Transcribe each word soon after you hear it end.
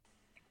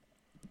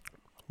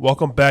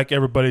Welcome back,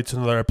 everybody, to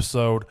another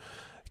episode.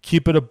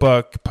 Keep It a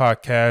Buck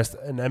podcast,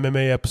 an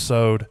MMA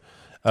episode.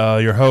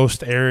 Your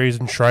host, Aries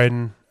and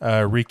Trident,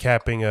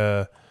 recapping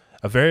a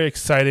very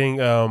exciting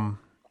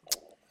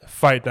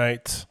fight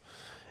night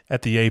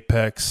at the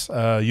Apex,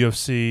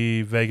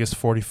 UFC Vegas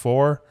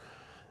 44.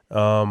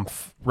 Rob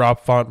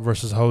Font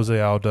versus Jose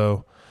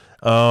Aldo.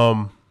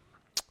 A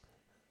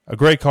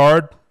great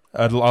card,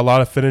 a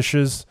lot of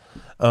finishes.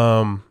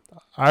 I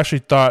actually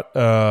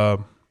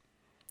thought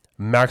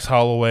Max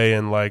Holloway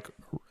and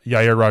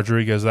Yair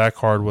Rodriguez, that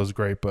card was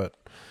great, but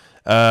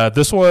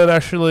this one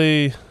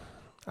actually,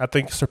 I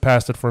think,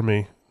 surpassed it for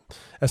me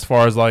as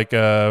far as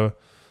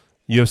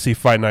UFC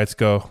fight nights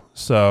go.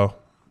 So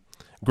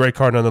great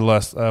card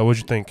nonetheless.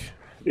 What'd you think?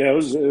 Yeah,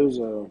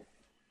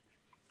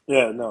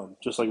 no,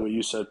 just like what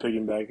you said,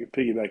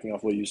 piggybacking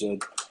off what you said,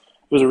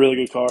 it was a really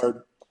good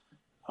card.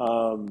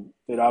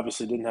 It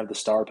obviously didn't have the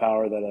star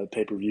power that a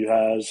pay-per-view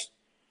has,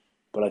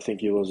 but I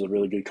think it was a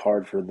really good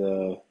card for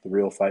the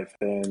real fight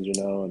fans,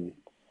 and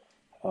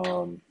a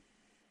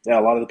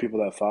lot of the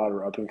people that fought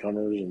are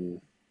up-and-comers,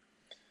 and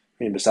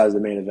I mean, besides the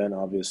main event,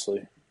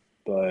 obviously.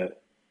 But,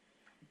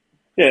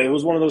 yeah, it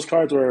was one of those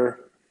cards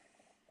where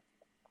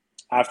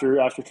after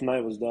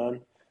tonight was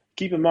done,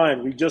 keep in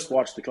mind, we just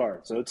watched the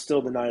card, so it's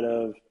still the night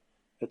of,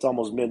 it's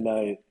almost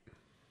midnight,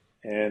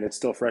 and it's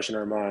still fresh in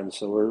our minds,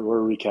 so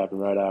we're recapping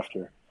right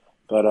after.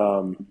 But,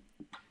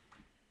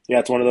 yeah,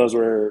 it's one of those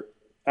where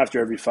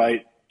after every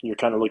fight, you're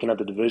kind of looking at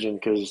the division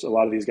because a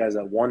lot of these guys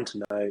that won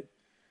tonight,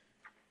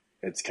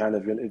 it's going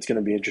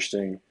to be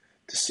interesting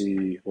to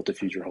see what the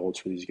future holds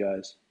for these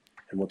guys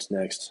and what's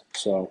next.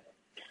 So,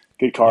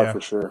 good card Yeah,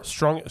 for sure.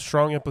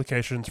 strong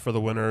implications for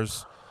the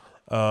winners.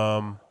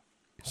 So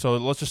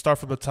let's just start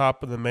from the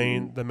top of the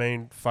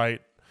main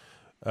fight,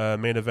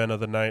 main event of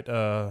the night.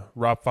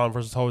 Rob Font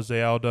versus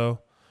Jose Aldo.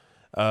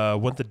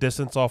 Went the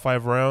distance all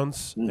 5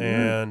 rounds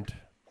and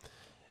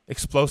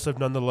explosive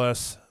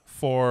nonetheless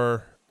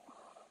for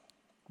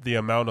the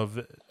amount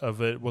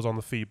of it was on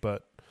the feet.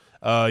 But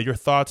your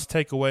thoughts,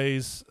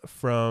 takeaways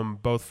from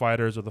both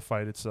fighters or the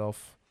fight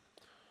itself?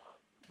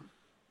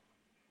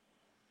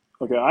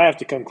 Okay, I have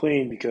to come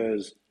clean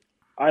because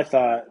I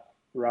thought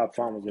Rob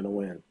Font was going to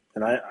win.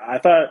 And I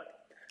thought,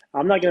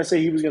 I'm not going to say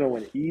he was going to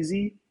win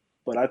easy,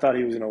 but I thought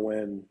he was going to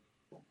win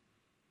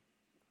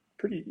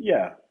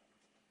yeah.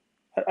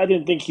 I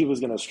didn't think he was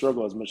going to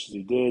struggle as much as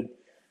he did.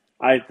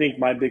 I think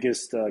my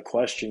biggest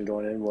question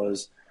going in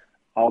was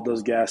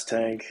Aldo's gas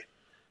tank,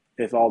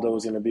 if Aldo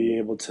was going to be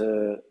able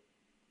to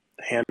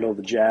handle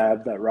the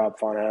jab that Rob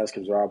Font has,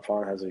 because Rob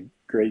Font has a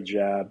great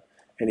jab,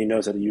 and he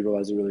knows how to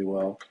utilize it really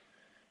well.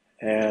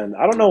 And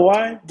I don't know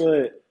why,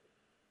 but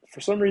for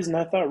some reason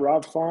I thought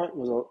Rob Font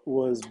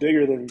was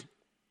bigger than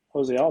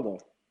Jose Aldo.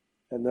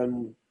 And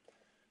then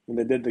when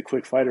they did the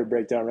quick fighter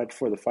breakdown right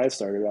before the fight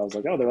started, I was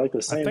like, oh, they're like the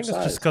I same think it's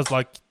just size.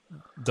 because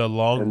the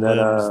long And then,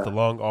 limbs, the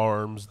long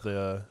arms,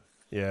 yeah.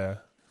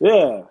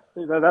 yeah,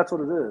 that's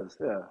what it is.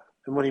 Yeah.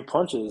 And when he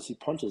punches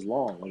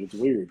long. Like, it's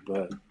weird.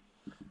 But,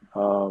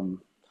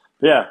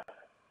 yeah,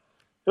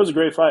 it was a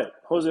great fight.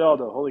 Jose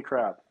Aldo, holy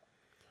crap.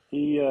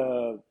 He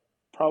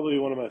probably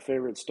one of my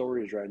favorite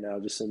stories right now,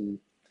 just in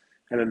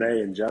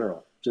MMA in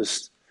general.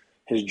 Just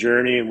his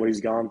journey and what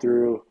he's gone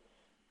through.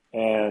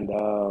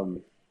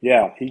 And,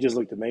 yeah, he just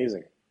looked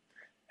amazing.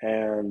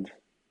 And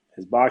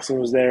his boxing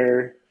was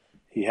there.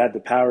 He had the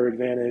power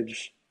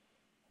advantage.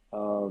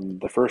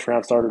 The first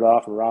round started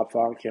off, and Rob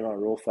Font came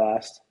out real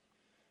fast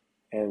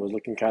and was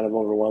looking kind of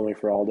overwhelming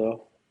for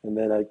Aldo. And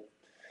then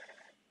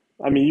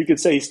I mean, you could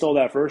say he stole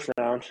that first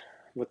round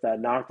with that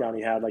knockdown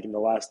he had in the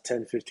last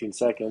 10, 15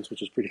 seconds, which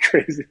was pretty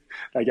crazy.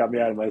 That got me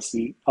out of my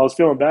seat. I was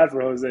feeling bad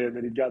for Jose, and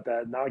then he got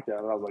that knockdown,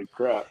 and I was like,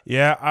 crap.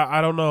 Yeah, I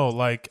don't know.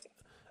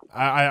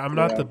 I'm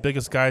not Yeah. the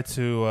biggest guy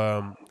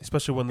to,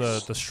 especially when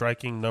the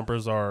striking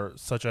numbers are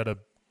such at a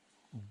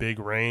big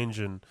range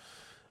and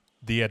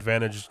the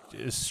advantage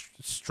is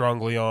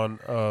strongly on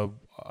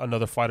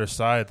another fighter's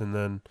side, and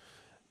then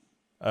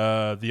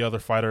the other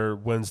fighter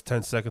wins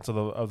 10 seconds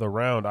of the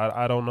round.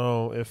 I don't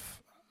know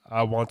if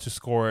I want to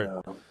score it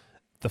Yeah.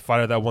 the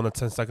fighter that won the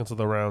 10 seconds of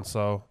the round.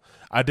 So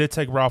I did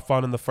take Rob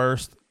Font in the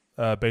first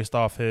based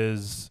off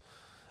his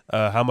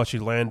how much he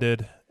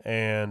landed,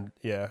 and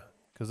yeah,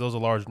 because there was a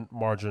large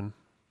margin.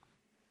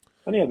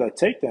 And he had that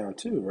takedown,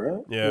 too,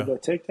 right? He Yeah. had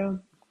that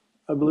takedown,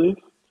 I believe,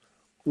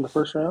 in the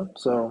first round.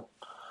 So,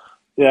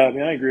 yeah, I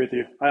mean, I agree with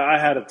you. I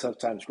had a tough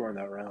time scoring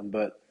that round,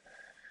 but,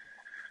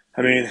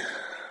 I mean,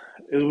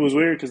 it was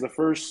weird because the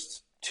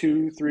first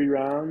 2, 3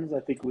 rounds, I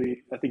think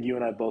you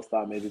and I both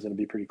thought maybe it was going to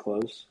be pretty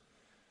close.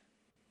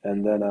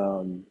 And then,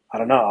 I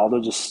don't know,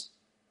 Aldo just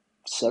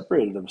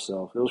separated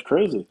himself. It was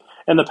crazy.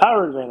 And the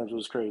power advantage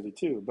was crazy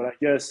too. But I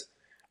guess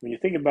when you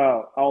think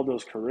about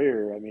Aldo's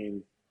career, I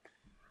mean,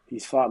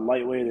 he's fought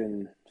lightweight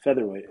and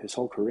featherweight his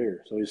whole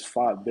career. So he's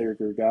fought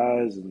bigger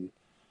guys, and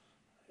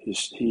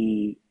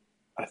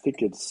I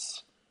think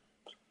it's,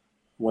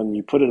 when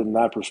you put it in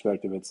that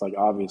perspective, it's like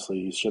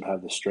obviously he should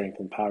have the strength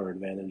and power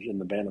advantage in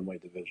the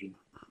bantamweight division,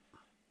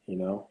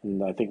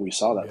 And I think we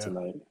saw that Yeah.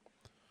 tonight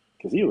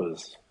because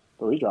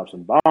he dropped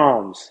some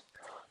bombs, bombs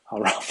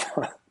on Rob.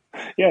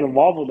 He had him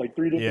wobbled like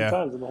 3 different Yeah.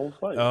 times in the whole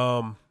fight.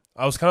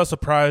 I was kind of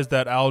surprised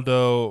that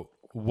Aldo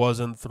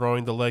wasn't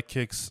throwing the leg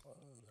kicks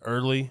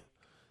early.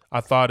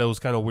 I thought it was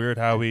kind of weird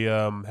how he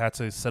had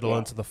to settle Yeah.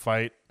 into the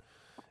fight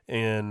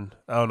and,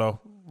 I don't know,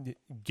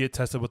 get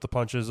tested with the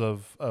punches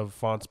of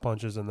Font's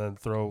punches and then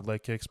throw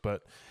leg kicks.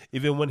 But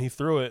even when he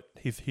threw it,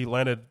 he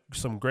landed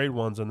some great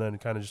ones and then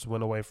kind of just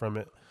went away from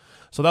it.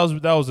 So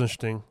that was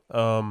interesting.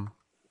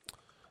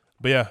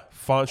 But yeah,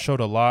 Font showed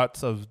a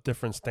lot of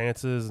different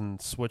stances and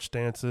switch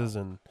stances,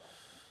 and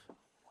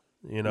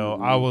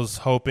I was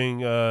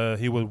hoping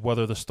he would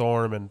weather the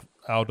storm and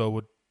Aldo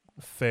would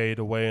fade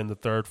away in the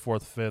third,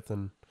 fourth, fifth,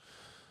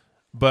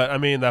 but I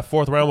mean that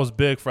fourth round was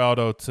big for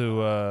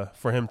Aldo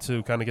for him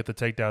to kind of get the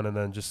takedown and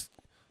then just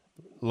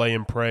lay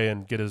and pray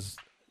and get his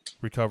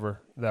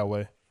recover that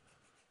way.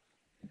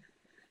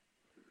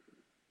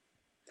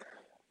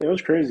 It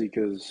was crazy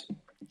because,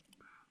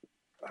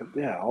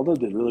 yeah, Aldo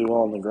did really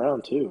well on the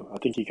ground too. I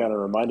think he kind of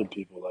reminded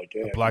people like,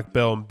 A hey, black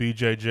belt and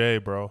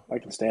BJJ, bro. I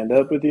can stand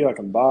up with you. I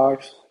can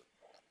box.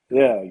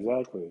 Yeah,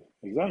 exactly.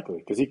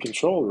 Because he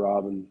controlled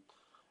Rob, and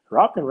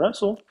Rob can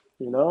wrestle,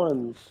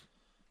 And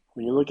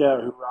when you look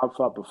at who Rob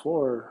fought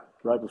before,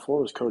 right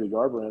before was Cody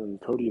Garbrandt, and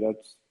Cody,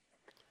 that's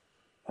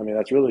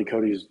really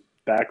Cody's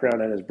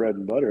background and his bread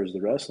and butter is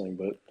the wrestling,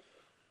 but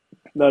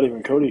not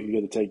even Cody could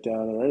get a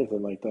takedown or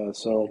anything like that.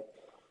 So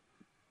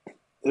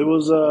it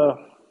was,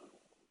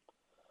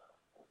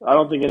 I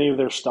don't think any of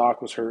their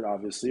stock was hurt,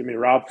 obviously. I mean,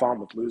 Rob Font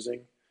was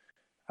losing.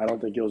 I don't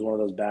think it was one of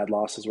those bad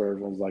losses where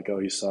everyone's like, oh,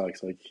 he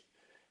sucks. Like,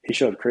 he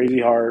showed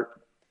crazy heart.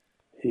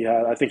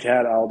 I think,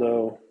 had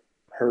Aldo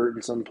hurt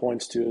in some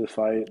points too of the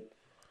fight.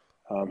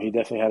 He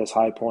definitely had his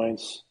high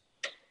points.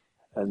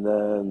 And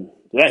then,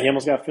 yeah, he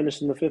almost got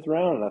finished in the fifth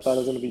round, and I thought it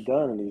was going to be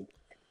done, and he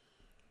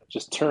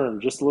just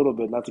turned just a little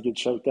bit, not to get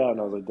choked out. And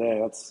I was like,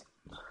 dang,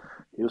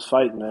 he was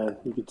fighting, man.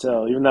 You could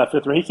tell. Even that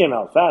fifth round, he came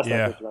out fast that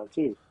Yeah. fifth round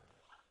too.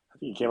 I think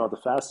he came out the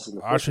fastest in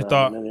the I fifth actually round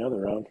thought, than any other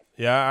round.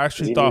 yeah, I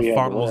actually He knew thought he had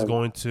Font to was win.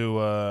 going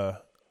to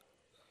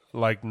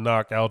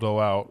knock Aldo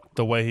out.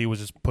 The way he was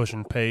just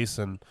pushing pace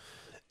and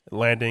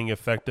landing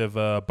effective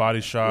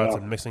body shots Yeah.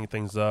 and mixing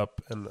things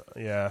up, and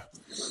yeah.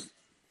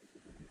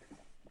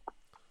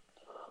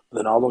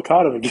 Then Aldo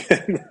caught him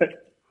again.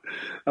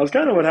 That was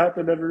kind of what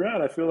happened every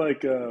round. I feel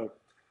like the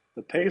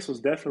pace was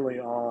definitely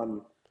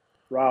on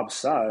Rob's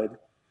side,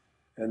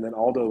 and then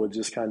Aldo would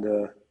just kind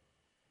of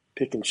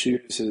pick and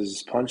choose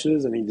his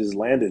punches, and he just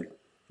landed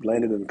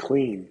them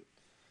clean.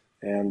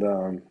 And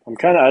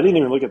I didn't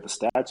even look at the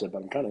stats yet,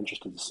 but I'm kind of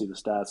interested to see the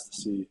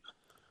stats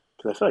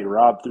because I feel like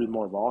Rob threw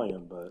more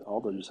volume, but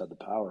Aldo just had the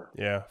power.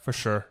 Yeah, for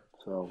sure.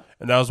 So,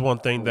 And that was one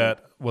thing yeah.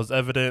 that was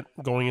evident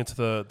going into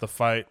the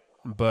fight,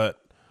 but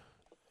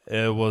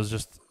it was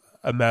just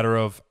a matter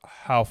of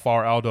how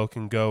far Aldo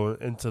can go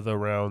into the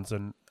rounds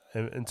and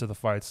into the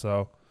fight.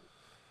 So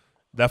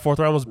that fourth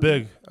round was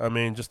big. I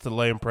mean, just to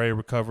lay and pray,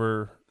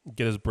 recover,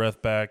 get his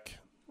breath back,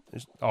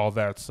 all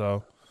that.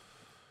 So,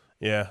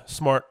 yeah,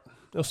 smart.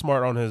 It was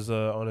smart on his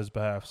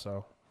behalf.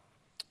 So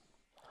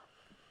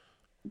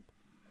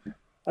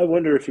I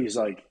wonder if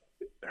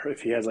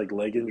if he has like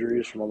leg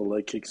injuries from all the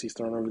leg kicks he's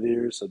thrown over the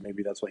years, so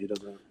maybe that's why he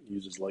doesn't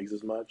use his legs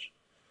as much.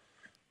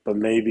 But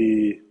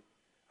maybe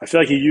I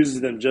feel like he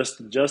uses them just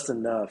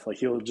enough. Like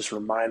he'll just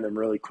remind them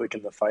really quick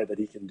in the fight that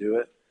he can do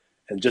it,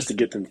 and just to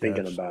get them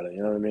thinking yes. about it.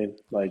 You know what I mean?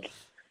 Like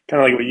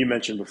kind of like what you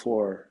mentioned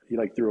before. He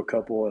like threw a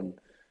couple, and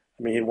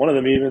I mean one of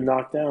them even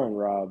knocked down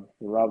Rob,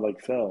 and Rob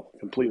like fell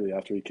completely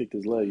after he kicked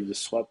his leg. He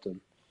just swept him.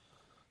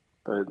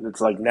 But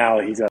it's like now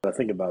he's got to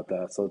think about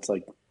that. So it's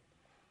like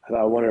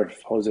I wonder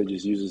if Jose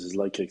just uses his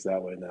leg kicks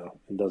that way now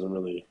and doesn't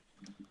really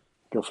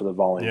go for the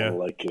volume of the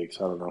leg kicks.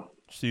 I don't know.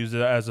 Just use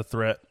it as a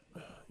threat,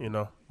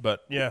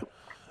 But yeah.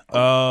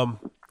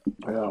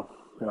 Yeah.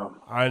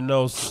 I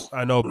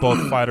know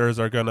both fighters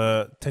are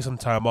gonna take some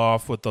time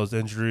off with those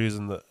injuries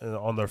and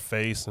on their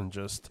face and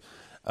just.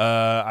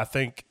 I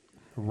think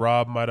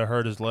Rob might have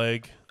hurt his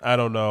leg. I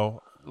don't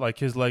know. Like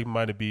his leg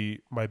might be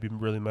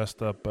really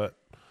messed up, but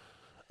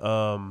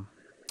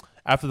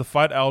after the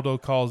fight, Aldo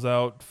calls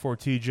out for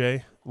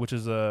TJ, which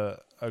is a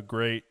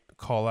great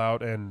call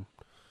out. And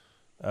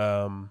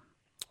what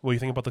do you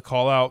think about the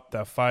call out,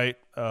 that fight?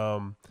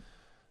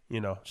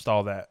 Just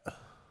all that.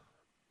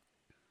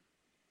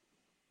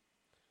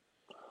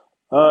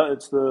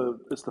 It's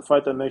the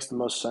fight that makes the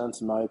most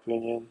sense in my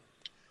opinion.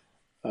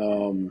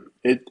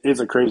 It is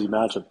a crazy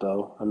matchup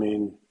though. I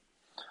mean,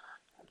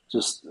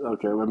 just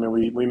okay. I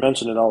mean, we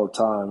mention it all the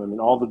time. I mean,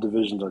 all the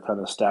divisions are kind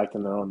of stacked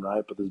in their own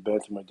right, but this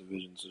bantamweight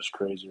division is just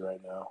crazy right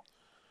now.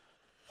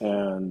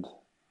 And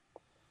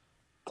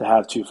to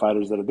have two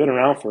fighters that have been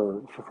around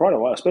for quite a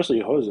while,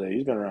 especially Jose,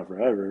 he's been around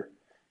forever,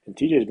 and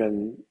TJ's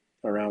been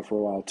around for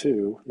a while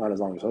too. Not as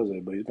long as Jose,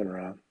 but he's been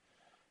around.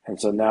 And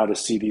so now to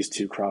see these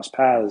two cross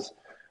paths,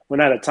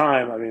 when at a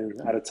time,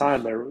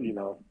 they're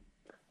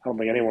I don't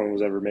think anyone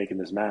was ever making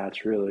this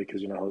match really,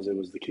 because Jose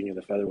was the king of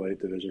the featherweight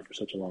division for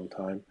such a long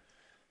time.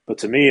 But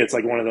to me, it's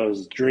like one of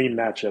those dream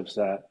matchups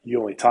that you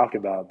only talk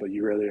about, but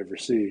you rarely ever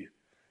see.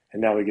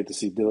 And now we get to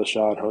see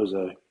Dillashaw and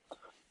Jose.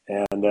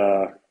 And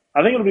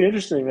I think it'll be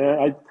interesting,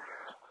 man.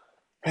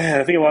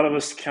 I think a lot of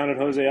us counted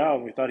Jose out,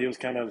 and we thought he was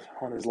kind of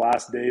on his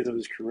last days of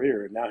his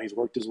career. And now he's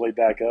worked his way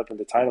back up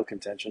into title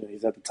contention, and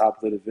he's at the top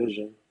of the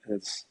division.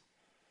 And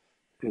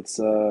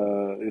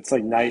it's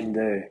like night and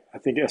day. I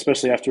think,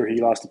 especially after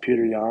he lost to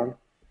Peter Yan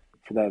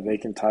for that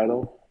vacant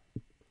title.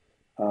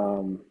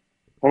 Or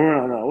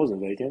no, it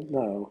wasn't vacant.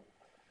 No,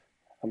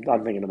 I'm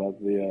thinking about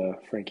the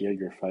Frankie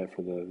Edgar fight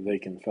for the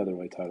vacant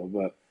featherweight title.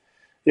 But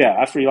yeah,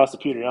 after he lost to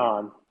Peter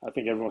Yan, I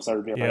think everyone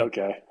started being like, Yep.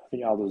 okay, I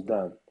think Aldo's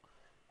done.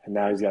 And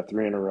now he's got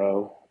 3 in a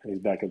row, and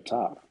he's back up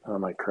top. And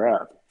I'm like,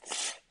 crap,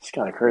 it's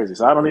kind of crazy.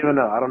 So I don't even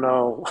know. I don't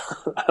know.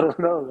 I don't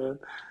know, man.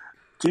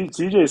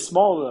 TJ's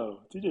small though.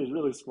 TJ's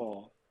really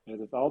small.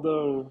 And if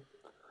Aldo,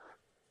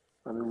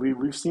 I mean,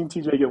 we've seen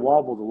TJ get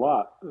wobbled a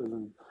lot.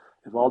 And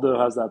if Aldo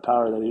has that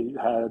power that he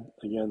had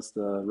against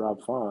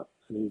Rob Font,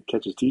 and he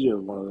catches TJ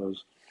with one of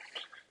those,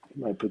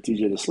 he might put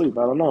TJ to sleep.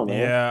 I don't know, man.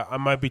 Yeah, I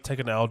might be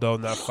taking Aldo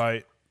in that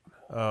fight.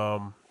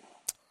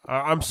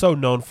 I'm so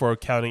known for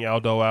counting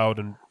Aldo out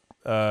and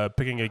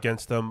picking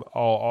against them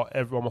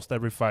almost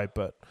every fight,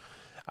 but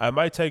I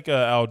might take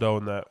Aldo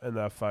in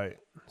that fight.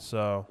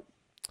 So,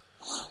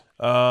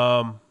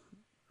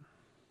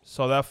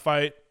 so that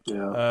fight,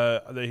 Yeah,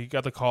 he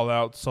got the call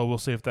out. So we'll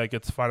see if that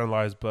gets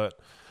finalized. But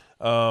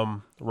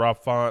Rob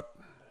Font,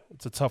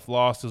 it's a tough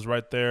loss. Is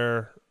right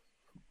there.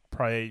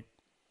 Probably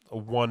a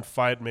one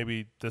fight,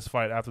 maybe this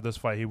fight. After this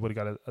fight, he would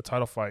have got a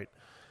title fight.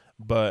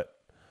 But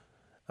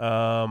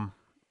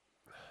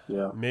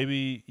yeah,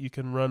 maybe you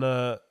can run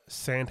a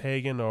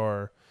Sandhagen,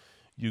 or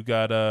you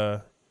got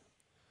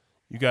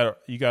Ray yeah.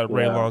 That's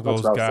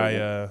Longo's what I was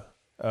guy,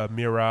 thinking.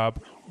 Mirab,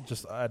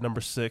 just at number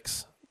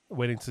 6,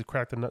 waiting to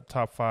crack the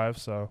top 5.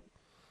 So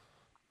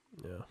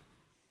yeah,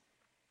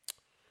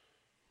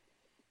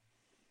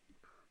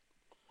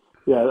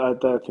 Yeah, I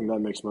think that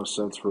makes most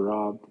sense for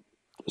Rob,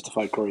 just to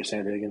fight Corey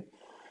Sandhagen.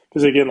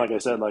 Because again, like I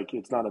said, like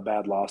it's not a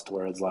bad loss to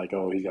where it's like,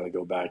 oh, he's got to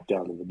go back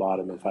down to the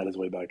bottom and fight his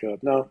way back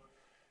up. No,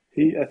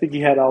 I think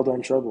he had Aldo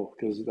in trouble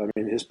because I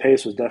mean his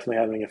pace was definitely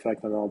having an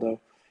effect on Aldo.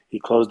 He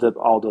closed up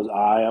Aldo's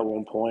eye at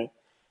one point,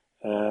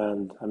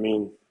 and I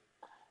mean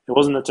it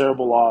wasn't a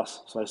terrible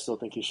loss. So I still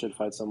think he should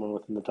fight someone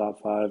within the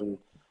top 5, and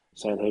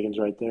Sandhagen's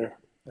right there,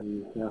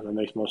 and yeah, that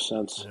makes most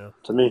sense yeah.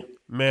 to me.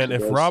 Man, It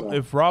does. So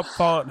If Rob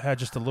Font had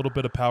just a little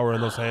bit of power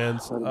in those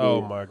hands, that'd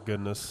oh be my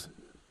goodness.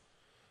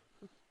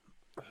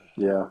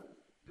 yeah,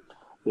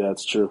 yeah,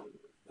 it's true.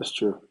 It's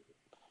true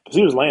because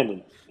he was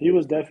landing. He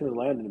was definitely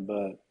landing,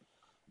 but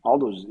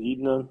Aldo was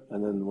eating him,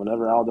 and then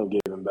whenever Aldo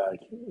gave him back,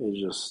 it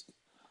just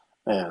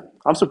man.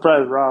 I'm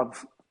surprised Rob.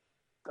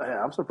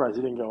 Yeah, I'm surprised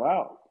he didn't go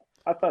out.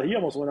 I thought he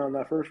almost went out in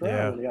that first round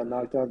Yeah, when he got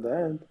knocked out at the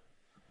end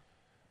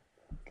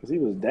because he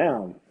was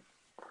down.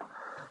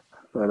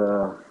 But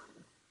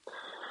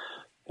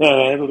yeah,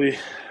 man, it'll be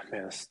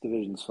man. This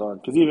division's fun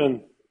because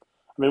even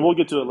I mean we'll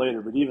get to it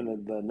later, but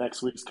even the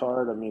next week's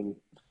card, I mean,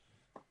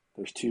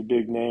 there's 2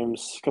 big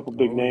names, a couple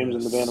big oh names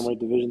in the yes, bantamweight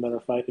division that are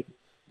fighting.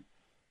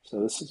 So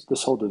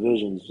this whole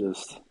division's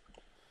just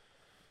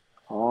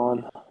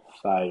on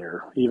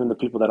fire. Even the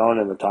people that aren't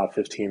in the top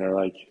 15 are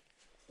like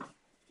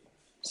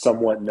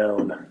somewhat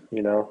known.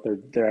 You know,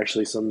 they're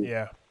actually some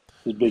yeah.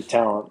 big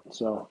talent.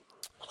 So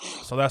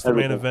So that's the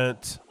main everything.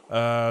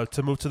 event.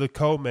 To move to the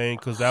co-main,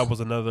 because that was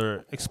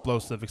another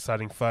explosive,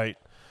 exciting fight.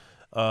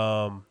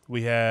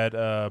 We had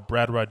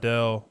Brad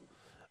Riddell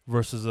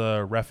versus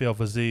Rafael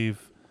Vaziv.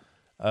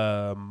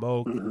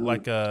 Hmm.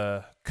 Like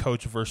a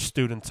coach versus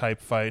student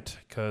type fight,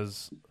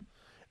 because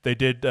they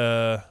did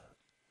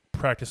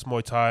practice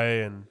Muay Thai,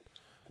 and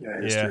Yeah,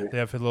 yeah, history. they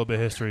have a little bit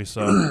of history.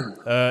 So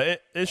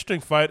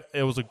interesting fight.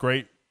 It was a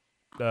great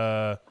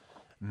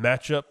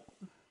matchup.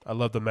 I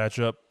love the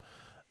matchup.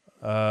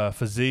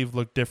 Fazeev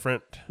looked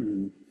different.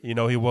 Mhm. You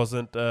know, he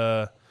wasn't.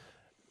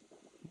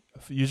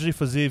 Usually,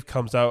 Fazeev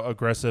comes out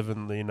aggressive,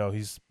 and you know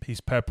he's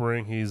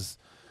peppering, he's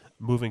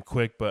moving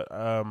quick, but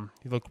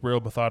he looked real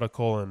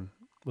methodical and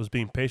was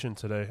being patient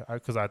today.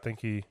 Because I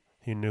think he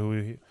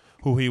knew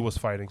who he was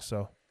fighting.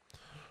 So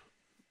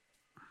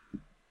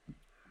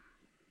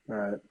All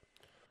right.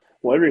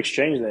 Well, every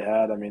exchange they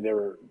had, I mean, they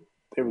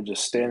would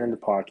just stand in the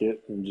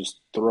pocket and just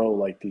throw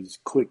like these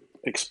quick,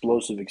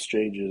 explosive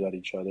exchanges at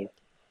each other,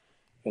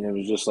 and it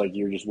was just like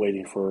you're just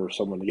waiting for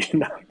someone to get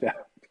knocked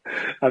out.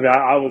 I mean,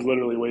 I was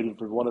literally waiting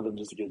for one of them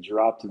just to get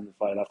dropped in the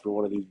fight after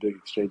one of these big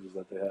exchanges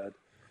that they had.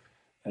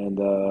 And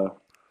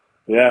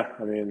yeah,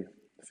 I mean,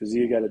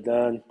 Fizia got it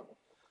done.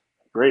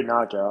 Great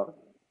knockout.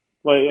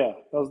 Well, yeah,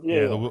 that was the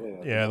exactly. will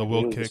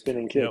It was the kick.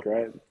 spinning kick, Yep.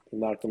 right? He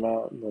knocked him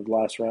out in the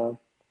last round.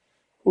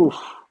 Oof.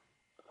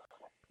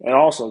 And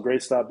also,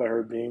 great stop by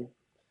Herb Dean.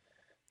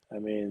 I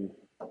mean,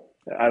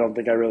 I don't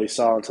think I really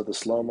saw until the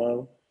slow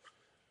mo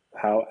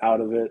how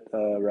out of it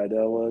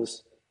Rydell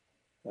was.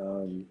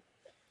 Um,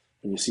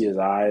 and you see his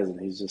eyes, and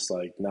he's just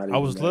like not I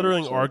even was there.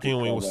 literally So good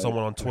arguing call with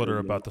someone on by Twitter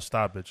Herb Dean. about the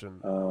stoppage,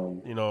 and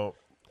Um, you know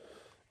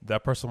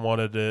that person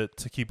wanted it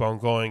to keep on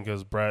going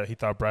because he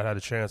thought Brad had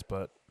a chance,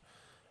 but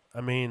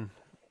I mean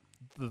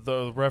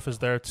the ref is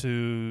there to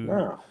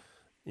no,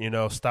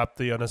 stop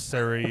the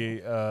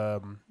unnecessary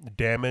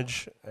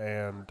damage.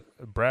 And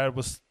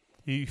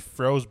he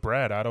froze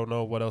Brad. I don't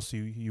know what else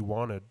you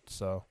wanted.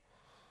 So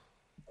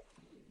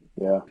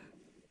Yeah.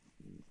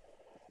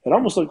 It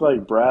almost looked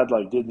like Brad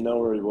like didn't know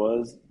where he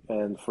was,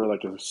 and for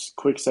like a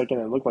quick second,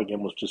 it looked like he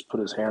almost just put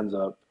his hands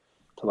up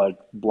to like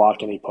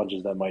block any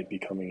punches that might be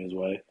coming his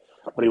way,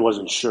 but he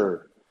wasn't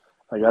sure.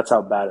 Like that's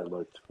how bad it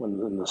looked when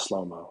in the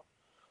slow mo.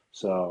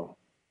 So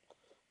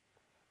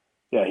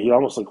yeah, he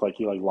almost looked like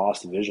he like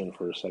lost vision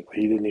for a second.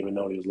 He didn't even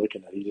know what he was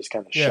looking at. He just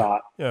kind of yeah,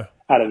 shot yeah.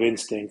 out of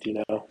instinct,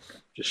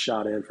 just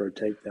shot in for a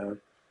takedown.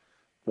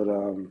 But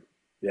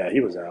yeah, he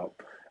was out.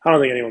 I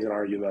don't think anyone's gonna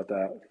argue about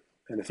that.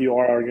 And if you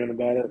are arguing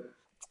about it,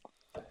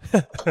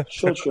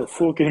 shut your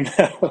fucking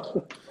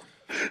mouth.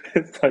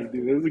 It's like,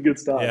 dude, it was a good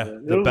stop, Yeah,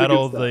 man. It the was a good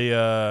battle of stop.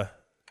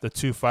 the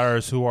two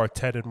fighters who are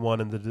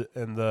 10-1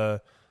 in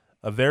the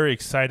a very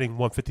exciting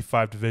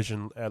 155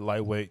 division at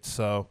lightweight.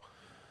 So,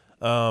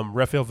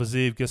 Rafael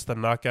Fiziev gets the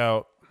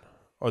knockout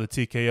or the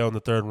TKO in the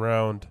third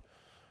round.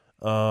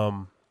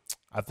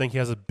 I think he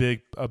has a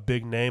big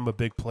name, a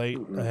big plate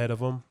Mm-hmm. ahead of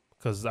him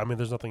because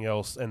there's nothing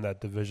else in that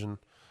division,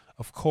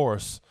 of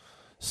course.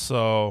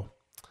 So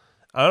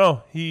I don't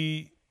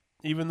know.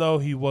 Even though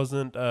he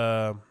wasn't.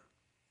 I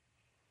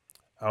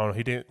don't know.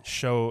 He didn't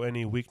show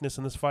any weakness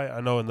in this fight.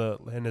 I know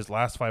in his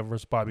last fight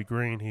versus Bobby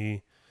Green,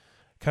 he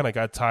kind of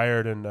got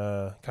tired and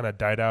kind of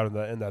died out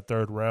in that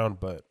third round.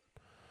 But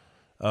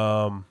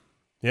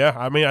yeah,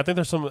 I think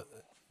there's some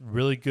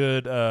really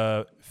good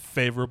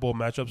favorable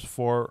matchups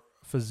for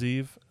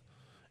Fiziev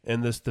in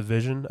this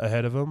division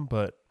ahead of him.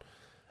 But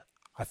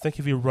I think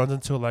if he runs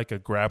into like a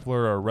grappler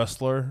or a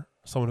wrestler,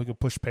 someone who can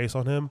push pace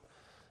on him,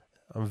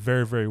 I'm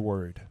very, very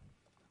worried.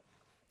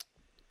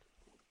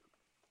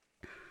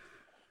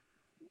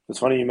 It's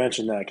funny you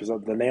mentioned that because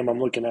the name I'm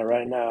looking at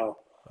right now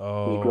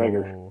is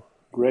Gregor. Oh,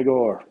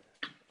 Gregor.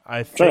 I'm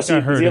I trying to think see, I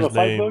does heard he have his a fight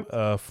name booked?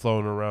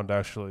 flown around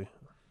actually.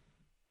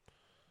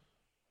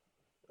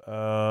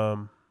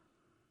 Um,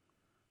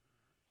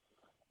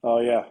 Oh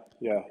yeah,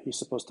 yeah. He's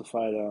supposed to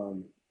fight.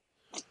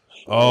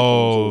 Shit, I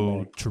can't say his oh,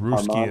 name.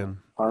 Arman. Cheruskian.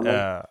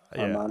 Arman. Yeah.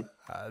 Arman.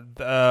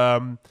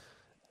 Um,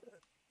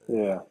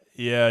 Yeah,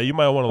 yeah, you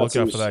might want to that's look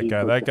out for who's that he's guy.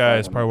 booked That to guy fight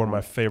is him. I probably one of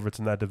my think. favorites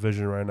in that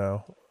division right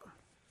now.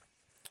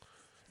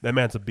 That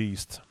man's a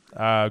beast.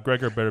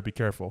 Gregor better be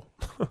careful.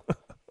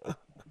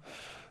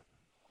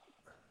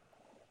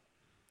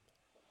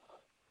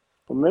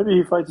 Well, maybe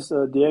he fights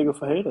Diego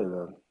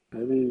Fajeda then.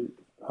 Maybe.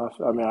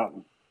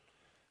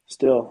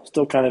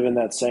 Still kind of in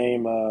that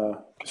same.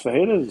 Because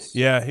Fajeda's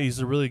Yeah, he's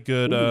a really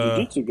good he's a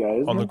jiu-jitsu guy,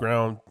 isn't on the he?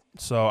 ground.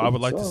 So I I would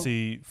think like to so.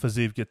 see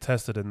Fiziev get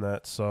tested in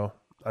that. So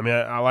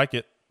I like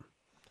it.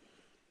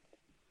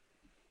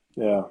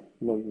 Yeah,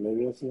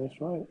 maybe that's the next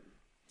fight.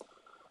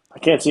 I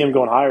can't see him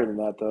going higher than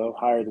that though.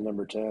 Higher than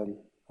number 10.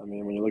 I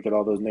mean, when you look at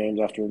all those names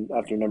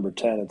after number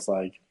 10, it's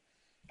like,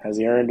 has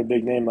he earned a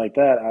big name like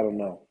that? I don't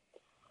know.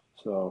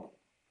 So,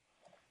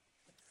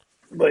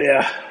 but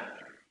yeah,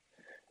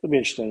 it'll be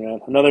interesting,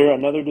 man.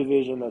 Another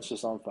division that's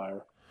just on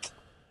fire.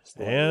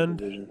 Still another And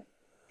division.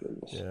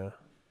 Goodness. yeah.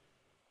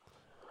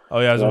 Oh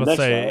yeah, I was Yeah, about to next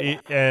fight. say,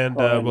 and Oh,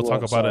 and we'll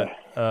talk what? about it Sorry.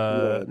 You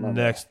go ahead. My bad.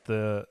 next.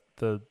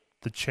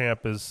 The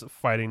champ is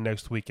fighting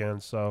next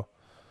weekend, so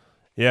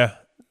yeah,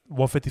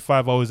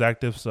 155 always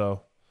active.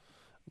 So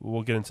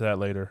we'll get into that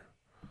later.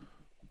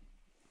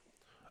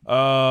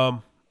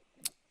 Um,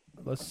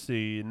 let's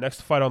see.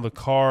 Next fight on the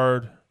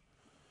card,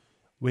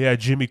 we had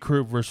Jimmy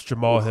Crute versus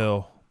Jamal Oof.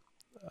 Hill.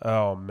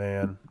 Oh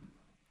man,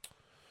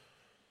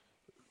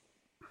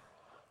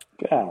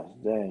 God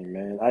dang,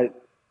 man. I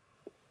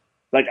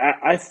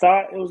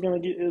thought there was gonna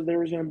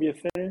be a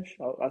finish.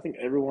 I think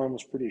everyone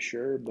was pretty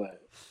sure,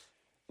 but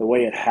the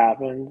way it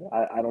happened,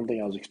 I don't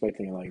think I was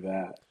expecting it like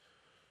that.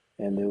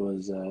 And it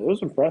was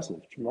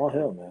impressive. Jamal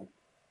Hill, man,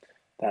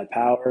 that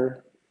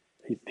power.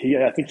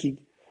 I think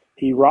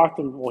he rocked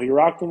him. Well, he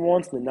rocked him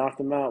once, and then knocked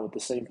him out with the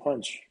same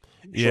punch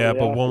yeah, shortly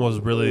but one after. was It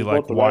really was like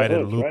both the right wide and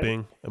hooks, right?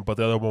 looping, but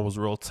the other one was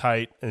real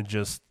tight and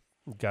just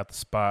got the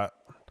spot.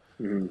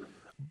 Mm-hmm.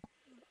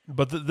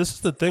 But this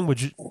is the thing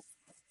with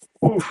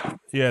Oof.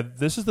 Yeah,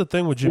 this is the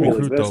thing with Ooh, Jimmy his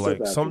Crute though. vest up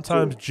Like after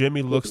sometimes too.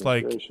 Jimmy looks Goodness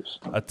like gracious.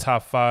 a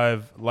top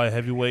 5 light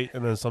heavyweight,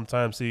 and then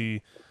sometimes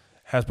he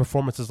has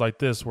performances like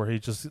this where he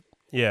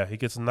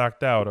gets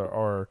knocked out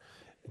or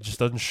just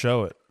doesn't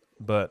show it.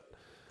 But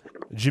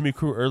Jimmy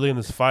Crute early in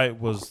this fight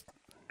was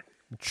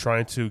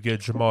trying to get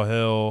Jamal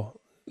Hill,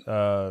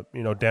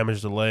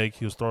 damage the leg.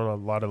 He was throwing a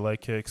lot of leg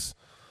kicks,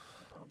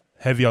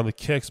 heavy on the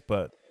kicks,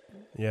 but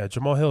yeah,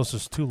 Jamal Hill is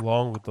just too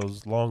long with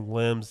those long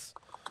limbs.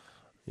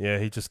 Yeah,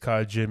 he just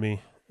caught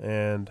Jimmy,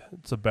 and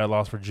it's a bad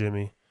loss for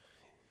Jimmy.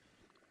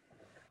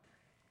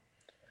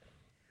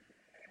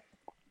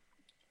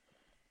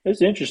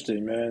 It's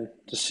interesting, man,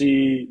 to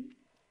see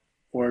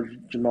where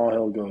Jamal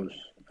Hill goes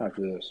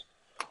after this.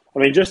 I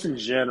mean, just in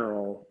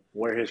general,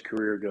 where his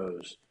career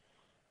goes.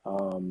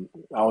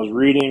 I was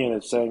reading and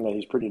it's saying that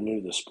he's pretty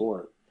new to the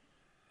sport.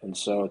 And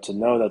so to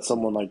know that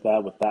someone like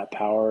that with that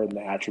power and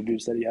the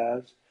attributes that he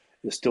has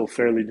is still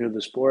fairly new to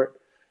the sport,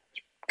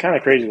 kind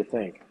of crazy to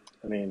think.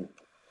 I mean,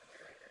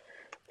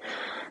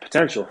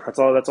 potential. That's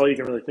all you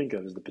can really think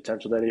of is the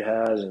potential that he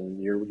has,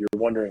 and you're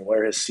wondering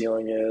where his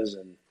ceiling is.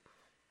 And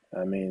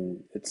I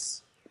mean,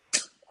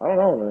 I don't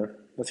know, man.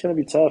 That's gonna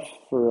be tough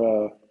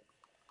for.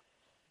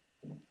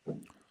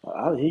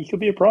 He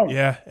could be a problem.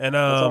 Yeah, and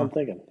That's all I'm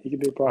thinking. He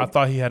could be a I problem.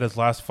 thought he had his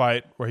last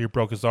fight where he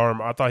broke his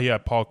arm. I thought he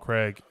had Paul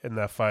Craig in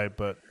that fight,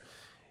 but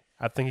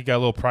I think he got a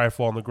little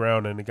prideful on the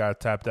ground and he got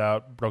tapped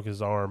out, broke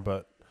his arm.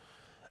 But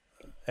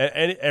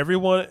and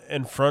everyone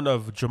in front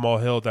of Jamal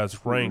Hill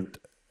that's ranked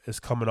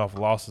is coming off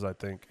losses, I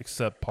think,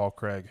 except Paul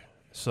Craig.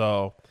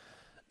 So,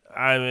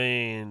 I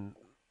mean,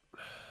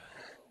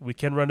 we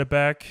can run it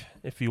back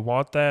if you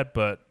want that,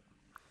 but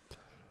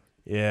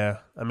yeah,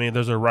 I mean,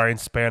 there's a Ryan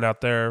Spann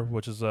out there,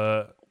 which is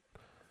I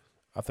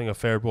think a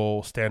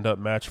favorable stand-up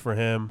match for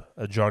him.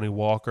 A Johnny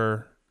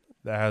Walker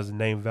that has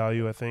name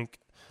value, I think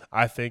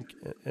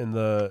in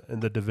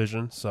the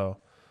division. So,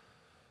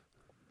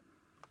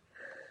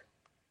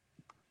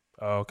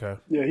 okay.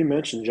 Yeah, he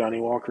mentioned Johnny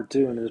Walker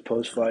too in his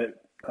post-fight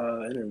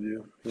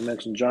interview. He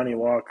mentioned Johnny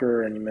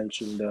Walker, and he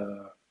mentioned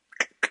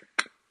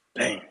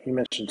he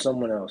mentioned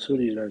someone else. Who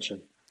did he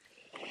mention?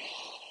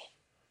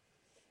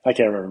 I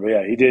can't remember, but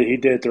yeah, he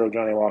did throw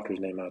Johnny Walker's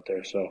name out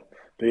there. So,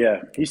 but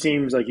yeah, he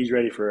seems like he's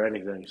ready for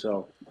anything.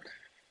 So,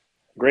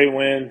 great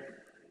win,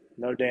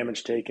 no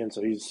damage taken.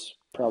 So he's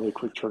probably a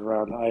quick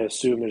turnaround. I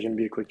assume there's going to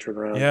be a quick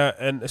turnaround. Yeah,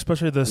 and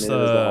especially this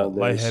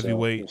light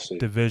heavyweight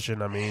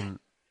division. I mean,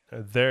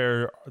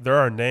 there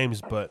are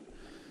names, but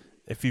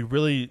if you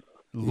really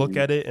look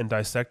at it and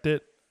dissect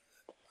it,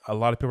 a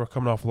lot of people are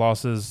coming off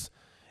losses.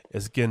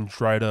 It's getting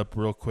dried up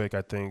real quick,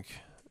 I think.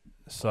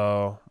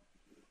 So,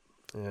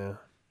 yeah.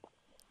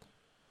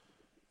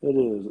 It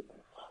is.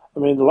 I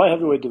mean, the light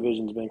heavyweight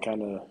division's been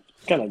kind of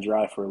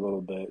dry for a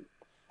little bit.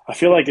 I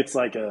feel like it's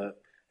like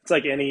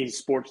any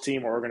sports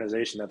team or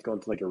organization that's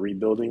going through like a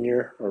rebuilding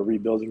year or a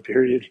rebuilding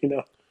period.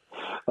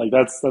 Like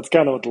that's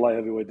kind of what the light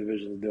heavyweight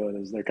division is doing.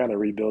 Is they're kind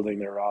of rebuilding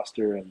their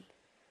roster, and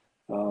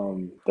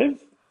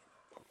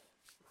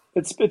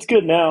it's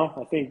good now.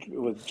 I think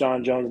with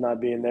John Jones not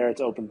being there,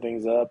 it's opened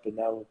things up, and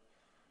now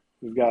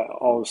we've got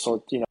all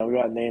sorts. We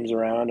got names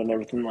around and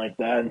everything like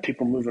that, and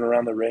people moving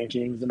around the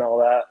rankings and all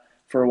that.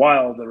 For a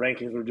while, the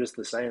rankings were just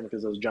the same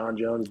because it was John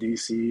Jones,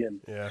 DC, and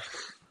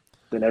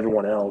then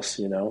everyone else,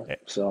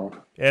 So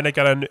and they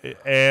got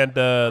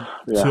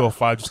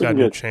 205 just got a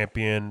new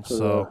champion.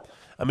 So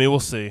I mean, we'll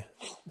see.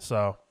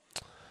 So,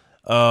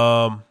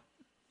 true.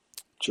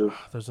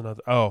 There's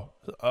another.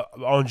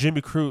 On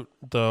Jimmy Crute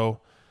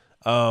though,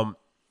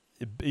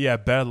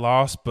 bad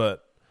loss,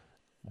 but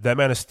that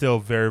man is still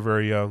very,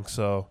 very young.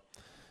 So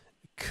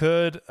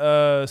could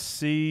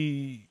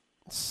see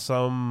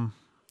some,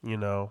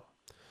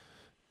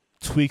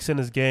 tweaks in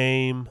his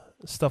game,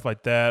 stuff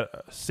like that.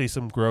 See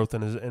some growth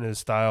in his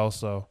style.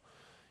 So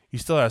he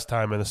still has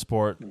time in the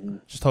sport. Mm-hmm.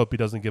 Just hope he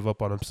doesn't give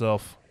up on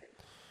himself.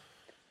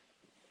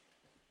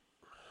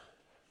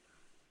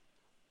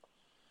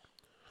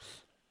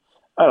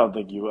 I don't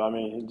think I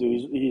mean,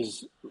 dude,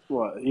 he's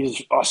what?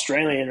 He's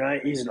Australian,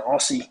 right? He's an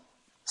Aussie.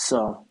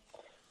 So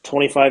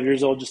 25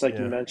 years old, just like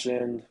you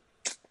mentioned.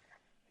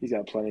 He's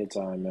got plenty of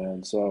time,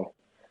 man. So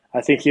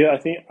I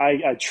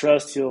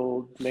trust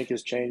he'll make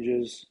his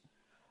changes.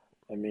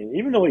 I mean,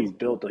 even though he's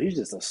built, though, he's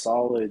just a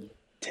solid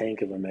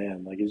tank of a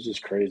man. Like, it's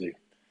just crazy.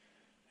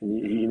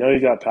 And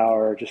he's got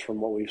power just from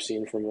what we've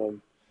seen from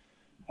him.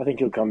 I think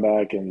he'll come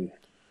back and,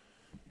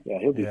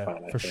 he'll be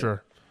fine. I think.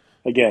 Sure.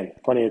 Again,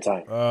 plenty of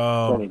time.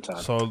 Plenty of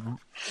time. So,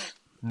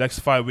 next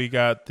fight, we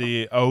got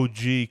the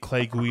OG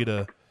Clay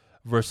Guida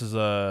versus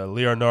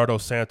Leonardo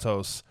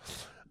Santos.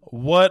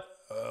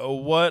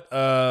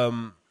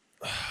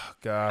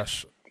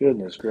 Gosh.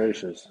 Goodness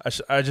gracious.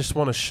 I just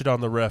want to shit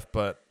on the ref,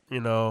 but,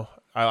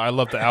 I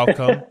love the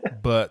outcome,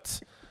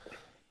 but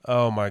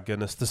oh my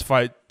goodness, this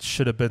fight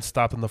should have been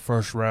stopped in the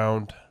first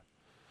round.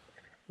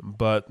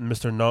 But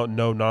Mr. No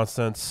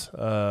Nonsense,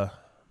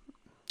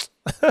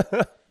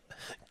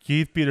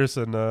 Keith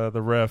Peterson,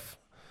 the ref.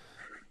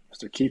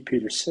 Mr. Keith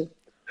Peterson.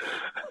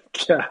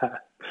 God.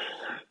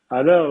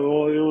 I know.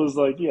 Well, it was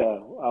like, we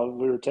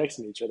were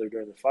texting each other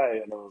during the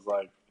fight, and it was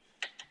like,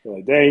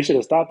 dang, you should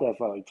have stopped that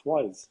fight like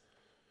twice.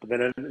 But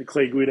then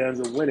Clay Guida ends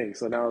up winning.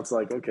 So now it's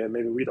like, okay,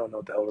 maybe we don't know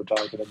what the hell we're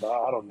talking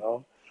about. I don't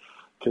know.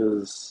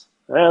 Because,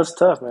 it's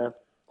tough, man.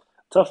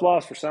 Tough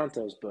loss for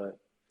Santos, but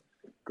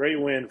great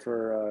win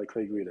for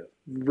Clay Guida.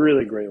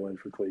 Really great win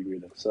for Clay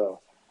Guida. So,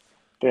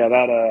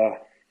 I'm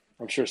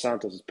sure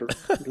Santos is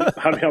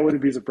I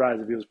wouldn't be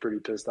surprised if he was pretty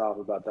pissed off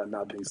about that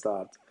not being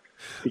stopped.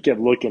 He kept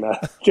looking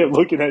at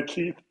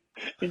Keith.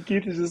 And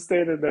Keith is just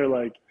standing there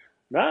like,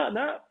 no.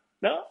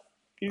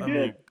 He's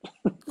good.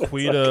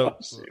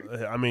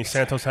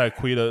 Santos had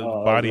Guida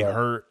body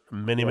hurt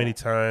many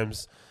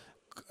times.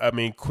 I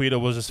mean, Guida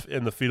was just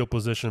in the fetal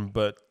position,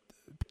 but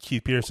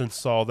Keith Pearson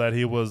saw that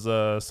he was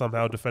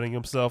somehow defending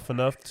himself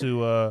enough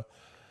to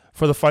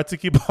for the fight to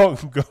keep on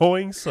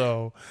going.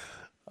 So,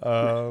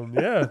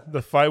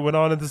 the fight went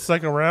on in the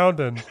second round,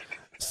 and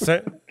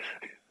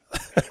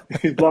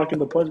he's blocking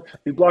the punch.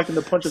 He's blocking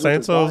the punches.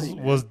 Santos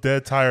was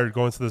dead tired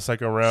going to the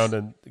second round,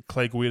 and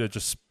Clay Guida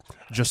just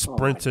just Oh my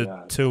sprinted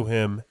god. to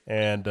him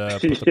and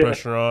put the Yeah.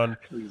 pressure on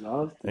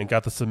Exhausted. and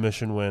got the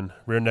submission win.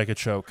 Rear naked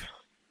choke.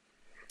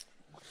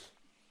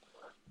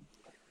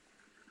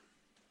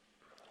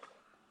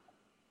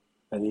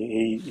 And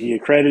he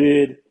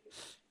accredited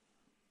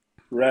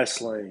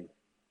wrestling.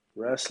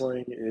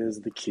 Wrestling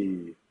is the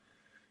key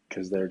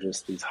because they're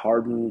just these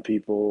hardened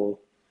people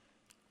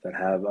that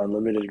have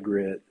unlimited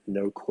grit,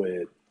 no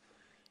quit.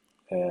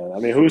 And I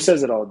mean, who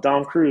says it all?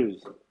 Dominic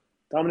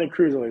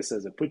Cruz always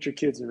says it. Put your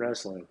kids in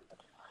wrestling.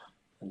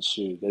 And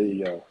shoot, there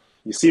you go.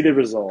 You see the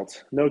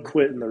result. No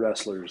quit in the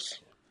wrestlers.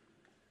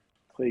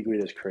 Clay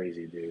Guida's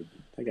crazy, dude.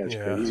 That guy's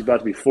crazy. He's about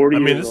to be 40 I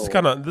mean, years this is old.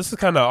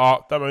 kind of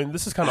off. I mean,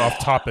 this is kind of off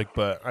topic,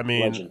 but I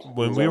mean, Legend.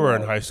 when He's we all were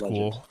in right. high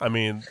school, Legend. I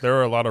mean, there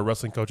were a lot of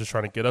wrestling coaches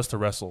trying to get us to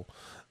wrestle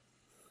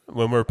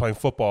when we were playing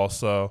football.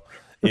 So,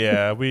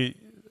 yeah, we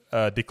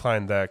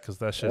declined that because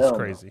that shit's Hell no.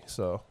 crazy.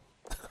 So,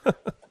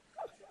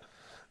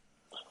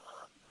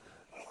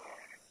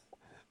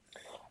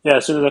 Yeah,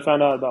 as soon as I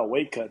found out about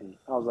weight cutting,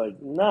 I was like,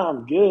 nah,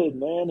 I'm good,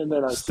 man. And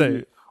then I see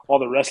stay all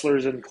the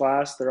wrestlers in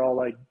class, they're all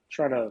like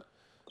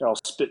they're all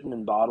spitting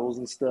in bottles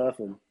and stuff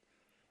and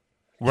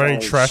wearing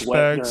trying to trash sweat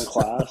during bags.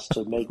 class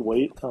to make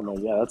weight. I'm like,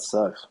 yeah, that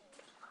sucks.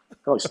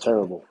 That looks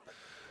terrible.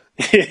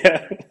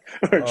 Yeah.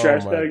 Or Oh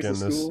trash my bags to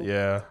goodness, school.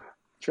 yeah.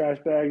 Trash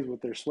bags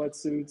with their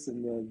sweatsuits.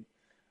 And then,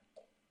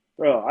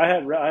 bro, I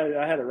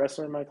had a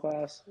wrestler in my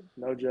class.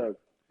 No joke.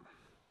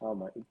 Oh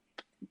my.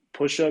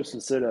 Push-ups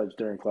and sit-ups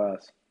during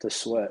class to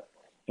sweat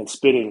and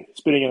spitting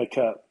in a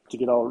cup to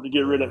get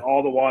rid of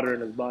all the water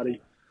in his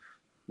body.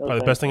 No Probably the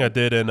thanks, best thing I man.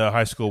 did in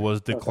high school was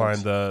No decline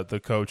thanks. the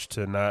coach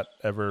to not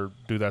ever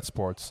do that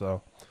sport.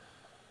 So,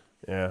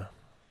 yeah.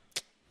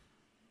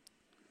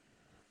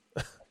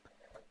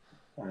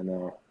 I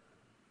know.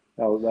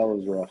 That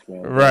was rough,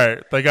 man.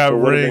 Right. They got But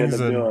what did they end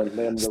rings up and doing?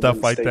 They ended up stuff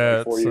winning like state like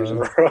that. 4 years in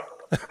a So, row.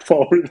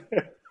 Forward.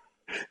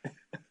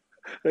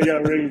 They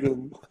got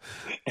rings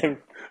and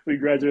we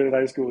graduated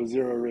high school with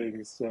 0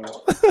 rings. So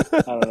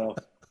I don't know.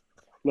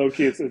 Low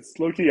key, it's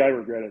low key. I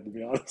regret it, to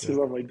be honest. Because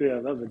I'm like,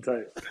 damn, that'd been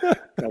tight.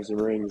 Have some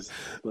rings,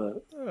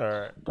 but all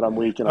right. I'm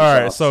weak and All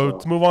I'm right. soft. So, So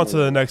to move on what to are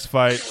you the gonna do? next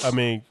fight, I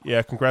mean,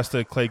 yeah, congrats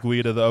to Clay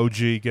Guida, the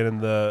OG, getting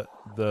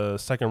the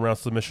second round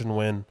submission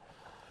win.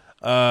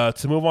 To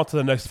move on to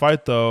the next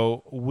fight,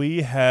 though,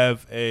 we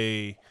have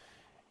a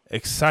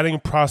exciting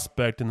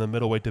prospect in the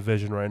middleweight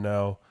division right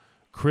now.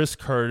 Chris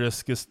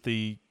Curtis gets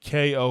the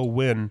KO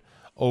win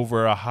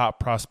over a hot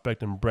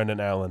prospect in Brendan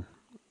Allen.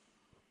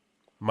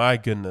 My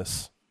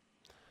goodness.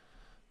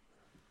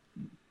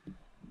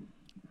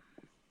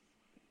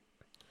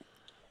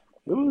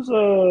 It was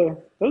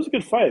a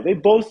good fight.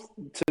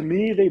 To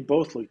me, they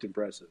both looked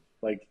impressive.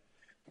 Like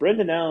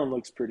Brendan Allen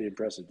looks pretty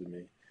impressive to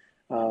me.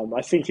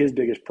 I think his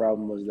biggest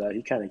problem was that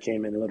he kind of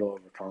came in a little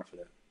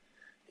overconfident.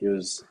 He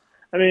was,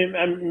 I mean,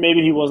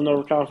 maybe he wasn't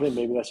overconfident.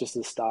 Maybe that's just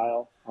his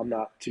style. I'm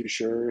not too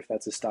sure if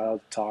that's his style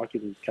to talk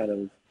and kind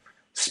of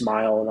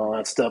smile and all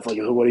that stuff, like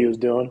what he was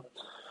doing.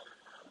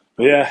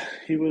 But yeah,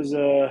 he was.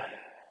 It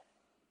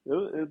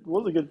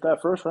was a good.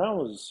 That first round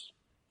was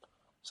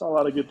saw a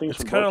lot of good things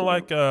It's from kind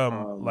both of of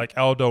them. like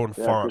Aldo and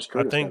Yeah, Font. Chris I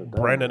Curtis got think it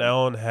done, Brandon man.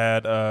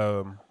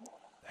 Allen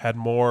had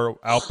more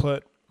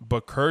output,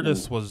 but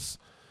Curtis was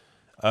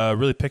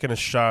really picking his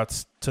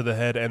shots to the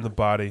head and the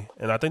body.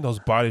 And I think those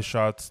body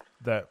shots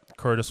that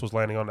Curtis was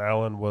landing on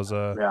Allen was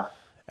Yeah.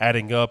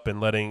 adding up and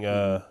letting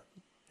Allen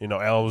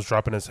was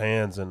dropping his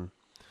hands, and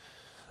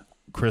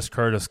Chris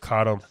Curtis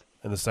caught him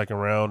in the second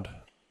round.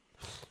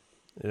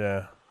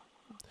 Yeah,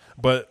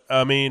 but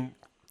I mean,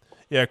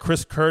 yeah,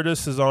 Chris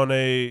Curtis is on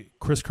a Yeah,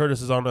 that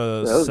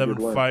was a good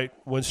 1. fight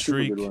win Super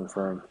good streak. 1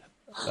 for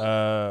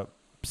him.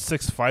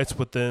 6 fights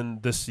within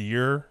this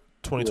year,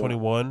 Yeah.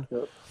 2021,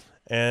 Yep.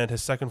 and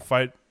his second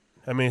fight.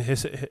 I mean,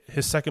 his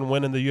second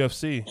win in the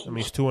UFC. I mean,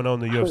 he's 2-0 in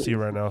the UFC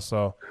right now.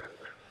 So,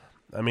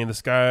 I mean,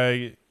 this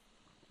guy,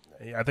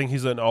 I think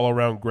he's an all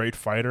around great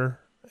fighter,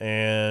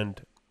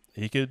 and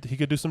he could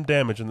do some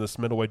damage in this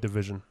middleweight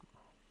division.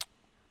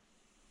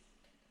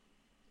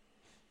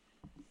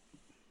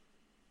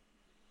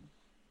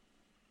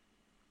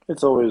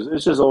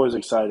 It's just always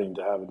exciting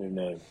to have a new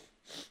name.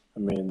 I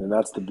mean, and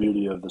that's the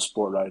beauty of the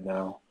sport right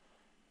now.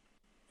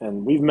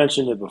 And we've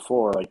mentioned it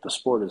before, like the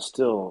sport is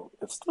still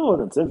in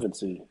its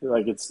infancy.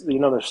 Like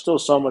there's still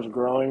so much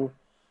growing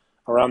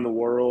around the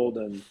world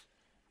and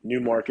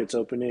new markets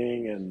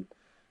opening and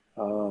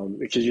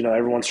because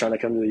everyone's trying to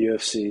come to the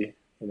UFC,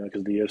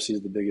 because the UFC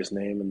is the biggest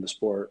name in the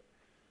sport.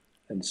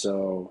 And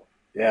so,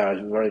 yeah,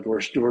 like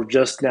we're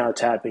just now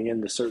tapping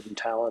into certain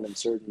talent in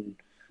certain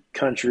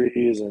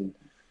countries and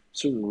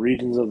certain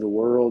regions of the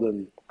world,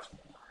 and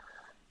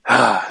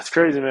it's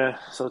crazy, man.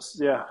 So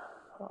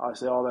I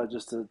say all that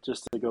just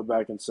to go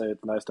back and say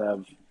it's nice to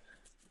have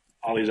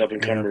all these up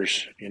and Yeah,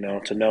 comers,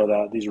 to know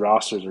that these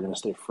rosters are going to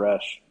stay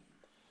fresh.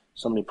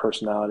 So many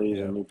personalities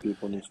yeah, and new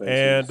people, new faces.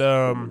 and It's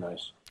gonna be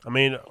nice.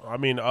 I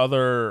mean,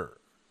 other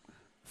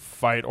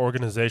fight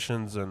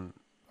organizations and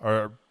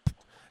are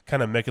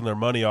kind of making their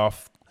money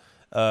off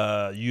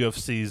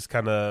UFC's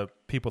kind of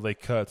people they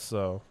cut.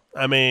 So,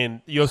 I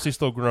mean, UFC's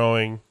still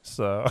growing.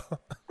 So,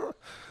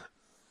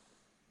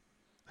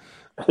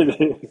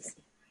 It is.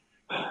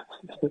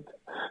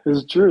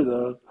 It's true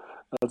though.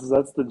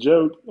 That's the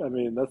joke. I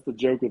mean, that's the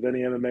joke with any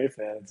MMA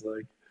fan. It's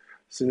like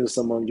as soon as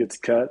someone gets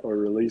cut or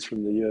released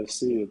from the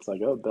UFC, it's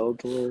like, oh,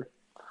 Bellator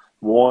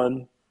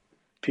won,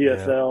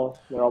 Yeah. PFL.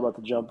 They're all about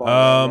to jump on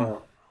it right Um.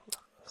 now.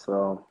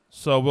 So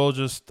So we'll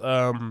just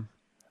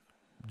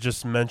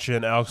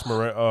mention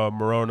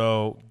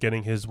Morono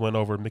getting his win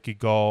over Mickey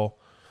Gall.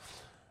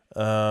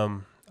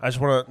 I just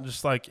want to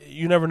just like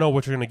you never know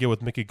what you're gonna get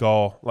with Mickey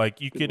Gall.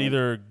 Like you good could win.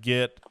 either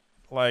get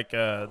like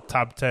a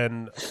top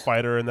 10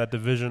 fighter in that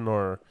division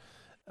or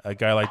a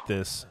guy like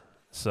this.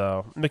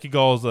 So Mickey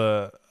Gall is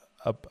a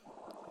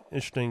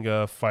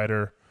interesting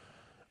fighter,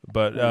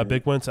 but Hmm.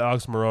 big win to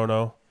Alex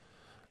Morono.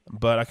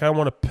 But I kind of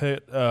want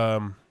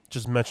to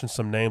just mention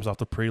some names off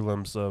the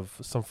prelims of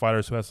some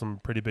fighters who had some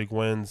pretty big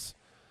wins,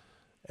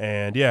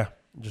 and yeah,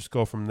 just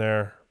go from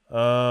there.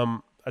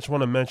 I just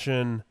want to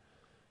mention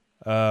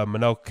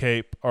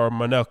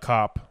Manel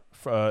Kopp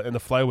in the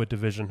flyweight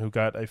division who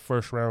got a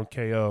first round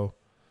KO.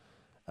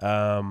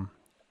 Um,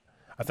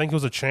 I think he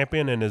was a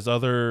champion in his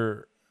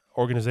other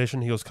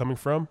organization he was coming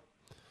from.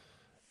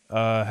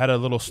 Had a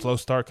little slow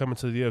start coming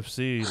to the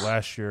UFC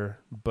last year,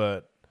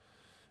 but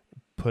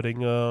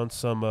putting on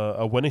some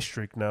a winning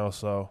streak now,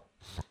 so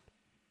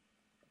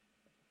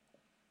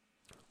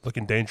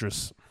looking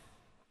dangerous.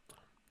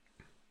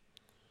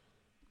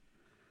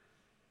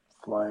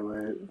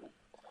 Flyweight.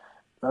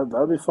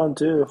 That'd be fun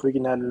too if we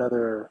can add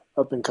another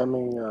up and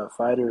coming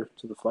fighter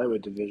to the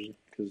flyweight division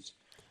because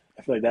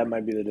I feel like that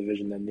might be the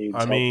division that needs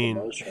I help the mean,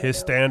 most right his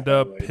now for stand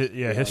up, flyweights.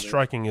 To be his honest,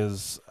 striking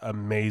is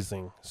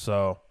amazing.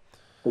 So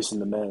at least in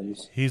the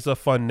men's. he's a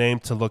fun name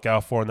to look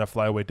out for in that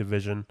flyweight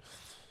division.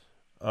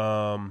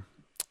 Um,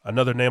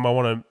 Another name I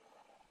want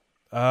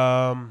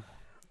to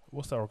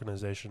what's that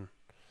organization?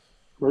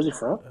 Where's he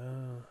from?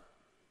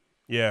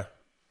 Yeah,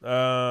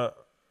 uh,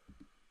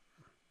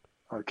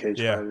 Oh, Cage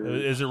yeah.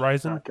 Fighters, Is it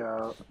Ryzen?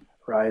 Knockout,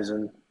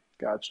 Ryzen.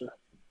 Gotcha.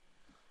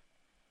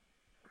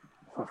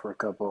 Oh, for a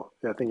couple.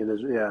 Yeah, I think it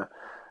is. Yeah,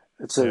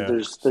 it says Yeah.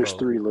 there's So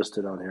three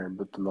listed on here,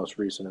 but the most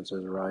recent it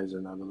says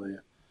Ryzen, I believe.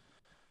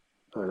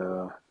 But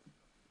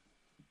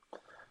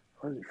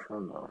where's he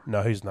from though?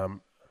 no, he's not.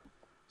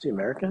 Is he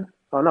American?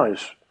 Oh no,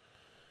 he's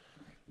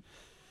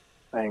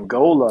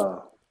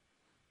Angola.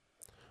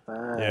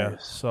 Yeah. Nice.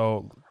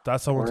 So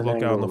that's someone to Born in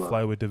look out in the Angola.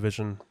 flyweight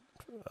division.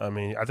 I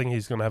mean, I think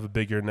he's gonna have a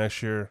big year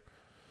next year.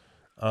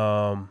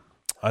 Um,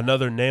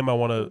 Another name I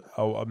want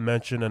to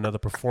mention, another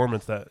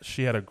performance that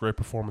she had a great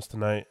performance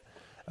tonight.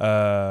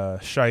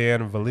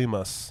 Cheyenne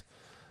Valimas,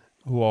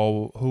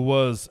 who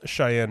was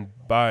Cheyenne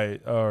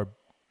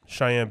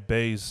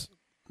Bay's,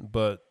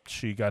 but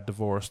she got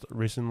divorced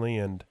recently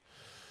and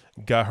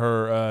got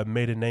her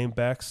maiden name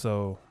back.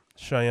 So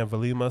Cheyenne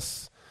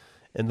Valimas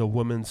in the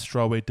women's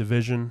strawweight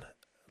division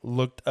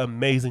looked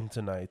amazing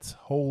tonight.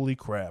 Holy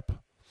crap!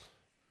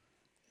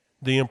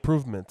 The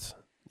improvement,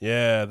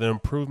 yeah, the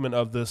improvement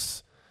of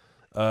this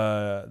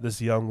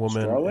young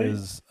woman Strawweight?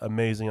 is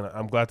amazing, and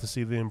I'm glad to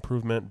see the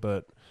improvement.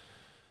 But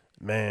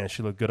man,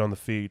 she looked good on the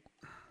feet.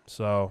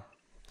 So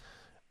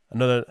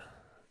another,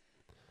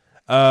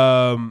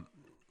 um,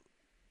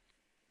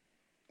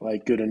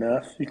 Like good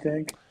enough, you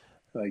think?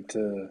 Like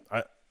to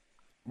I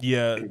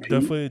yeah, compete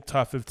definitely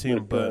top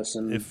 15. with But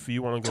some if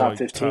you want to go top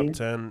like top 15?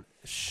 10,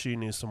 she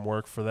needs some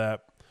work for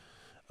that.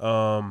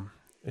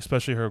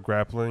 Especially her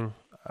grappling.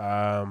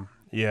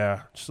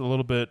 Yeah, just a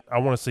little bit. I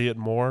want to see it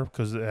more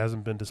because it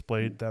hasn't been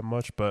displayed that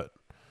much, but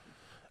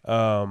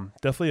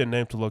definitely a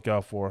name to look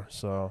out for.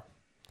 So,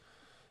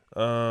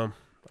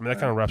 I mean, that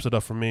kind of wraps it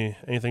up for me.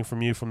 Anything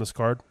from you from this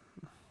card?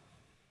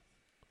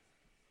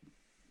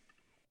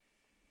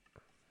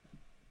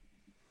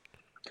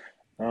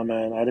 Oh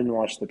man, I didn't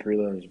watch the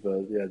prelims,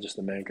 but yeah, just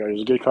the main card. It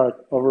was a good card,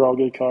 overall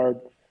good card.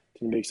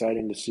 It's gonna be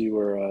exciting to see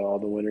where all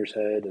the winners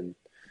head and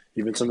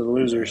even some of the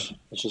Yeah. losers.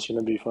 It's just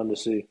gonna be fun to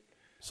see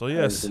So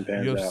how yes, everything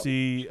pans out.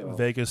 UFC So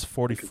Vegas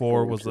looking 44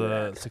 forward was to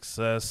a that.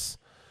 success.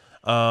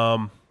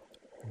 Um,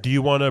 do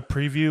you want to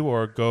preview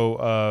or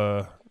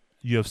go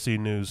UFC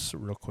news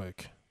real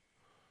quick?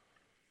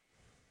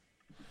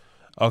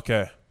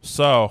 Okay,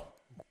 so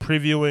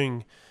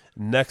previewing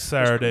next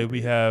Let's Saturday,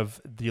 we preview.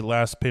 have the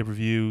last pay per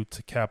view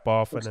to cap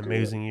off an Let's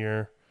do it. amazing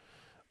year.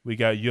 We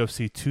got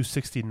UFC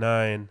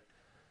 269,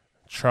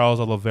 Charles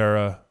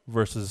Oliveira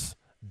versus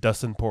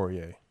Dustin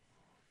Poirier.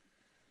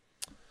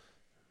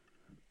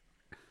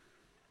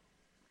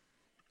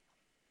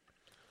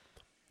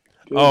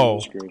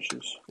 Goodness Oh,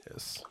 gracious!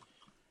 yes.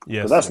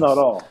 But Yes, that's not yes.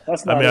 all.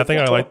 That's I not mean, I it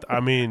think I though. like. I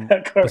mean,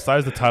 That card,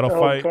 besides the title that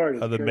whole fight, card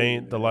is the crazy,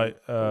 main, the man. light,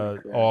 Holy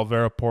crap!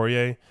 Oliveira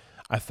Poirier.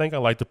 I think I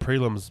like the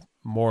prelims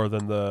more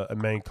than the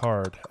main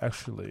card.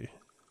 Actually,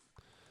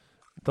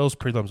 those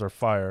prelims are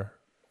fire.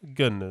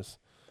 Goodness.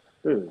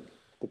 Dude,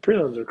 the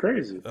prelims are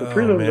crazy. The Oh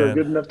prelims are man.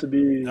 good enough to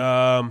be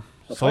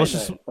a So let's fight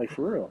just. night, like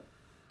for real.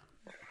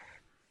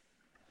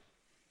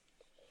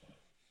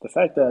 The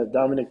fact that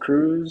Dominic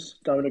Cruz,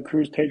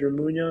 Pedro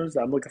Munoz,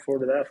 I'm looking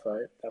forward to that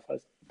fight. That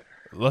fight,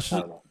 let's I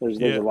just don't know. There's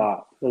a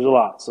lot. There's a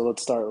lot. So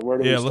let's start. Where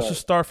do we let's start?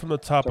 just start from the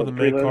top of Start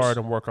the with main card prelims,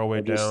 and work our way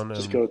or down.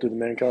 just And go through the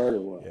main card,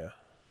 or what? yeah,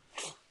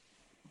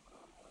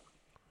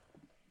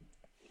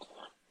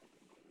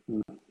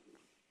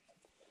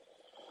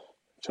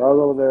 Charles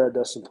Oliveira,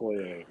 Dustin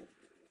Poirier.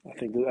 I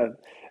think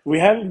we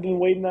haven't been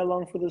waiting that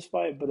long for this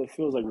fight, but it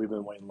feels like we've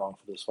been waiting long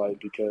for this fight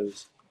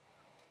because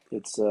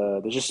it's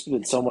there's just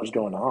been so much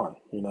going on,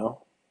 you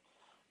know.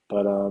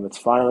 But it's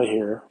finally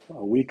here,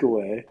 a week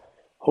away.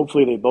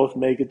 Hopefully, they both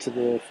make it to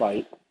the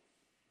fight.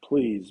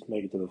 Please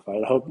make it to the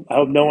fight. I hope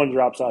no one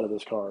drops out of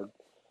this card.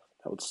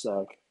 That would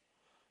suck.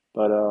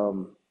 But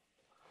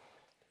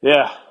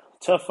yeah,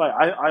 tough fight.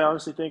 I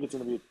honestly think it's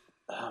gonna be.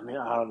 I mean,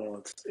 I don't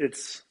know.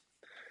 It's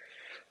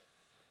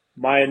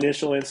my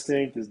initial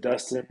instinct is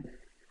Dustin.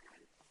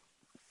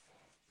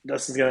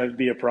 Dustin's gonna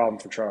be a problem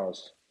for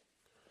Charles.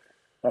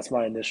 That's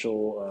my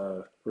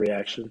initial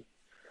reaction.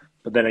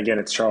 But then again,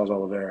 it's Charles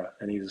Oliveira,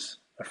 and he's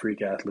a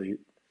freak athlete,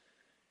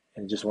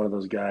 and just one of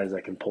those guys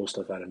that can pull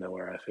stuff out of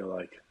nowhere. I feel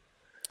like,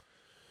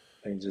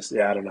 and just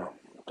I don't know.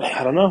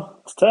 I don't know.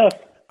 It's tough.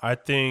 I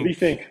What do you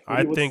think think?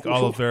 I think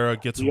Oliveira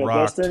gets You got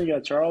rocked Dustin. You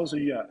got Charles. Who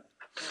you got?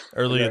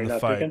 early in You're the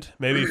not picking. fight,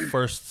 maybe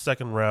first,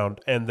 second round,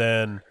 and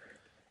then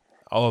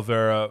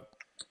Oliveira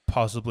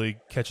possibly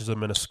catches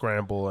him in a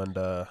scramble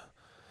and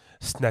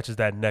snatches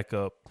that neck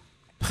up.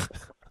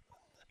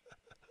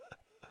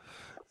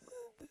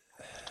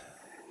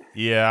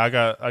 Yeah, I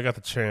got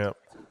the champ.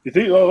 You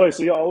think? Oh wait,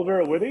 so you got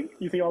Oliveira winning?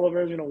 You think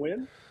Oliveira's gonna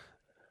win?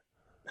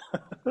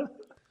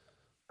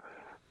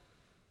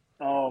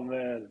 Oh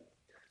man,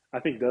 I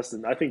think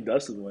Dustin. I think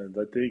Dustin wins.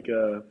 I think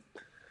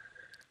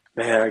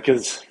man,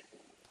 because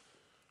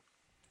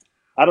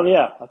I don't.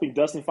 Yeah, I think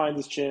Dustin finds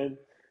his chin,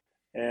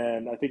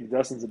 and I think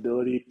Dustin's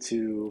ability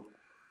to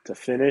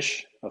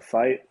finish a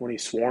fight when he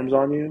swarms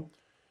on you,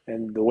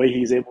 and the way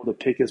he's able to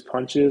pick his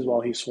punches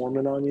while he's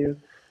swarming on you,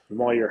 and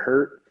while you're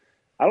hurt.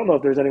 I don't know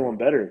if there's anyone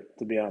better,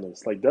 to be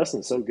honest. Like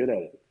Dustin's so good at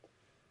it,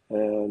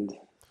 and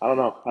I don't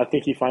know. I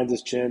think he finds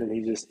his chin and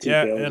he just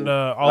Yeah, TKOs and him. I don't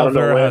know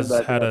Oliveira when, but has I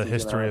think had that's a what's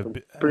gonna history of,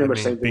 happen. Pretty much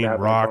same thing that being happened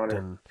to rocked Connor.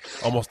 in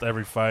almost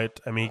every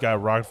fight. I mean, he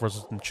got rocked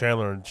versus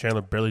Chandler, and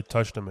Chandler barely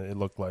touched him. It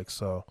looked like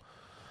so.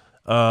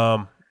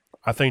 I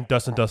think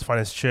Dustin does find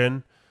his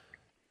chin.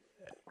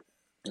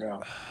 Yeah.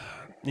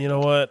 You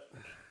know what?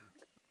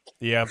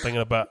 Yeah, I'm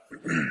thinking about.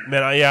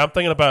 Man, I'm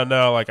thinking about it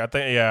now. Like, I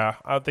think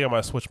I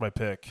might switch my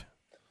pick.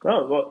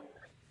 Oh well.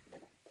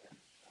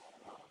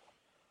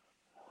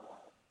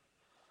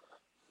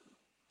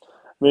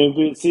 I mean,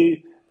 but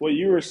see what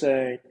you were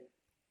saying,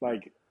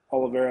 like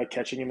Oliveira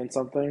catching him in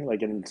something,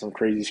 like in some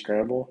crazy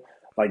scramble.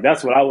 Like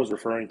that's what I was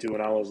referring to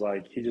when I was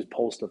like, he just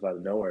pulls stuff out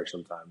of nowhere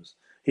sometimes.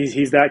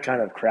 He's that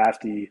kind of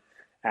crafty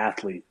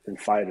athlete and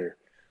fighter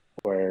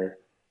where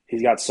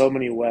he's got so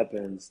many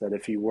weapons that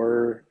if he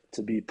were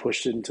to be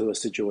pushed into a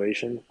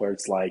situation where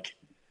it's like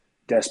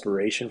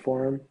desperation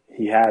for him,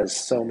 he has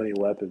so many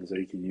weapons that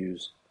he can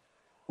use.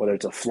 Whether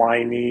it's a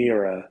flying knee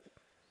or a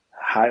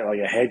high, like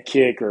a head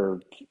kick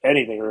or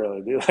anything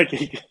really, dude. Like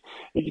he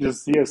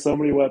has so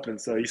many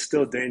weapons, so he's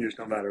still dangerous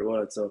no matter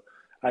what. So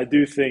I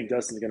do think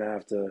Dustin's gonna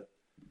have to,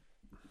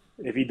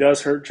 if he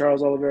does hurt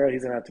Charles Oliveira,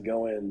 he's gonna have to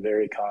go in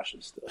very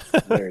cautious,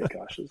 still, very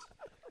cautious.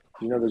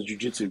 You know those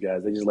jujitsu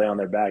guys, they just lay on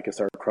their back and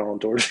start crawling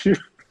towards you.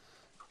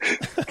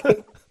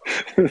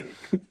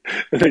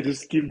 And they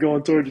just keep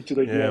going towards you till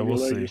they Yeah, grab we'll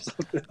your leg see. or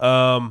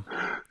something.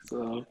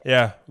 So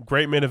Yeah,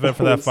 great main event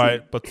for we'll that see.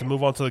 fight. But to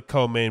move on to the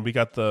co-main, we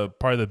got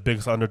probably the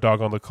biggest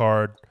underdog on the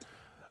card.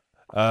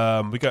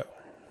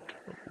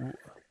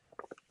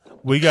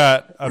 We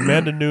got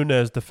Amanda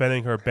Nunes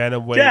defending her God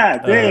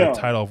bantamweight damn,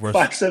 title versus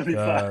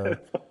 575.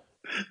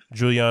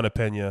 Juliana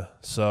Pena.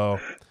 So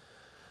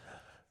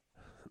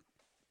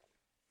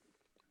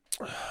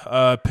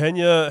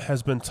Pena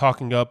has been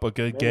talking up a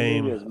good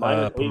game Nunez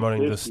minus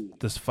promoting 850.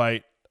 this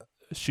fight.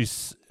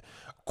 She's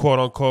quote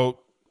unquote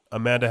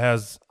Amanda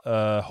has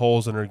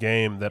holes in her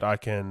game that I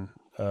can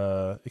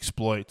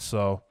exploit.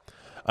 So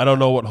I don't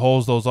know what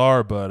holes those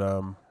are,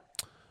 but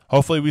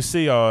hopefully we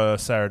see on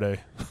Saturday.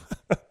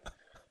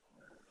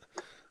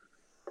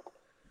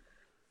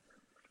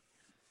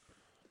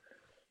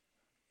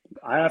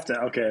 I have to.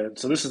 Okay,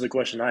 so this is the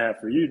question I have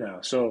for you now.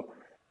 So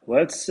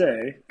let's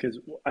say, because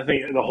I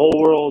think the whole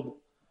world.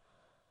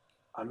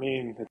 I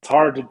mean, it's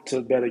hard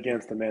to bet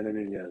against Amanda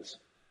Nunez.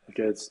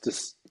 Okay, it's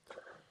just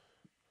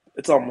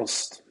it's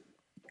almost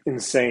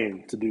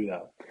insane to do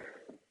that.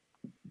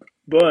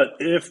 But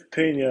if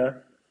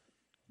Pena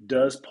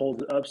does pull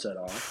the upset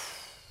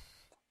off,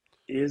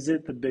 is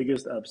it the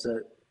biggest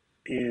upset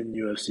in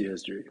UFC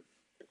history?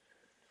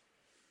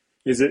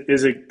 Is it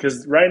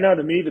because right now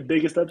to me the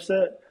biggest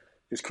upset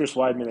is Chris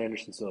Weidman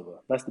Anderson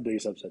Silva. That's the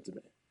biggest upset to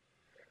me.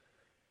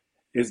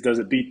 Does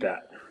it beat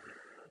that?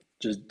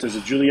 Does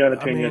it Juliana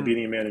I Pena mean,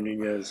 beating Amanda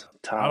Nunez I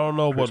top don't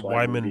know Chris what Weidman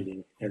Wyman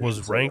beating Anderson was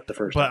Silva ranked, the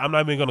first but time? I'm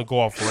not even going to go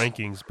off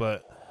rankings.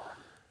 But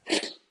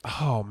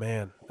oh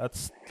man,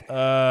 that's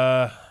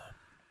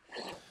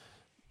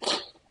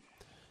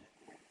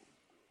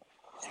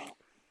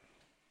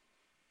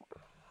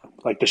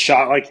Like the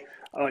shot, like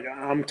like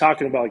I'm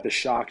talking about like the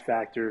shock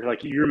factor.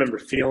 Like you remember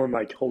feeling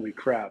like, holy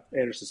crap,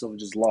 Anderson Silva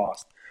just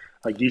lost.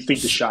 Like, do you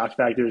think the shock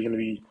factor is going to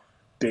be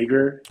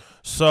bigger than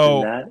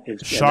So that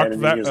if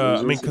Amanda Nunes I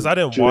mean, loses because and I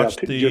didn't watch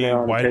the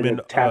Juliana Pena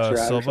Weidman taps her out or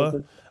Silva.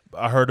 something?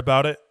 I heard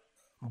about it,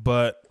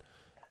 but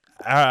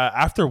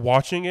after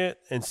watching it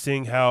and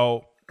seeing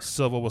how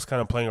Silva was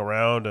kind of playing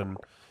around and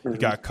he Mm-hmm.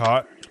 got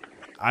caught,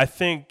 I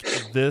think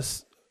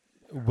this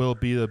will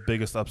be the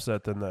biggest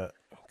upset than that.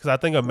 Because I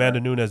think Amanda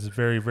Right. Nunes is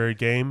very, very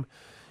game.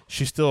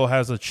 She still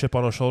has a chip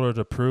on her shoulder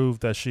to prove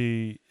that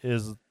she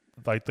is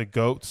like the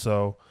GOAT.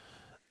 So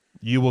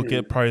you will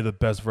get Mm-hmm. probably the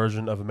best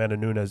version of Amanda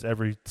Nunes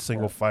every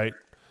single Yeah. fight.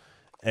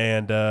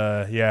 And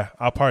yeah,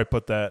 I'll probably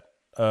put that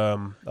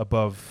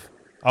above.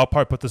 I'll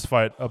probably put this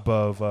fight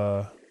above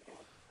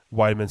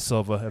Weidman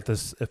Silva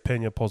if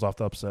Pena pulls off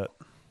the upset.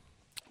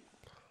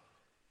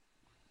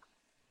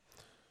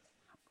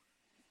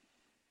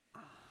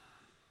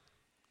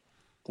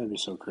 That'd be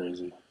so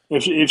crazy.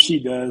 If she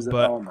does,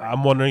 But oh my,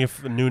 I'm wondering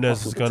if I'll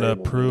Nunes is flip the going to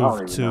table, dude. I prove don't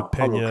even to know. I'll go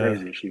Pena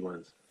crazy if she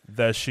wins.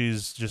 that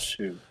she's just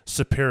Shoot.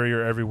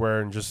 superior everywhere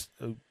and just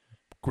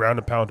ground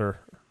and pound her.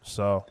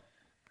 So,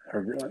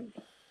 Her,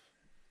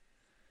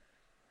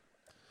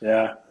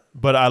 yeah.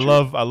 but I True.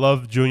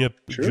 love True.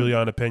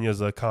 Juliana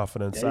Pena's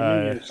confidence.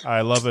 Yeah, yes.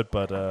 I love it,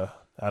 but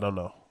I don't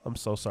know. I'm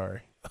so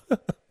sorry.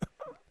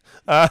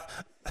 I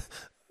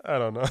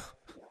don't know.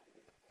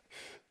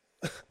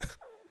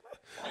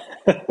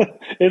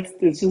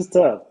 It's just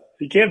tough.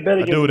 You can't bet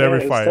I against do it Amanda. every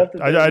It's fight. tough to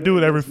bet I do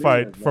it every against Nunes,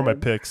 fight for my man.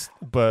 picks,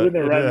 Who but in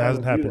their it right mind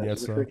hasn't would do happened that? yet.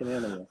 She's a So freaking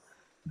animal.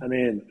 I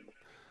mean,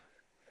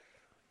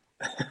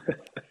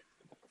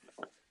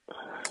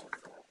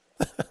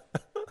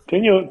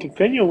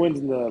 Pena wins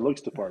in the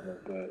looks department,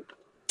 but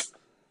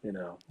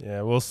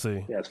yeah, we'll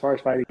see. yeah. As far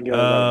as fighting goes, I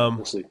don't know. Um,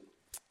 We'll see.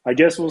 I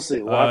guess we'll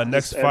see. We'll have to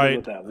next just end it fight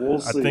with that.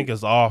 We'll I think see.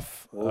 is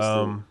off. We'll see.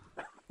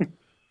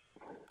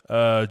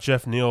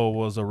 Jeff Neal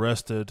was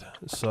arrested,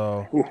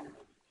 so Ooh.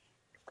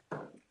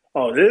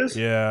 Oh, it is?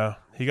 yeah,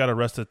 he got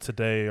arrested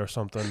today or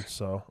something.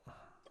 So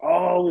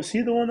Oh, was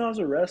he the one that was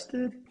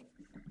arrested?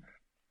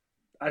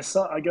 I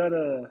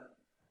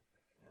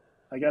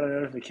got a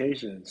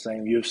notification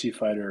saying UFC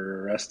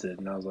fighter arrested,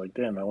 and I was like,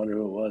 damn, I wonder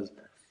who it was.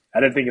 I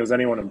didn't think it was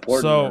anyone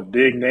important or a so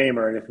big name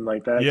or anything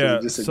like that because he yeah,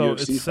 just said so it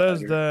UFC says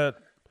fighter. that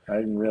I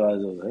didn't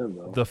realize it was him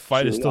though. the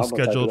fight is Shoot, still I'm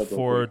gonna type it scheduled up real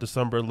for quick.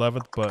 December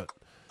 11th, but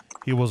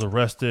he was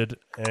arrested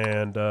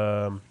and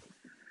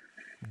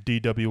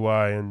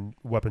DWI and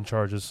weapon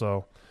charges.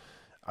 So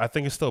I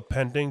think it's still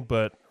pending,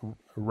 but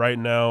right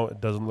now it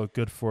doesn't look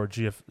good for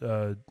Jeff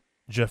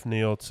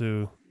Neal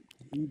to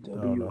I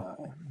don't know,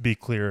 DWI. be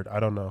cleared. I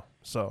don't know.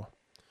 So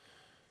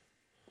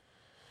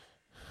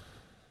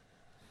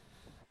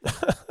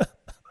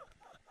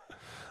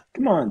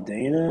Come on,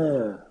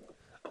 Dana.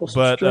 Pull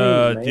some but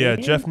strings, man. yeah,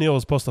 Jeff Neal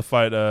was supposed to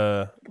fight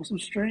Pull some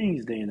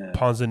strings, Dana.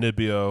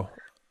 Ponzinibbio.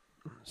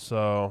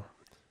 So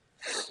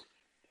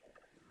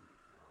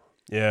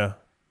yeah.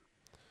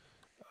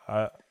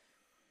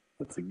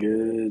 That's a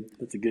good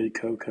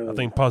Coco. I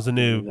think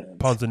event.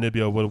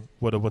 Ponzinibbio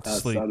would have went to That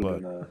sleep, would but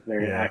have been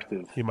very yeah,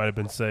 active. he might have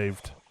been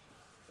saved.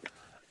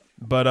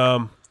 But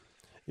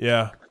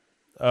yeah,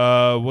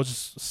 we'll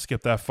just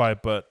skip that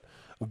fight. But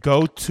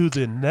go to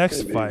the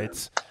next Good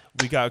fights.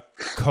 We got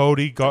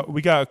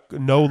we got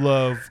No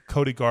Love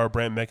Cody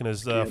Garbrandt making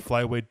his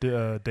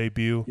flyweight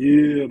debut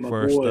Yeah, my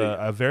versus boy.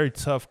 a very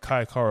tough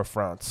Kai Kara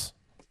France.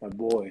 My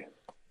boy.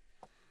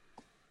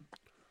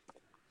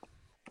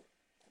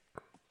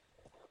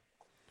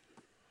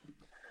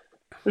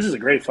 This is a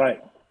great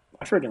fight.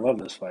 I freaking love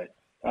this fight.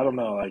 I don't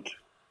know,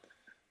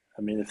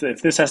 I mean,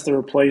 if this has to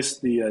replace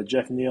the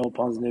Jeff Neal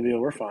Ponzinibbio,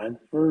 we're fine.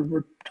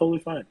 We're totally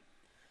fine.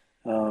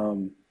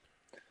 Um,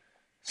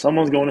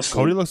 someone's going to sleep.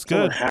 Cody looks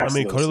Someone good. has I to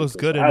mean, go to Cody sleep looks this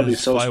good fight. in I'd be his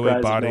so flyweight surprised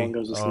if no body. one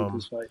goes to sleep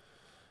this fight.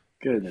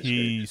 Goodness gracious.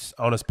 He's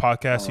on his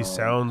podcast. He Um,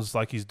 sounds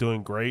like he's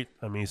doing great.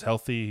 I mean, he's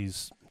healthy.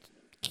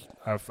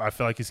 I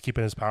feel like he's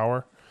keeping his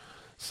power.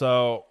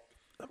 So,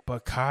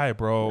 but Kai,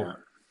 bro,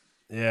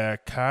 yeah,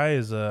 Kai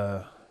is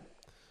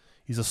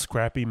he's a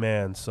scrappy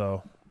man.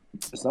 So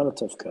It's not a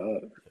tough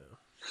cut.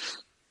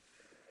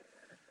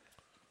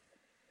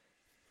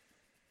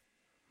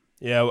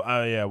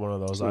 yeah, one of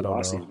those. I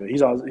don't know. But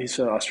he's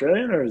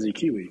Australian or is he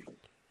Kiwi?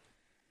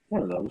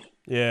 One of those.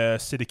 Yeah,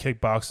 City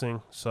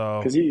Kickboxing. So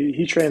Because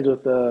he trains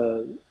with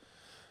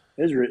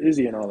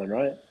Izzy and all them,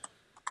 right?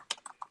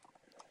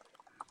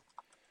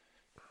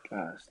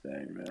 Gosh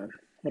dang, man.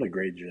 What a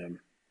great gym.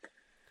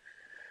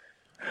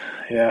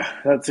 Yeah,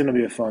 that's going to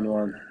be a fun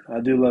one. I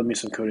do love me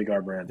some Cody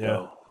Garbrandt, Yeah.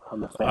 though.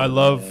 I'm a fan I of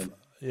love him.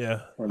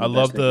 yeah, One I of the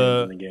love best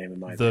nicknames in the game, in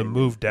my the opinion.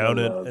 move down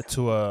No it love.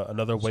 to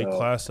another weight So,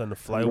 class and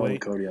the I'm going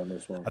with flyweight. Cody on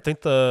this one. I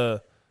think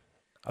the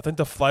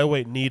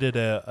flyweight needed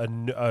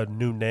a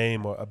new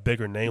name or a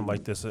bigger name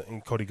like this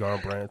in Cody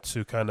Garbrandt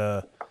to kind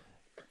of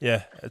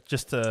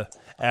just to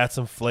add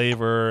some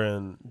flavor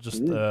and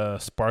just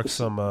spark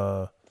some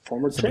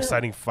Former champ.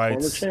 exciting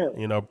fights. Former champ.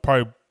 You know,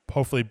 probably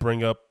hopefully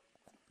bring up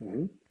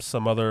Mhm.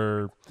 some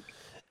other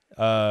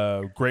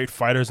great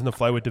fighters in the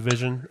flyweight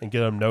division and get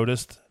them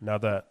noticed now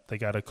that they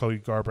got a Cody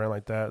Garbrandt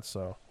like that.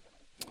 So,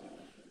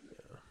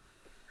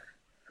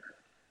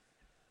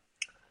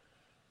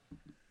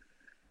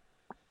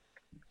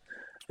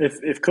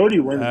 If Cody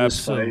wins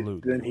this fight,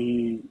 absolutely. then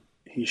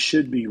he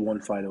should be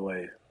one fight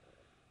away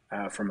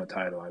from a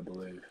title, I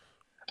believe.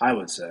 I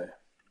would say,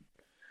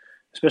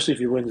 especially if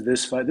he wins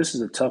this fight. This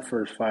is a tough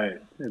first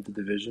fight in the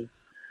division.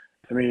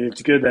 I mean,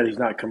 it's good that he's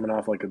not coming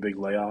off like a big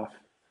layoff.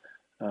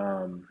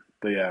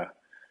 But yeah,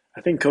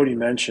 I think Cody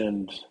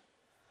mentioned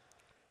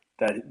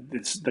that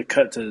it's the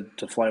cut to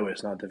flyweight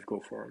is not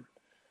difficult for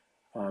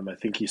him. I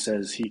think he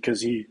says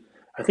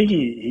I think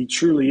he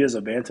truly is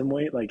a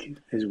bantamweight. Like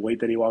his weight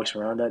that he walks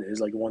around at is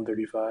like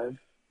 135,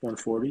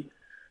 140.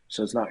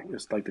 So it's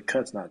like the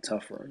cut's not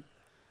tough for him.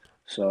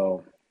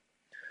 So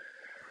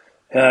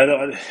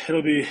yeah,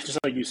 it'll be just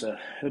like you said.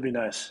 It'll be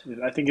nice.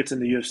 I think it's in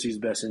the UFC's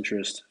best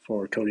interest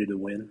for Cody to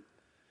win,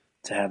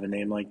 to have a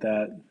name like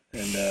that.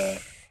 And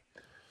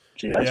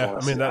gee, Yeah,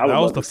 I mean I that would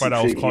was love the to see fight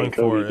I was Figgy calling and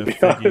for Cody. To if be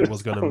Figgy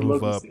was honest, going I to would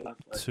love move to up see that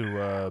fight. to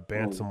Holy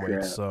bantamweight.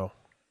 crap! So,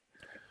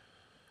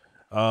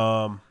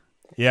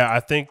 yeah, I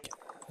think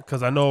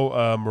because I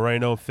know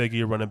Moreno and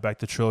Figgy are running back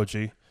the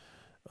trilogy.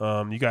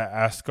 You got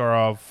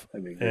Askarov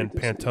That'd be great and to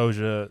see.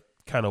 Pantoja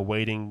kind of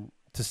waiting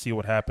to see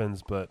what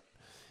happens, but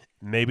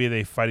maybe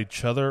they fight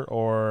each other,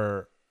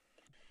 or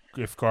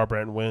if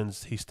Garbrandt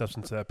wins, he steps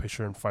into that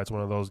picture and fights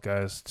one of those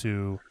guys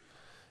to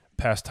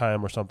pass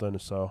time or something.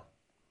 So,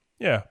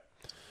 yeah,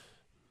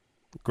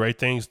 great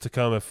things to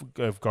come if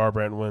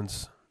Garbrandt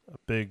wins a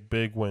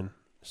big win.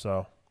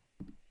 So,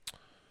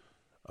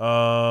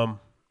 um,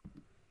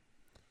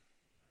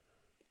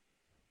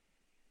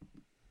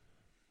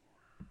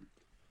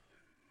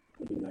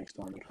 Next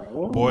on the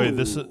card. boy,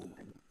 this is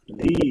Oh,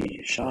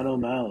 Lee, Sean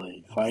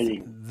O'Malley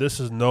fighting this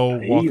is no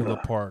walk in the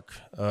Paiva. park.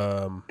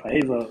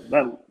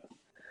 Paiva,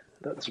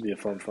 that should be a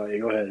fun fight.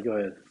 Go ahead, go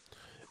ahead.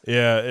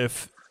 Yeah,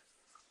 if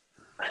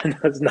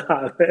That's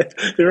not. Do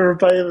you remember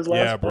Paiva's yeah,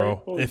 last fight? bro.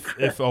 Holy If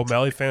crap!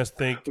 O'Malley fans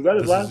think Was that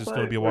his this is last just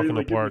going to be fight a where walk he in the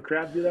like getting the park,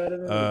 crap beat out of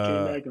him and he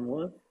came uh, back and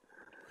won?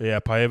 yeah,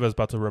 Paiva is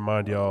about to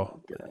remind Oh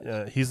y'all. my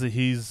gosh!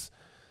 He's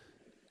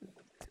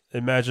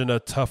imagine a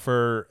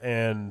tougher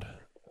and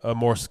a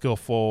more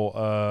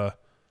skillful.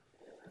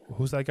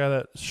 Who's that guy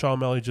that Sean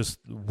O'Malley just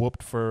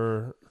whooped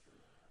for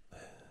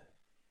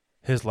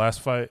his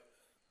last fight?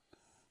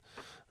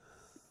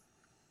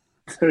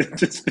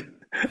 just,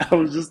 I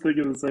was just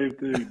thinking the same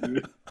thing,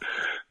 dude.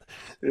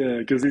 Yeah,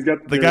 because he's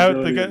got the The guy,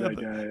 the durability guy, of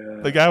that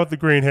guy. the guy with the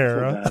green I feel hair,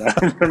 bad. I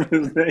don't remember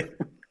his name.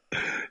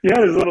 He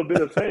had his little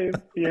bit of fame.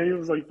 Yeah, he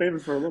was like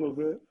famous for a little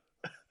bit.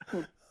 huh?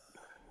 All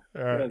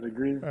Yeah, right, all the right.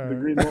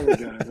 green mullet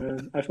guy,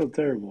 man. I feel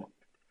terrible.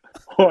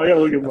 Oh, I gotta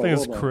look him I up. think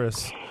it's Hold on.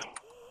 Chris.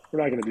 We're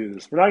not gonna do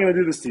this. We're not gonna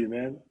do this to you,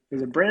 man.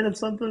 Is it Brandon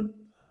something?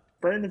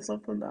 Brandon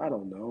something? I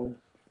don't know.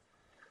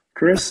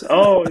 Chris?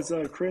 Oh, it's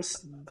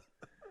Chris.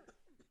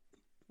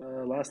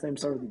 Last name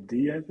starts with a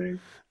D, I think.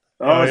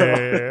 Oh Oh yeah, no, yeah,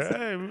 it's yeah.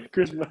 Hey,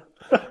 Chris.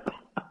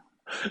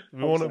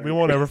 I'm we sorry,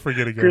 won't ever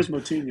forget Chris again.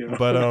 Moutinho.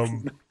 But That's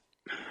his name.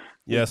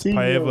 yes, Moutinho.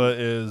 Paeva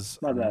is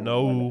My bad, man. My bad.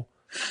 no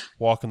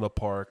walk in the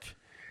park.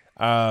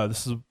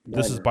 This is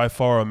Never. by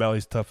far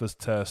O'Malley's toughest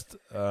test.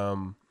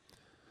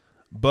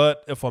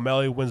 But if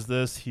O'Malley wins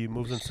this, he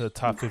moves into the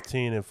top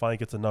 15 and finally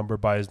gets a number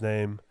by his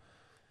name.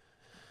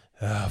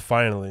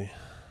 Finally,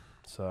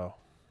 so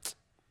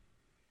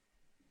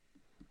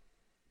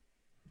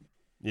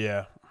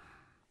yeah.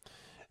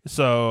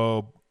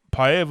 So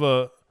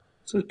Paeva, It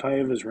says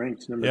Paeva's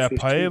ranked number yeah,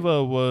 15.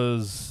 Paeva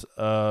was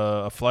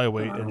a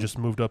flyweight and I'm just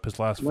moved up his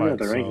last looking at fight.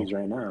 the So rankings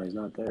right now. He's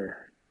not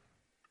there.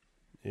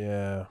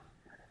 yeah,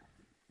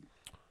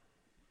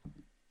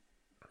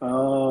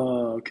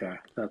 Oh, okay.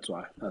 That's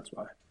why. That's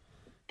why.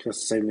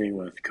 Just the same thing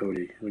with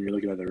Cody. When you're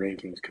looking at the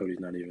rankings, Cody's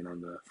not even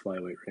on the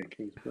flyweight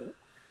rankings, but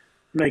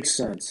makes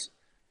sense.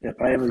 Yeah,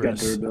 Paeva's got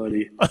Chris.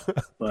 durability,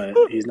 but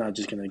he's not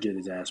just gonna get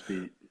his ass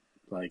beat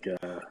like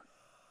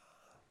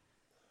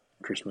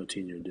Chris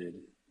Moutinho did.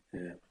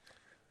 Yeah.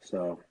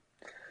 So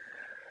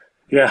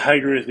yeah, I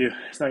agree with you.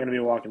 It's not gonna be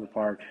a walk in the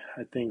park.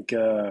 I think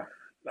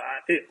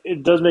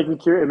it does make me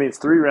curious. I mean, it's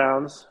 3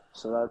 rounds,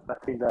 so I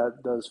think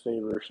that does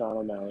favor Sean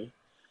O'Malley.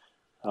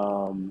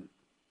 Um,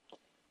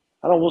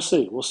 I don't. We'll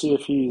see. We'll see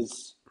if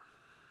he's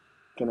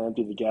gonna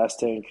empty the gas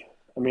tank.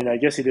 I mean, I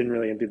guess he didn't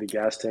really empty the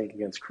gas tank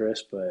against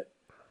Chris, but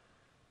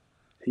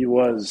he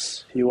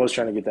was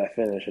trying to get that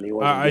finish, and he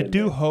wasn't I getting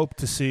do it. hope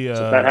to see So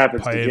if that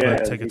happens Paeva again,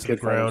 take he it to the could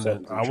find ground, himself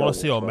and in some I want to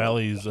see trouble. So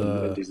O'Malley's if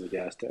he empties the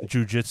gas tank.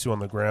 jiu-jitsu on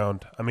the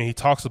ground. I mean, he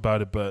talks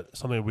about it, but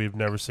something we've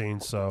never seen.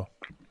 So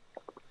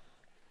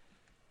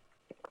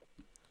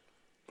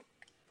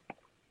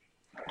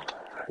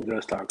He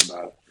does talk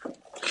about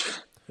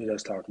it. He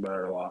does talk about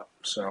it a lot.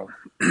 So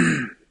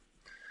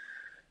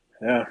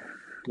yeah,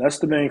 that's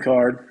the main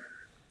card.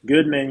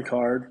 Good main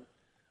card.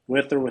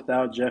 With or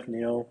without Jeff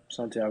Neal,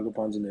 Santiago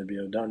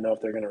Ponzinibbio. Don't know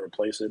if they're going to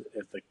replace it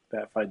if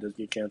that fight does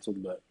get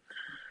canceled, but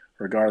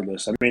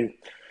regardless, I mean,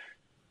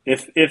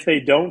 If they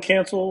don't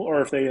cancel,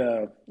 or if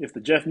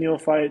the Jeff Neal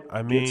fight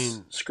I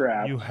gets mean,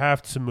 you scrapped,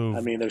 have to I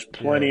move. mean, there's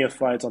Yeah, plenty of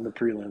fights on the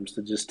prelims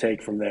to just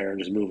take from there and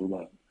just move them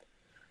up.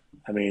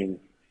 I mean,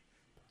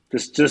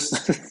 just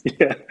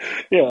yeah,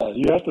 yeah.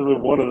 You have to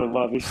move one of them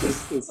up.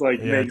 It's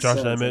like yeah. makes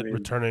Josh sense. I Emmett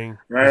mean, returning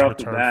right his off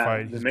the return bat,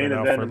 fight. the He's main been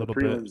out for event a in the little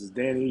bit prelims is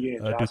Dan Ige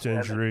and due Josh to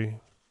Emmett. injury.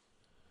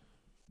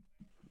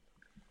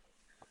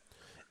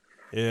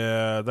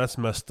 Yeah, that's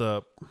messed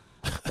up.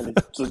 I mean,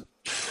 so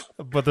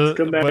to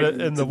come back but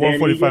in to the Dan 145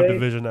 Ige,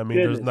 division, I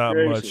mean, there's goodness not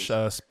much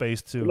gracious.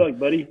 space Good to luck,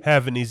 buddy.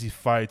 have an easy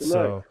fight. Good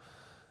luck. So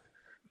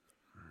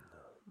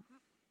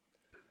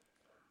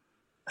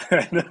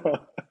I know.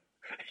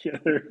 Yeah,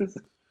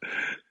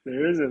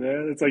 there isn't,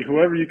 man. It's like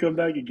whoever you come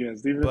back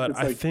against, even if But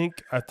it's like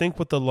I think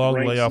with the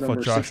long ranks layoff of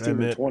number Josh 16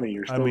 or Emmett, 20,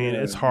 I mean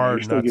it's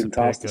you're hard still not to getting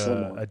tossed pick to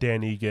someone. a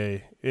Dan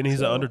Ige, and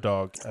he's an So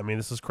underdog. I mean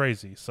this is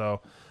crazy.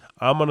 So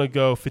I'm gonna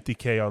go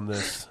 50K on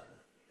this.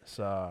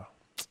 So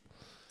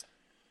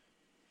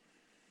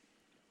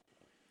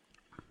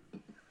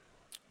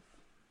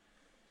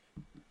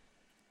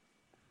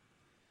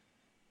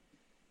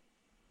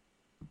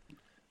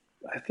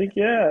I think,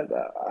 yeah,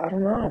 I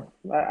don't know.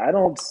 I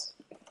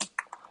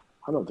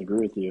don't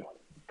agree with you.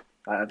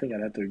 I think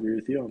I'd have to agree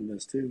with you on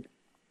this too.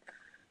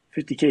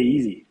 50K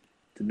easy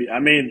to be. I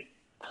mean,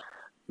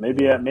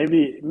 yeah,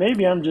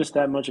 maybe I'm just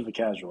that much of a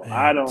casual.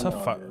 I man, don't tough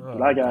know, fight. dude.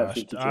 But I Oh got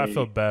gosh, I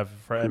feel 50K bad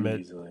for pretty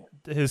Emmett. easily.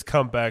 His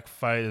comeback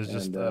fight is And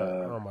just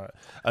oh my,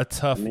 a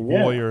I tough mean,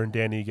 yeah, warrior in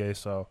Dan Ige.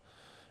 So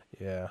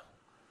yeah.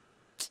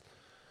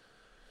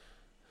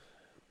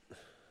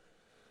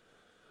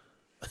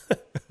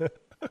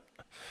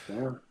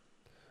 yeah.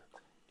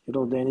 Good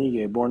old Dan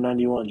Ige, born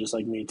 91, just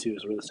like me too.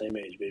 So we're the same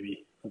age,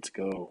 baby. Let's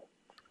go.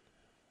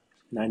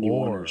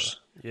 Or 91ers.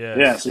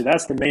 Yeah, see, yes,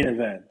 that's the main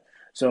event.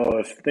 So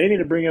if they need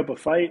to bring up a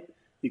fight,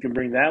 you can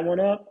bring that one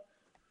up.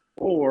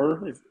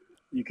 Or if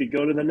you could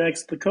go to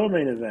the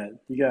co-main event.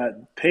 You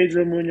got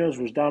Pedro Munoz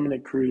versus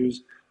Dominic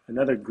Cruz,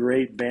 another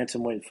great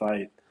bantamweight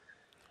fight.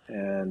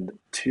 And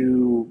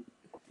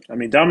I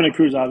mean, Dominic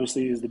Cruz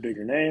obviously is the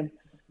bigger name.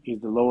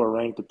 He's the lower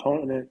ranked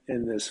opponent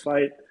in this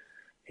fight.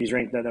 He's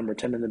ranked at number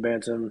 10 in the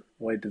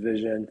bantamweight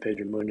division.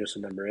 Pedro Munoz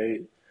at number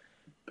 8.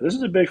 But this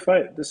is a big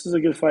fight. This is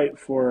a good fight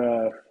for.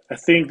 I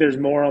think there's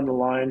more on the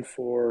line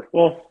for.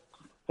 Well,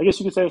 I guess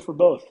you could say it's for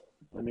both.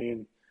 I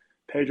mean,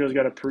 Pedro's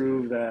got to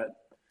prove that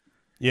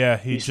yeah,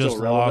 he he's still just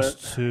relevant,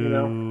 lost you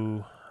know,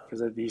 to,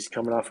 because he's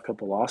coming off a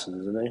couple losses,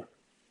 isn't he?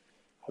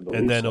 I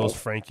and believe then it was so.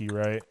 Frankie,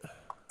 right?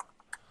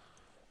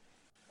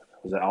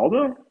 Was it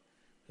Aldo? It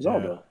was Yeah.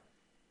 Aldo.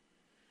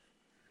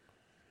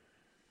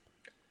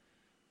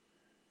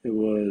 It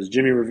was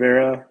Jimmy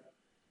Rivera.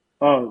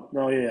 Oh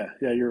no, yeah,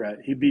 you're right.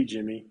 He beat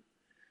Jimmy,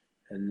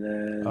 and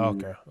Oh, then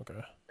okay,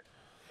 okay.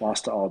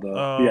 lost to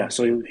Aldo. Yeah, Um,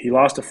 so he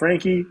lost to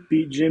Frankie,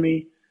 beat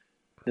Jimmy,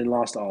 then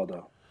lost to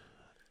Aldo.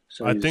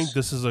 So I think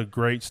this is a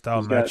great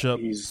style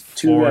matchup he's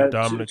for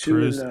Dominic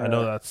two and Cruz. I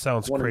know that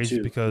sounds 1 and 2 crazy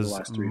in the because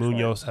last 3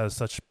 Munoz fights. has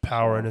such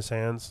power in So his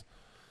hands,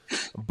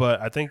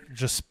 but I think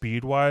just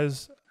speed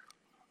wise,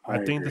 I I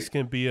think this agree.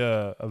 can be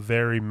a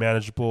very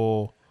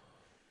manageable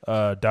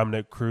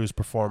Dominic Cruz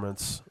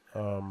performance.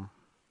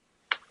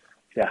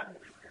 Yeah,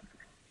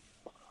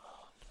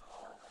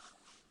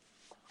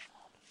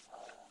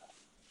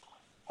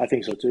 I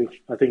think so too.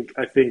 I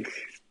think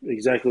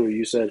exactly what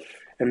you said.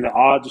 And the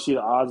odds, you see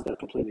the odds, they're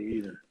completely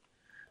even.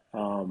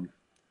 Um,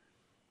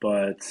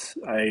 but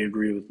I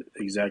agree with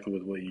exactly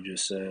with what you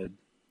just said.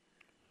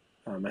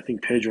 I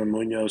think Pedro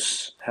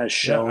Munoz has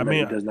Yeah, I shown that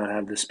he mean, does not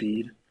have the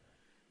speed,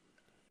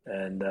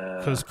 and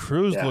because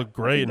Cruz yeah, looked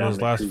I great think in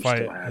his Dominic last Cruz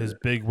still fight, has his it.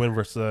 big win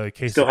versus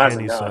He Casey still has Kenny.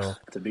 enough So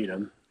to beat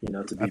him,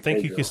 to I beat think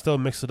he can Pedro. still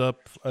mix it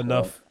up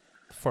So enough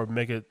for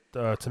make it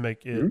to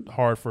make it mhm.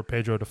 hard for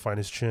Pedro to find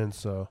his chin.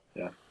 So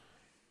Yeah,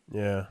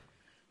 yeah,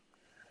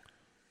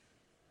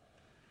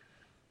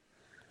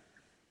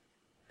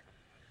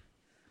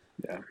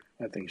 yeah,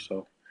 I think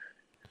so.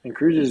 And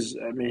Cruz is,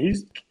 I mean,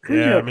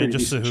 Cruz yeah. got I a mean, pretty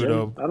just decent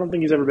chin. Cejudo, I don't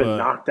think he's ever been but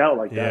knocked out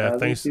like that, yeah,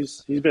 has he? thanks.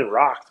 He's been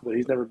rocked, but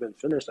he's never been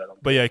finished. I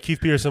don't But think. yeah, Keith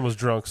Peterson was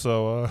drunk,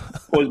 so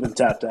Always been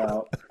tapped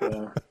out.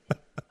 Yeah.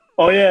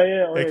 Oh yeah,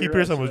 yeah. Oh yeah, yeah. Keith You're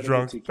right. Peterson So was that is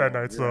a drunk that TKO.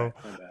 night. You're right. So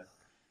My bad.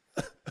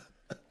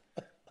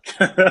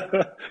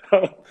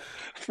 Oh,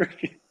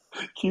 freaking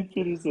Keith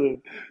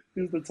Peterson.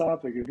 He's the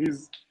topic, and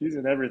he's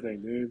in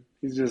everything, dude.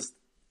 He's just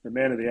the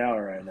man of the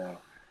hour right now.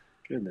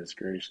 Goodness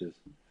gracious.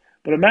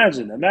 But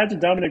imagine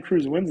Dominic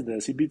Cruz wins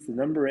this. He beats the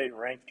number 8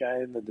 ranked guy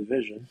in the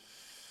division.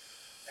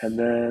 And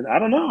then I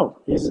don't know.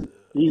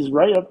 He's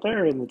right up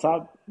there in the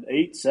top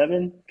 8,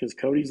 7 because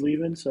Cody's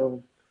leaving.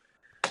 So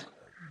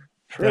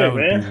that frig,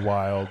 would be man,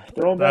 wild.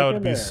 throw him That back would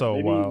in be there. so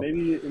wild.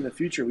 Maybe in the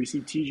future we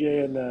see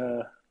TJ and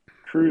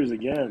Cruz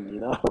again.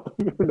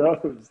 Who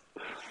knows?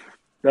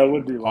 That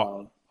would be O-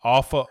 wild.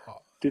 Off a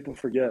People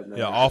forget,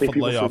 yeah, man. I off a think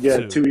people layoff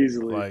forget too. too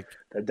easily Like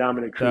that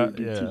Dominic Cruz that,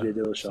 beat yeah. TJ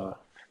Dillashaw So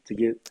to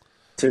get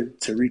to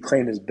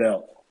reclaim his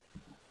belt.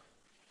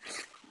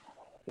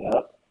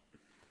 Yep.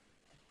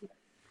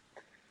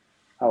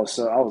 I was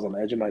on the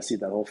edge of my seat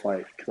that whole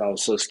fight because I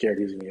was so scared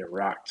he was gonna get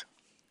rocked.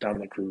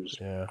 Dominic Cruz.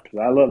 Yeah. Because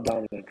I love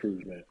Dominic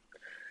Cruz, man.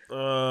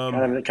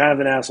 Kind of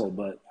an asshole,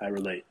 but I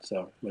relate.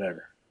 So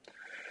whatever.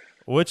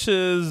 Which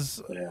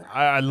is, Yeah.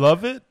 I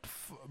love it,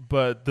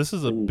 but this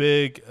is a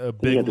big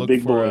look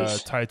big for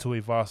boys. Tai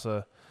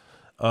Tuivasa.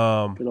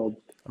 Good old.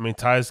 I mean,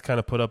 Ty's kind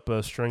of put up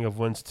a string of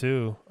wins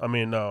too. I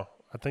mean, no,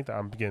 I think that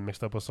I'm getting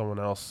mixed up with someone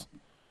else.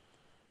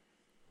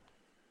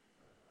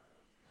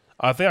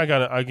 I think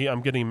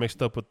I'm getting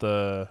mixed up with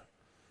the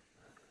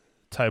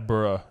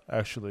Tybura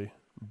actually,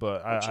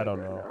 but I don't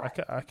know.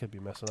 I could be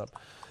messing up.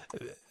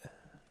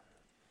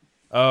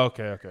 Oh,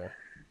 okay.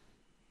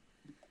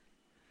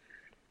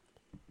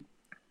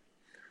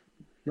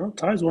 No,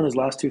 Ty's won his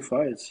last 2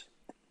 fights.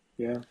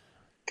 Yeah.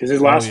 Because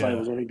his last fight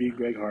was when he beat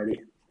Greg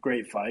Hardy.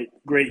 Great fight.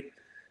 Great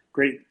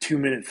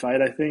 2-minute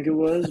fight, I think it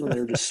was, when they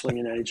were just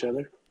swinging at each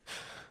other.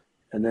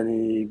 And then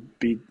he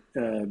beat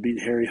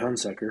Harry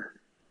Hunsucker.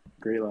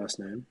 Great last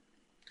name.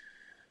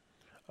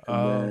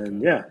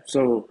 And then,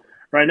 so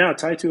right now,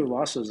 Tai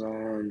Tuivasa's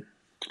on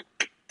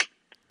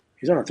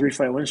a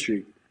 3-fight win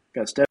streak.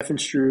 Got Stefan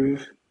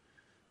Struve,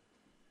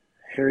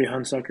 Harry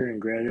Hunsucker,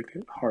 and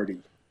Greg Hardy.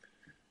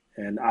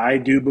 And I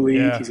do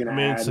believe he's going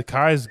to add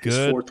Sakai's good,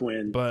 his 4th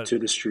win to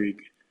the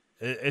streak.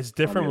 It's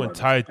different when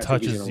Tai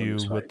touches you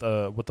with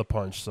the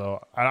punch.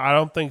 So I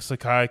don't think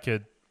Sakai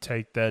could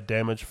take that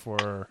damage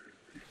for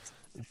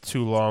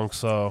too long.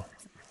 So,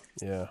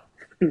 yeah.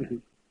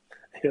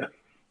 Yeah.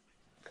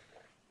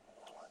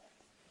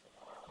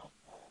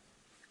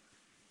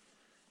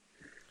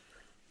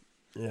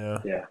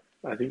 Yeah.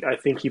 I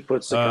think he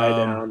puts the guy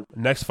down.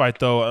 Next fight,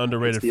 though,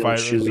 underrated fight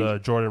is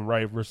Jordan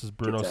Wright versus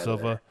Bruno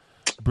Silva.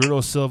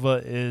 Bruno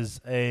Silva is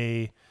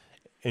in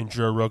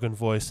Joe Rogan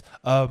voice,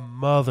 a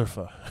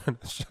motherfucker.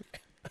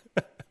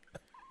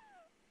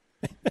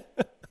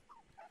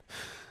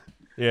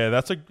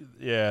 that's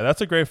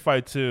a great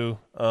fight too.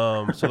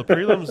 So the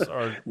prelims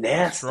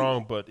are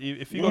strong, but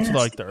if you go to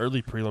like the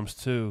early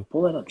prelims too,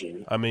 pull that up,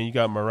 Jamie. I mean, you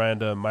got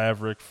Miranda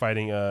Maverick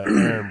fighting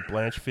Aaron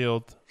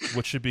Blanchfield,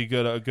 which should be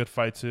a good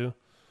fight too.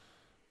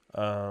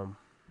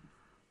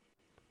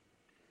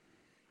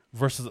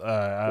 Versus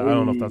I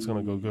don't know if that's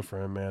gonna go good for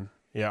him, man.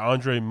 Yeah,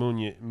 Andre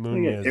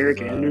Munoz.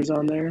 Eric Anders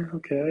on there.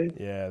 Okay.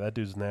 Yeah, that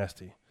dude's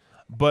nasty.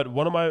 But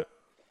one of my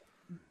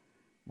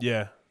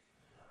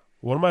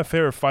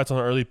favorite fights on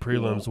the early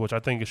prelims, which I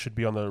think it should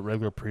be on the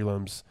regular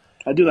prelims.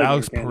 I do like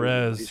Alex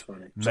Perez,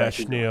 Matt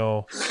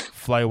Schnell,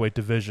 flyweight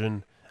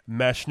division.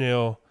 Matt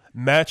Schnell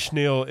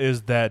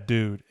is that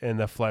dude in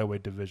the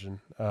flyweight division.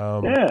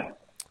 What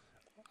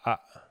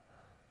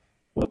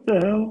the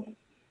hell?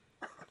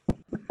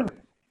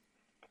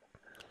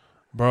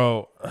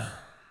 Bro.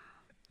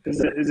 Is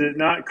it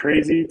not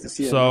crazy to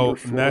see? So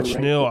Matt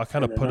Schnell, I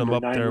kind of put him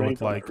up there with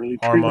like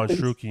Arman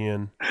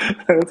Shrukian,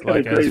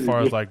 like as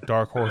far as like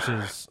dark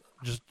horses,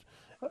 just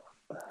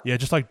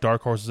like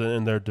dark horses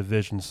in their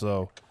division.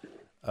 So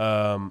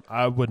I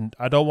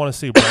don't want to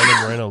see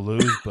Brandon Moreno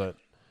lose, but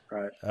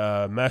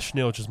Matt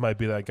Schnell just might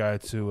be that guy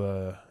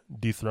to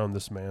dethrone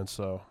this man.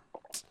 So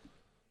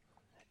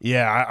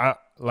yeah,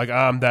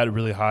 I'm that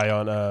really high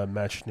on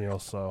Matt Schnell.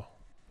 So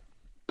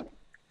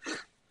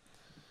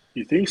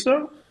you think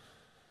so?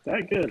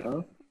 That good,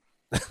 huh?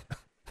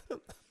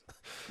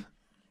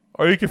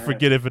 Or you can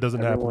forget if it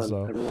doesn't happen.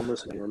 So everyone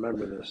listening,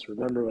 remember this.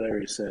 Remember what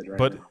Ari said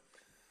now.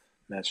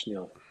 Matt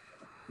Schnell.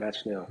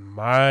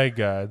 My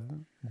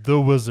God, the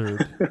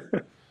wizard.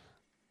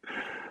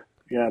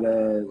 You got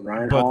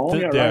Ryan Hall.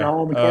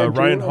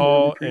 Ryan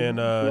Hall and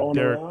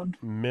Derek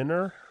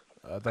Minner.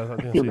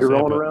 He'll be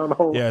rolling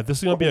around. Yeah, this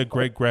is gonna be a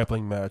great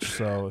grappling match.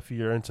 So if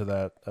you're into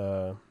that,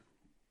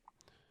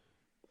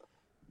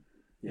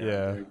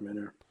 Derek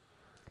Minner.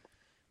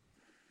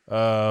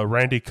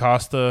 Randy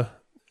Costa,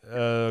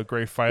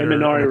 great fighter.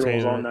 Imanari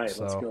rolls all night.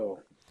 So. Let's go.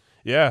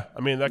 Yeah,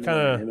 I mean that kind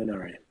of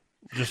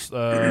just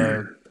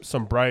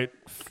some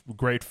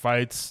great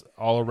fights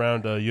all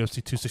around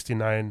UFC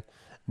 269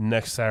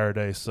 next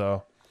Saturday.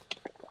 So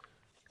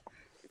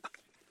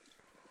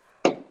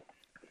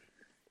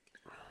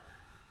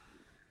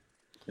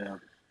yeah,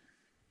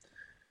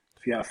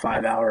 if you got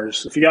 5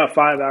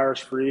 hours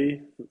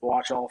free,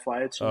 watch all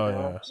fights.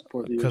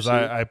 Support the because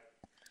UFC.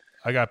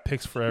 I got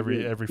picks for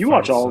every You fight,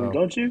 watch all of them,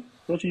 don't you?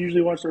 Don't you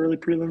usually watch the early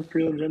prelims,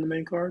 and the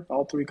main card,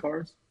 all 3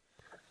 cards?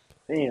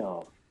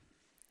 Damn.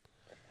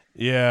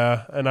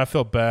 Yeah, and I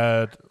feel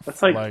bad.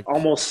 That's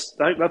almost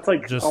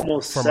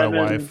for my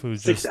wife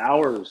who's 6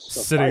 hours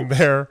sitting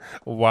there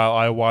while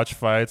I watch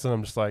fights, and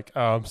I'm just like,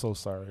 oh, I'm so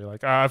sorry.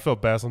 Like I feel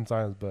bad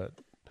sometimes, but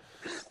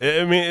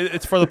I mean,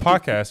 it's for the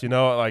podcast,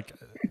 Like,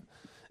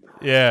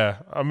 yeah,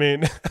 I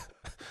mean.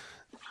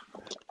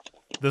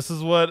 This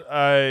is what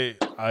I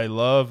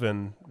love,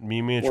 and me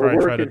and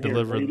try to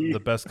deliver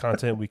the best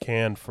content we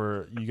can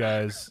for you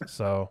guys.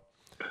 So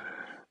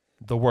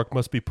the work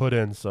must be put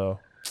in. So,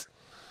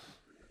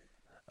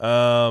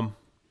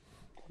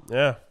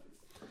 yeah.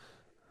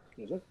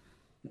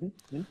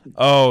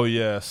 Oh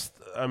yes,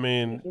 I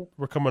mean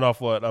we're coming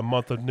off a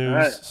month of news,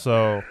 right.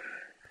 So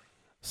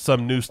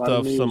some new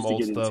stuff, some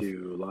old stuff. A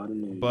lot of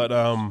news. But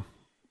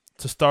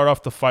to start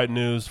off the fight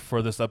news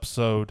for this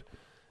episode.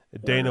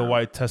 Dana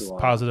White It's tests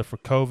wild. positive for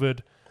COVID,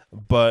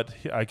 but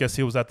I guess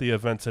he was at the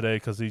event today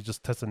because he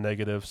just tested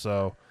negative.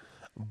 So,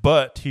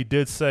 but he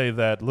did say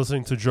that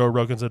listening to Joe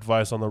Rogan's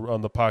advice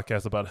on the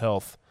podcast about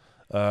health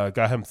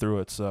got him through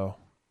it. So,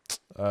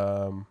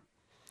 um,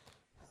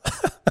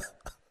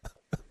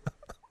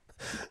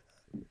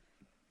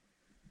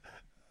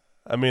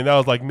 I mean, that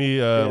was like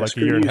me like a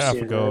Screw year and you, a half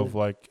ago CNN. of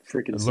like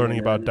Freaking learning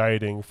about CNN.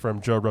 dieting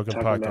from Joe Rogan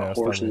Talking about podcast. I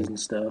horses mean, and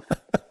stuff.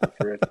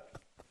 For it.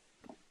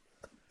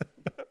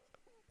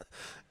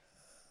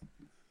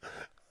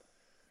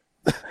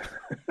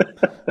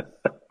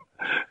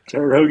 Joe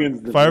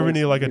Rogan's the if I ever voice.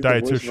 need like a He's the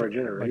voice of our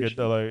dietitian, like a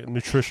generation.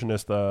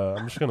 nutritionist,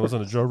 I'm just gonna listen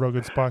to Joe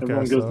Rogan's Everyone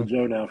podcast. goes to So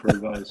Joe now for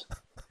advice.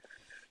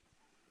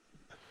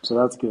 So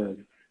that's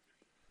good.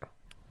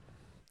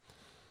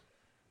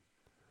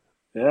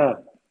 Yeah.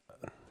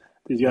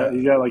 yeah,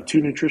 He's got like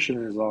 2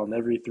 nutritionists on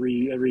every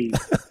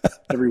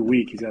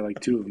week. He's got like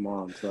 2 of them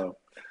on. So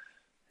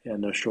yeah,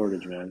 no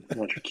shortage, man. You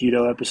want your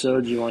keto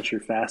episodes? You want your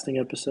fasting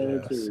yeah.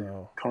 episodes or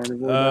So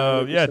carnivore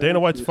diet yeah, Dana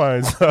episodes? White's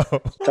fine. So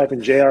Type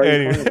in JRE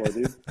anyway, carnivore,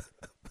 dude.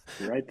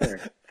 You're right there.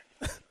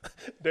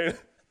 Dana,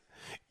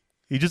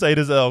 he just ate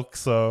his elk,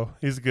 so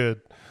he's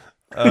good.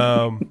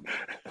 Next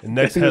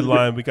Dana's good.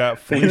 headline, we got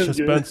Felicia Dana's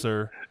good.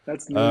 Spencer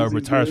That's nosy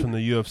retires good. from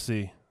the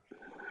UFC.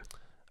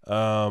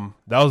 I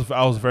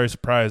was very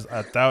surprised.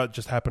 That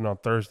just happened on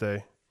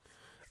Thursday.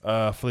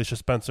 Felicia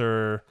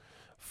Spencer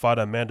fought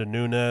Amanda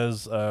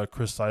Nunes.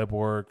 Chris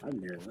Cyborg, I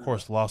knew of that.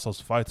 course, lost those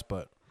fights,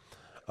 but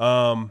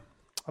I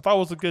thought it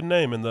was a good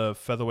name in the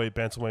featherweight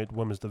bantamweight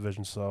women's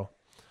division. So,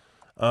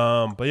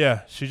 but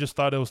yeah, she just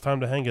thought it was time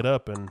to hang it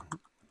up, and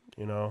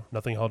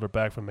nothing held her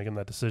back from making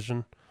that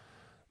decision.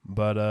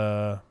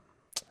 But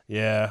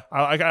yeah,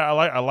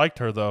 I liked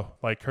her though.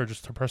 Like her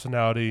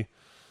personality.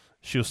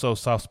 She was so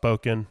soft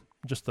spoken.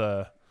 Just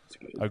a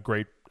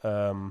great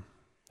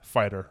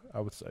fighter,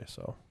 I would say.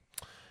 So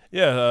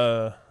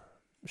yeah,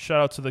 shout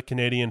out to the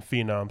Canadian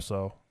phenom.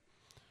 So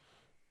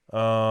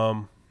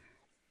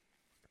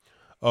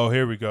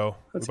here we go.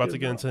 That's We're about good, to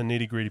get bro. into the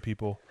nitty gritty,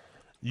 people.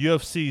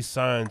 UFC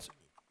signs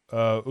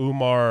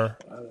Umar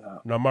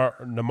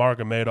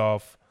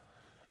Nurmagomedov,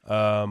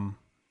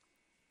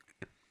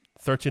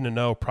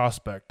 13-0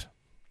 prospect.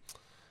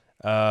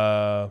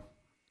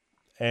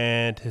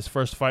 And his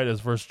first fight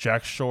is versus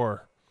Jack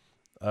Shore,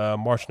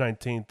 March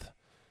 19th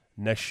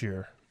next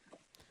year.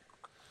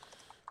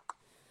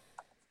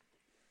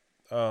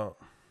 I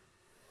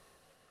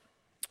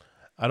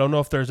don't know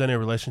if there's any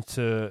relation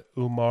to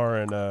Umar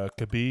and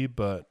Khabib,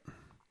 but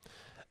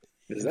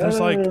there's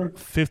like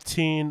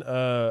 15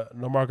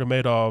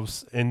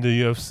 Nurmagomedovs in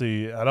the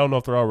UFC. I don't know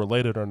if they're all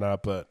related or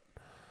not, but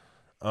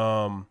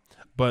I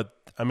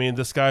mean,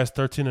 this guy is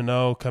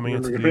 13-0 coming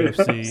into the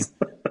UFC.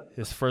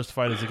 His first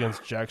fight is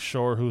against Jack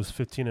Shore, who's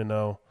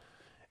 15-0,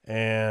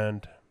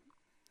 and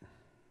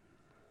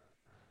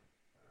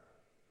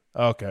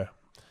okay,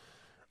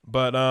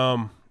 but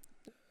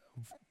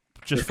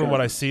just from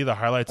what I see, the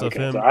highlights of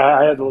him, so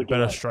I had to look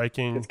better it up.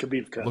 striking, It's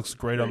Khabib's cousin. looks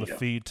great on the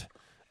feet.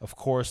 Of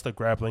course, the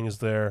grappling is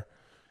there,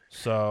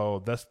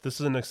 so this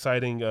is an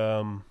exciting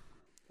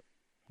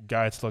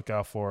guy to look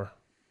out for.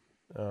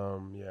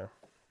 Yeah.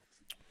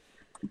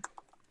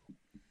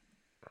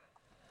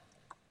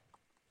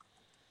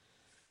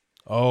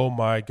 Oh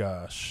my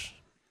gosh.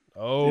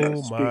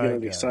 Speaking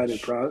of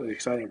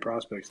exciting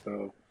prospects,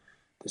 though,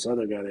 this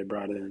other guy they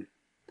brought in,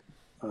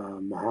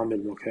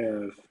 Muhammad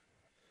Mokaev,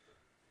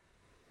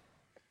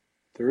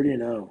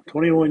 30-0,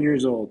 21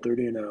 years old,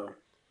 30-0,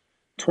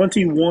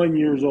 21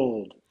 years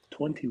old,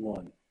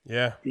 21.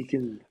 Yeah. He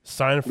can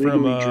signed from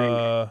legally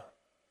drink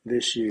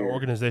this an year.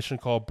 organization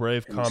called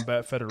Brave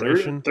Combat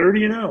Federation.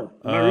 30-0.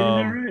 Am I reading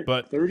that right?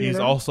 But 30-0? he's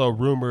also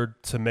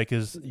rumored to make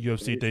his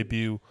UFC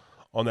debut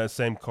on that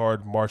same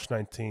card, March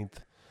 19th.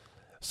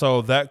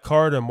 So that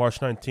card on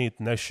March 19th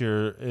next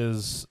year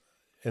is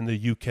in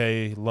the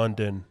UK,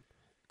 London.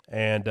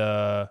 And,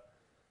 yeah,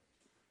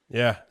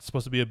 it's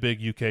supposed to be a big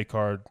UK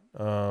card.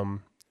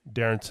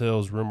 Darren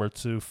Till's rumored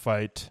to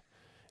fight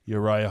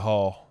Uriah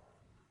Hall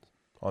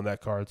on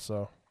that card.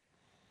 So,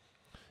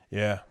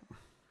 yeah.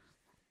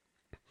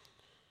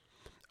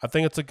 I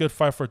think it's a good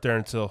fight for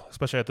Darren Till,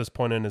 especially at this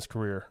point in his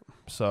career.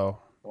 So,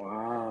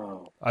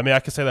 wow. I mean,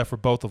 I can say that for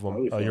both of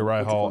them,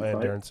 Uriah Hall and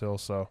fight. Darren Till.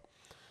 So,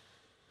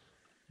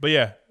 but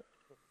yeah,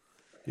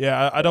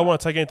 I don't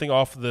want to take anything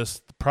off of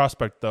this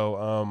prospect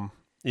though.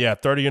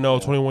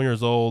 30-0, 21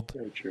 years old.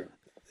 Very true.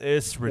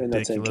 It's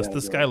ridiculous.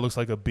 This guy looks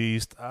like a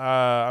beast.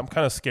 I'm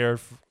kind of scared.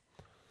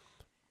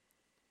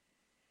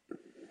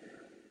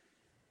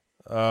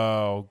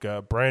 Oh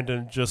God,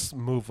 Brandon, just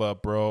move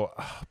up, bro.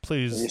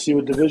 Please. And you see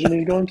what division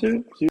he's going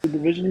to? He's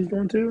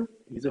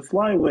a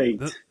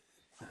flyweight.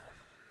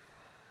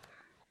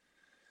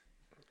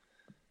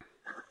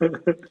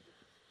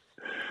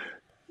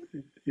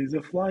 He's a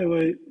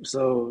flyweight.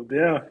 So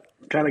yeah,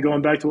 kind of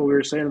going back to what we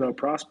were saying about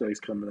prospects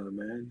coming up,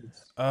 man.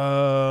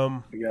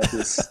 We got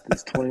this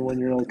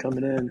 21-year-old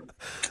coming in.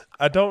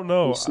 I don't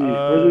know. We'll see.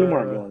 Where's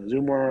Umar going? Is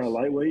Umar a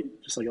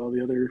lightweight, just like all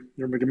the other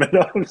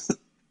Nurmagomedovs?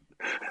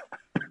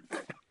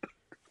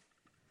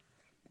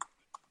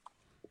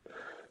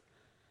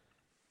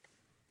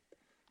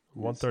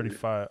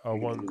 135.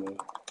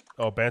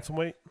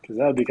 Bantamweight? Because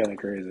that would be kind of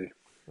crazy.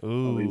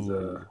 Ooh. All these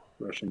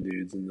Russian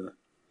dudes in the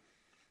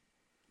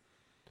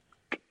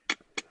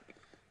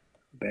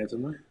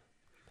bantamweight.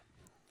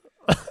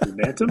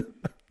 Bantam?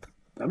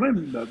 That might.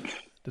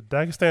 The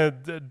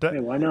Dagestan. Hey,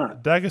 why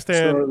not?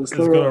 Dagestan is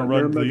going to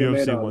run the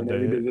UFC one day.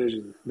 Every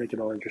division. Make it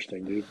all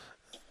interesting, dude.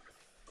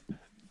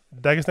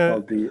 Dagestan.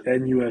 Called the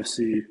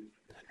NUFC.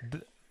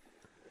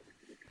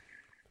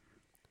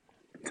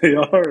 They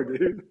are,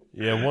 dude.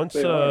 Yeah, once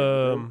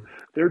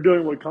they're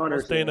doing what Connor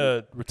once said.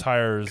 Dana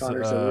retires,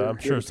 Connor said, I'm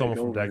sure someone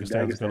from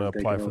Dagestan is going to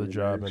apply for the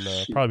job and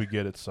probably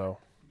get it. So,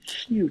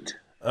 shoot.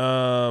 We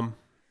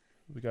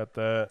got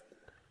that.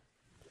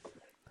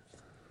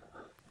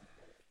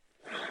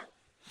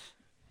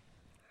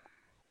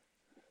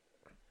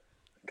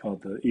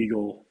 Called the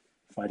Eagle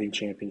Fighting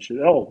Championship.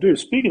 Oh, dude.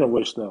 Speaking of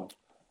which,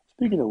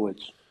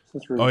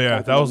 since we're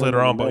that was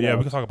later on, but yeah,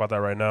 we can talk about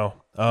that right now.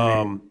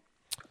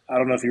 I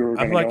don't know if you were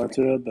going to go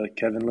into it, but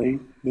Kevin Lee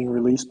being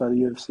released by the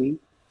UFC.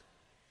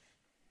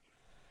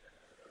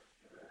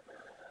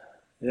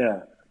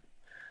 Yeah.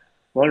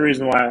 One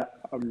reason why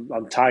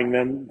I'm tying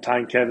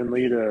Kevin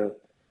Lee to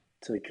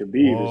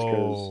Khabib is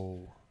because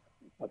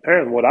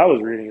apparently what I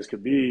was reading is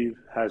Khabib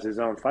has his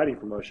own fighting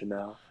promotion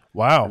now.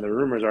 Wow. And the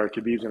rumors are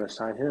Khabib's going to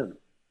sign him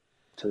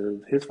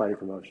to his fighting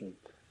promotion.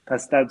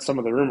 That's some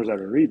of the rumors I've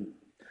been reading.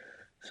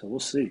 So we'll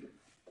see.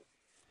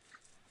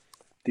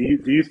 Do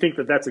you think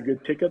that that's a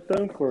good pickup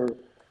though for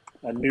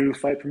a new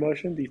fight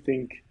promotion? Do you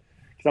think?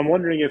 Because I'm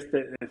wondering if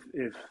they're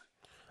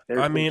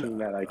thinking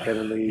that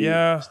Kevin Lee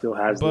still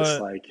has this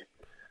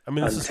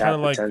this is kind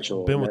of like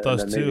potential, been with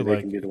us too,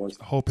 like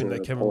hoping to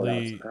that Kevin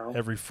Lee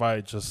every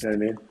fight just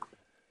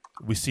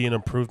we see an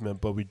improvement,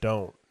 but we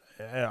don't.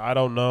 I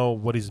don't know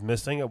what he's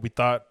missing. We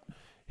thought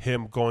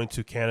him going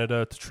to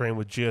Canada to train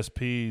with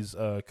GSP's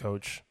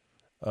coach,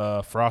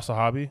 Faraz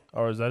Sahabi,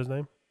 or is that his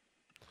name?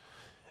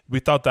 We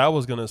thought that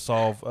was going to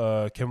solve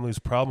Kevin Lee's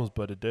problems,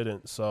 but it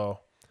didn't. So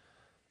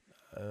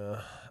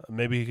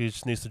maybe he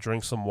just needs to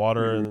drink some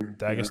water in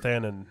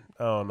Dagestan, and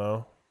I don't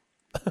know.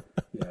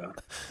 Yeah,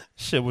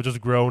 shit will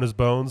just grow in his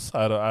bones.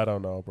 I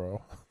don't know,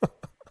 bro.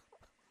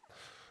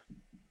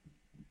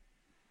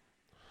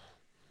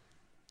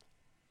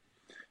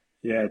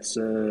 Yeah, it's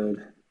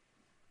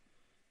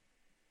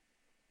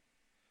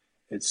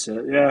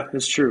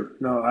true.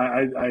 No,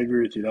 I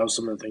agree with you. That was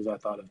some of the things I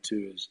thought of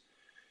too. Is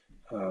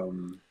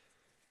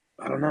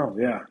I don't know.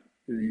 Yeah,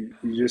 you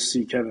just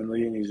see Kevin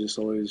Lee, and he's just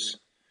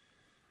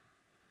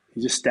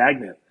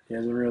stagnant. He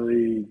hasn't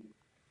really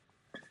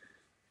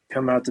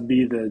come out to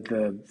be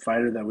the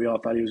fighter that we all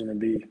thought he was going to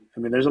be. I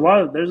mean, there's a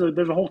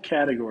whole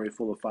category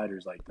full of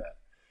fighters like that,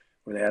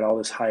 where they had all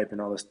this hype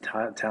and all this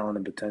talent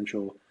and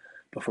potential,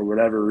 but for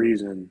whatever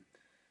reason,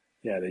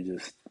 yeah, they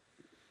just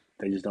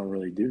don't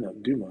really do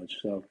much.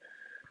 So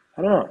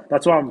I don't know.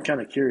 That's why I'm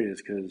kind of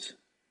curious, because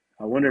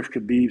I wonder if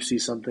Khabib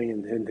sees something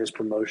in his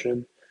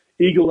promotion.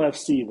 Eagle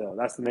FC, though.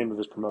 That's the name of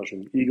his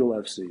promotion, Eagle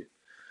FC.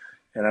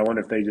 And I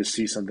wonder if they just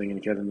see something in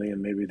Kevin Lee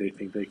and maybe they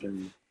think they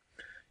can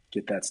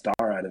get that star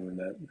out of him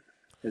that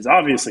is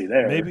obviously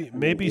there.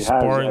 Maybe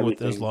sparring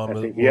with Islam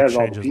will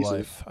change his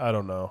life. I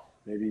don't know.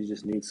 Maybe he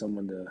just needs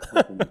someone to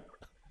help him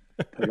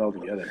put it all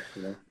together,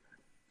 you know?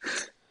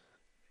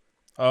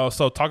 Oh,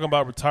 so talking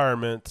about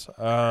retirement,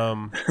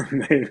 a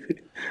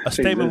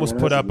statement was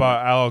put out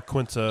by Al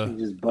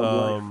Quinta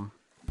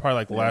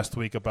probably last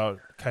week about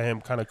him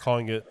kind of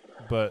calling it,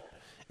 but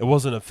it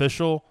wasn't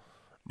official.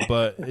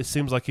 But it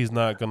seems like he's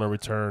not going to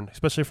return,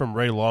 especially from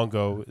Ray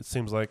Longo. It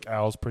seems like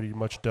Al's pretty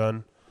much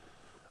done.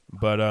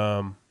 But,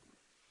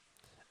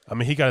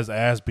 he got his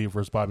ass beat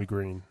versus Bobby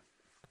Green.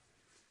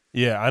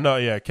 Yeah, I know.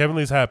 Yeah, Kevin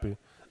Lee's happy.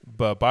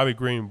 But Bobby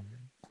Green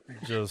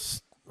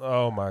just,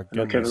 oh, my goodness.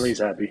 No, Kevin Lee's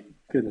happy.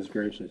 Goodness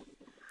gracious.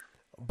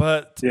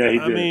 But, yeah, he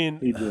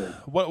did.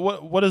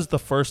 What is the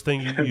first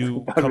thing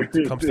you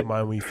comes to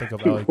mind when you think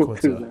of Al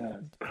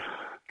Quinta?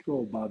 Good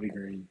old Bobby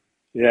Green.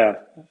 Yeah,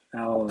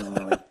 Al.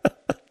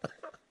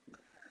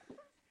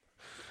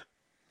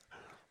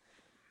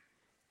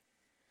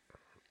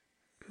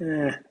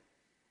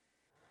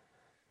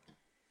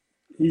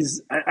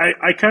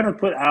 I kind of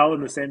put Al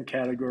in the same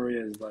category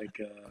as the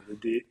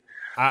D.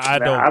 I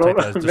don't think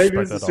that's maybe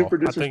disrespect it's at super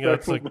all. I think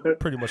that's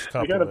pretty much a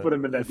compliment. I gotta put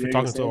him in that. If you're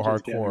talking to a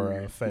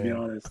hardcore fan, to be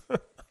honest.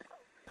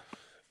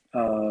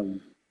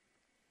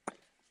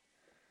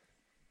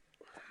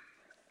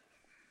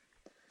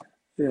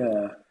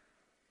 Yeah.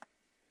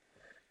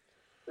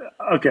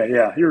 Okay.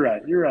 Yeah, you're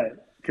right.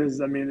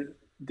 Because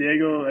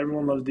Diego.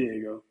 Everyone loves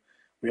Diego.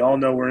 We all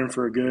know we're in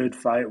for a good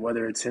fight,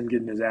 whether it's him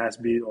getting his ass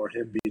beat or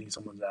him beating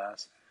someone's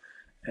ass.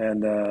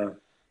 And,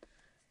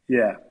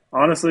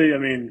 honestly,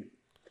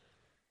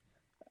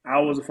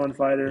 Al was a fun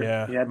fighter.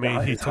 Yeah,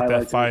 he took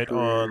that fight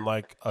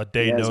on a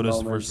day notice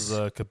versus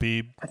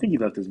Khabib. I think he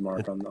left his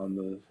mark on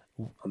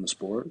the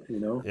sport, you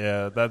know?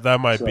 Yeah,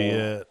 that might be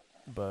it,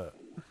 but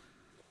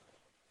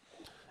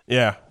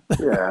yeah.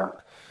 Yeah.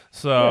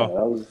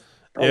 So,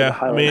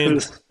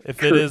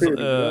 if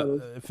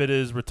it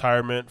is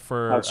retirement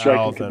for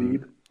Al,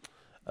 then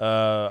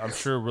I'm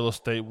sure real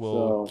estate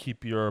will So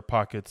keep your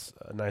pockets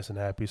nice and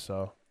happy.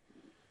 So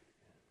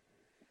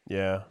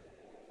yeah,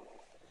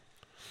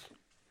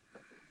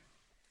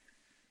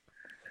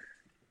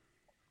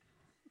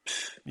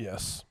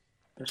 yes,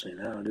 especially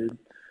now, dude,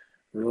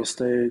 real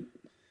estate.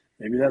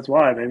 Maybe that's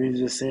why. Maybe he's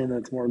just seeing that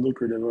it's more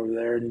lucrative over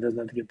there, and he doesn't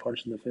have to get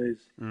punched in the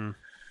face. mm,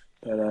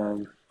 But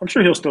I'm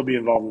sure he'll still be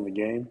involved in the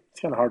game.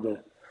 It's kind of hard to,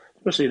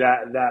 especially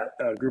that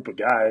group of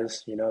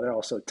guys. You know, they're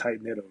all so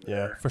tight knit over yeah,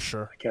 there. for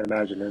sure. I can't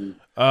imagine him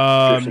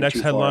drifting Next too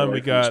far headline away we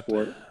from the got.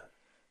 sport.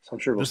 So I'm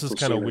sure This is we'll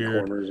kind see of him in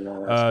weird. corners and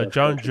all that stuff,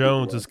 John coaching people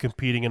Jones up. is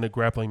competing in a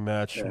grappling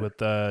match Yeah,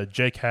 with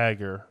Jake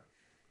Hager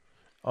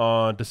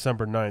on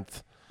December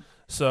 9th.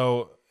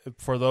 So,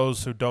 for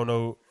those who don't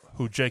know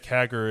who Jake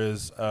Hager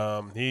is,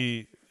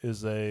 he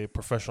is a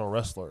professional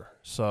wrestler.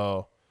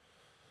 So,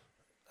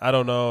 I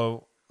don't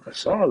know. I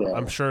saw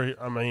I'm that. sure.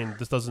 I mean,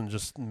 this doesn't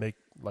just make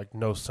like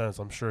no sense.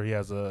 I'm sure he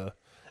has a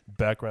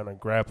background in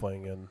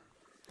grappling and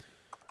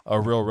a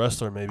real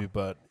wrestler, maybe.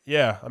 But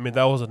yeah, I mean,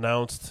 that was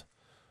announced.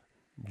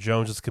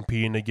 Jones is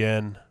competing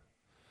again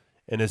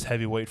in his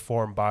heavyweight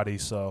form body.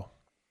 So,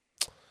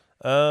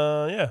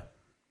 yeah,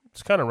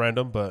 it's kind of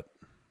random, but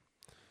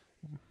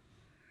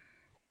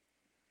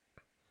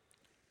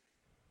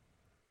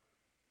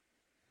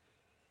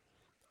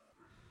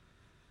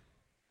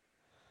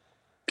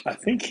I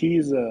think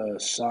he's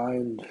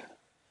signed.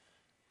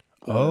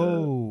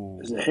 oh,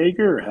 Is it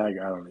Hager or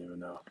Hager? I don't even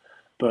know.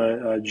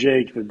 But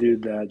Jake, the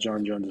dude that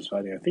John Jones is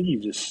fighting, I think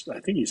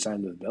he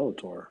signed with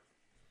Bellator.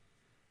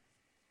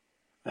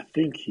 I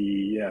think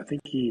he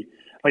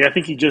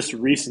just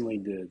recently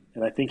did,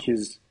 and I think he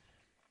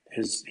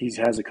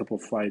has a couple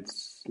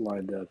fights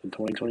lined up in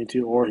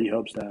 2022, or he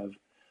hopes to have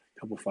a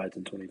couple fights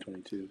in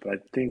 2022. But I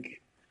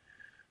think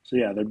so.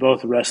 Yeah, they're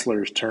both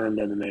wrestlers turned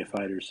MMA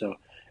fighters, so it'll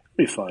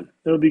be fun.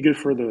 It'll be good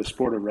for the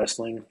sport of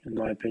wrestling, in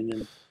my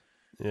opinion.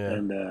 yeah.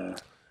 And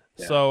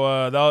yeah, So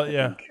I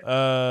yeah,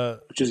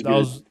 think which is that good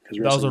was because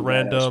that was wrestling's a a badass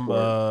random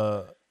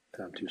sport.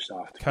 I'm too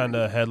soft for kind me.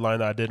 of headline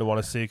that I didn't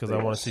want to see because But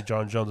I want to see yes,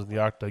 John Jones in the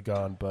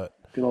octagon. But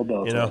good old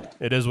Bellator.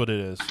 it is what it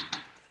is.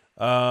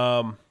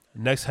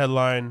 Next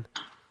headline.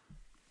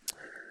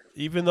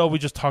 Even though we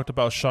just talked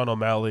about Sean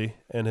O'Malley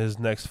and his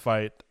next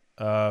fight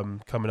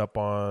coming up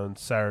on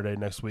Saturday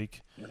next week,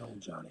 Good old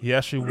Johnny. he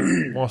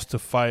actually wants to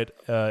fight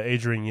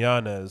Adrian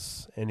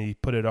Yanez, and he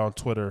put it on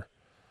Twitter.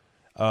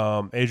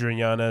 Adrian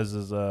Yanez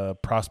is a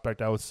prospect,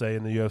 I would say,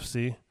 in the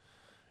UFC.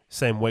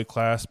 Same weight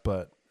class,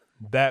 but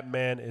that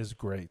man is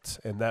great,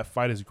 and that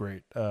fight is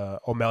great.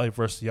 O'Malley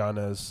versus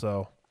Yanez.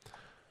 So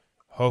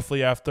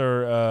hopefully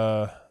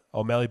after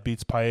O'Malley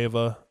beats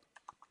Paiva,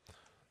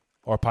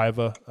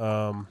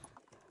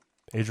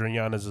 Adrian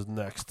Yanez is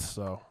next.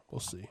 So we'll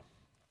see.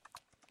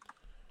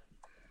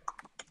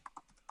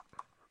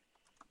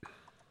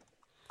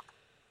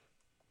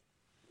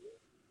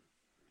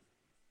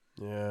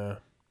 Yeah.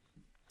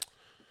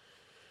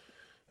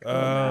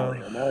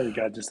 O'Malley. O'Malley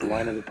got just the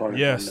line of opponent for him to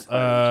Yes. fight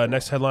him. So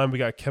Next headline, we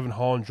got Kevin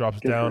Holland drops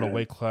good for down a him.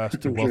 weight class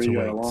to I'm sure you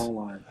got a welterweight. long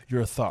line.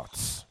 Your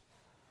thoughts?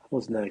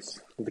 What's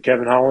next? The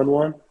Kevin Holland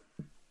one?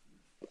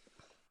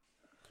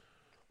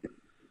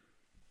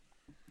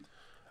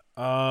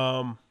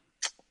 Um,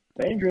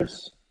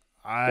 Dangerous.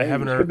 I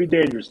haven't Could heard. be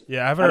dangerous.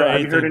 Yeah, I haven't heard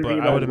Have you heard anything, but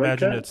anything I about would his weight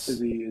imagine cut? it's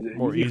Is it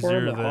more easy for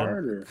him easier or than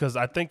hard? Or because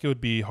I think it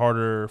would be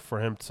harder for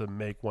him to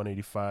make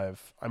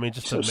 185. I mean,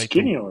 just he's to so make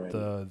skinny already.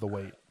 the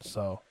weight.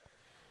 So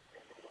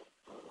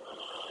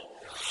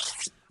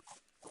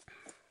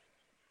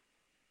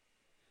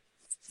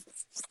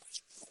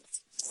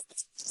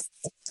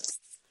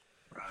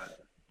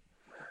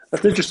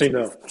That's interesting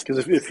though,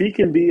 because if he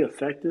can be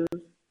effective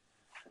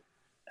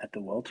at the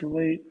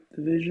welterweight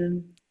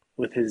division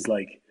with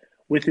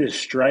with his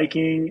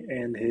striking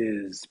and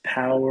his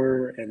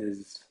power and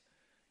his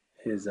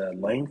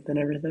length and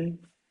everything,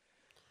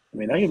 I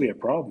mean that could be a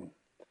problem.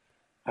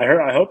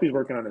 I hope he's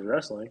working on his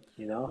wrestling.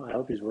 You know, I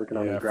hope he's working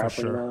on his yeah, for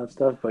grappling and sure. all that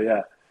stuff. But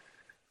yeah,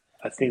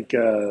 I think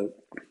that'll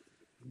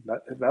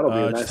be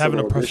a Just nice having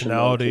a little addition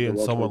though to personality the and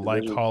welterweight someone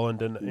like division,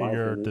 Holland in in my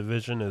your opinion.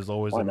 division is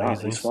always Why not?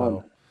 amazing. He's fun.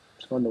 So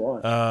It's fun to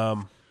watch.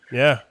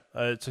 yeah,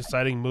 it's an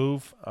exciting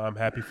move. I'm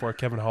happy for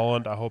Kevin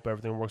Holland. I hope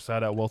everything works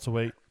out at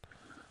welterweight.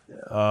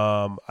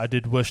 Yeah. I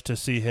did wish to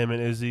see him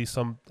and Izzy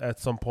at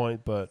some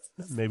point, but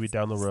maybe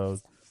down the road.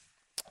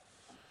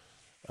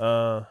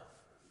 Uh,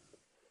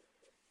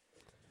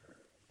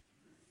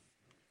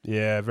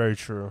 yeah, very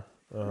true.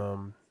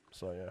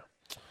 So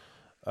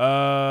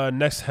yeah.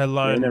 Next Yeah, you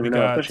headline never we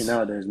know, especially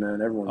got nowadays,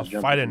 man. a Everyone's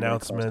jumping fight from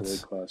weight class to weight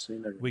announcement. class, so you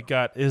never We know.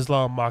 got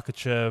Islam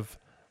Makhachev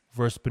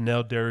versus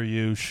Benel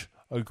Dariush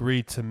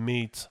agreed to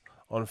meet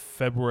on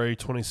February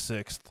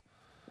 26th.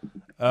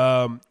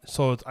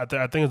 So I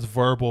think it's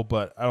verbal,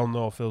 but I don't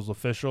know if it was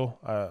official.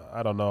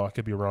 I don't know. I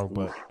could be wrong,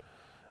 but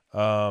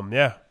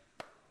yeah,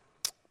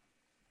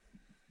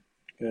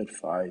 Good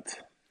fight.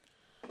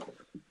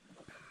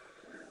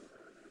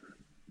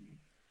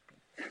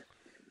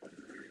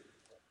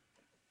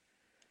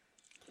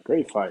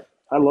 Great fight.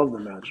 I love the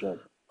matchup.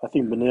 I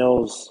think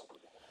Benil's.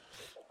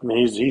 I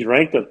mean, he's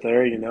ranked up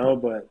there, you know,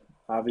 but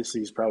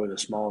obviously he's probably the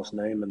smallest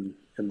name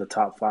in the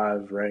top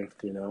 5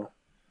 ranked,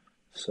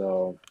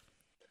 So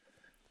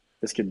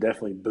this could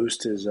definitely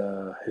boost his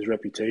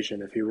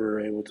reputation if he were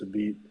able to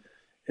beat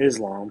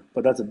Islam.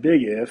 But that's a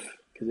big if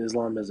because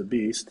Islam is a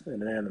beast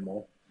and an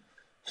animal.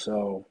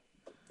 So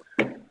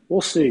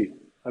we'll see.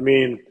 I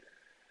mean,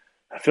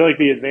 I feel like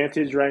the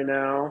advantage right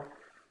now,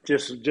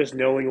 just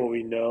knowing what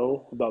we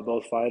know about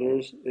both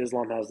fighters,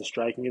 Islam has the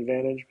striking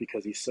advantage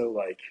because he's so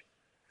like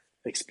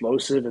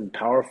explosive and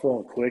powerful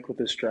and quick with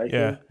his Yeah,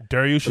 striking.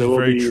 Dariush But is it will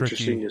very be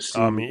interesting tricky. to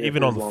see if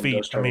Even on the Islam feet.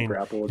 does try to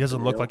grapple He with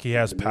doesn't look Beneil like he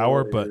because has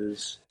power, Beneil but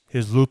is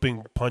his looping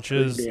pretty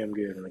punches, damn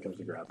good when it comes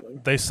to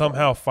grappling. they So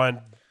somehow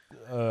find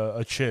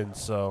a chin.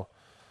 So,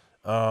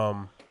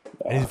 and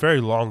he's yeah,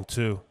 very long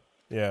too.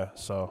 Yeah.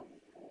 So,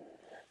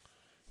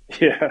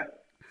 yeah,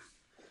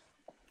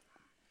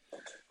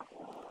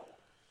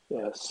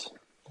 yes,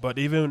 but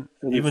even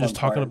it'll be a even fun just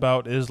talking fight.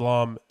 about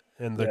Islam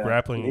and the Yeah, and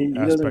grappling he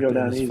doesn't go aspect in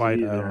down this easy fight,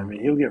 either. I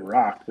mean, he'll get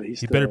rocked, but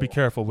he better be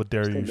careful with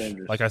still Dariush.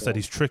 dangerous. Like I said, So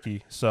he's tricky.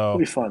 it'll So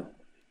be fun.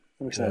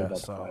 I'm excited yeah. about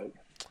the So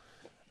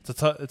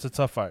fight. it's a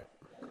tough fight.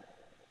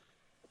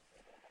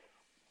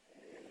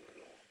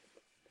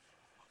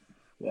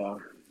 Yeah.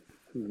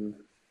 hmm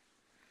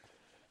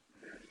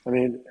I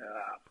mean,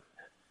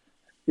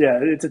 yeah,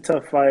 it's a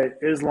tough fight.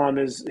 He's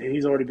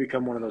already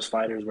become one of those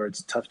fighters where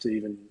it's tough to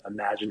even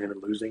imagine him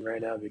losing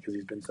right now because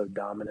he's been so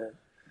dominant.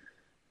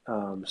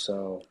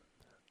 So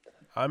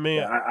I mean,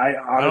 yeah, I I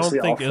don't honestly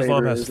I'll think Islam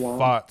favor has Islam,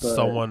 fought but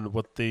someone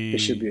with it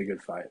should be a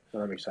good fight,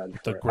 and I'm excited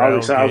the for it. ground I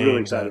was really game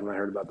excited that when I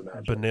heard about the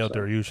matchup. Beneil So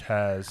Dariush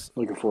has,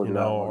 looking forward to that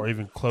one. or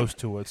even close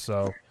to it.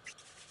 So,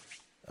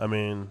 I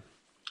mean,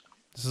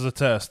 this is a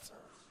test.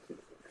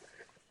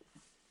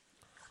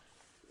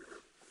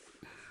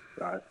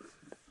 All right.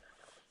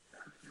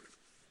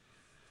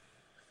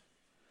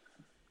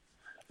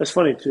 That's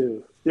funny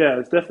too. Yeah,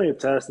 it's definitely a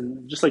test,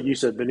 and just like you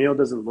said, Beneil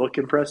doesn't look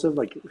impressive,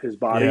 like his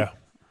body, Yeah.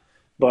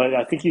 but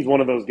I think he's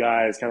one of those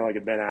guys, kind of like a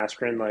Ben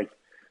Askren, like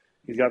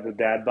he's got the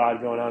dad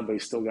bod going on, but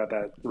he's still got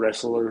that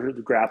wrestler,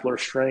 the grappler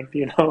strength,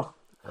 which is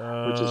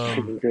Um.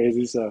 freaking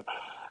crazy. So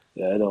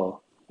yeah,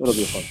 it'll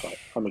be a fun fight.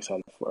 I'm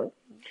excited for it.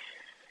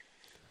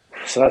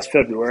 So that's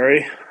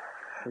February,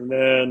 and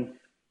then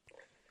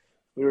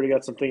we already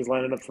got some things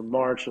lining up for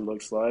March. It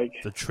looks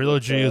like The with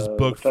trilogy is the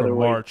booked for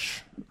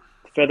March.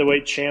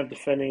 featherweight champ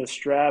defending the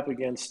strap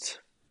against,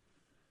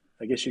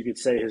 I guess you could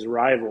say, his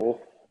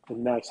rival,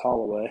 Max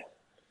Holloway.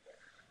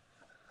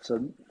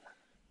 So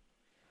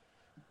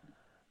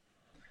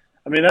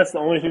I mean, that's the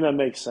only thing that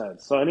makes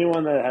sense. So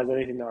anyone that has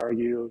anything to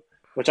argue,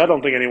 which I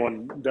don't think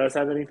anyone does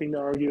have anything to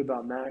argue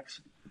about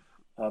Max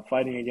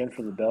fighting again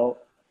for the belt,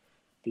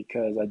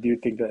 because I do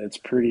think that it's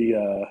pretty.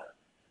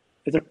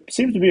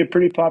 Seems to be a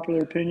pretty popular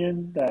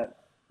opinion that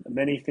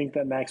many think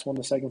that Max won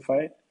the second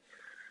fight.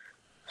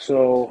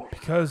 So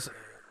Because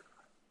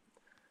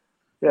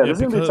yeah, this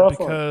is gonna be a tough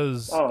one.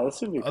 because Oh, this is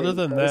gonna be other crazy.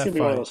 than This is that gonna be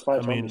one of fight, those I fights where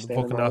I'm gonna be mean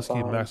standing the whole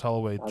Volkanovski time. Max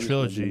Holloway I'm just gonna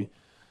trilogy. be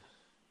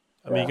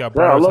I mean, you got yeah. I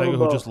Brian love them Ortega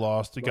who both. just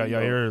lost. You Love got them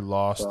both. Yair who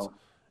lost. So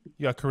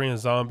You got Korean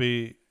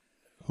Zombie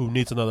who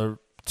needs another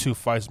 2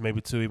 fights maybe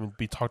to even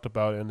be talked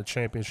about in the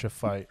championship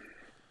fight.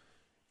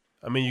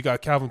 I mean, you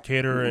got Calvin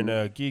Cater and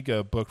mhm.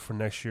 Giga booked for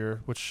next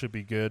year, which should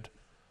be good.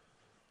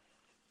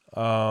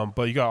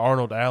 But you got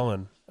Arnold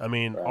Allen. I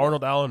mean, Right.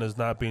 Arnold Allen is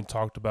not being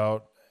talked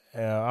about.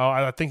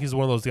 I think he's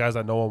one of those guys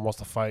that no one wants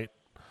to fight.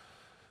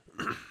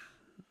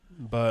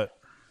 But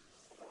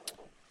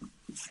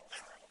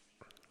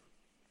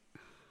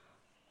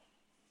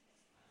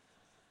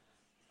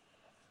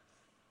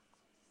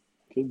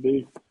Could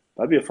be.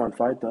 That'd be a fun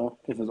fight though.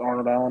 If it's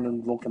Arnold Allen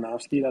and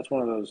Volkanovski, that's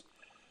one of those.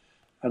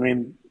 I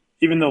mean,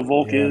 even though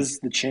Volk yeah, is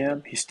the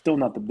champ, he's still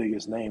not the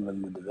biggest name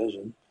in the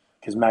division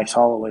because Max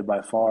Holloway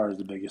by far is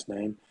the biggest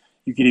name.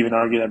 You could even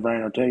argue that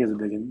Brian Ortega is a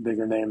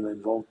bigger name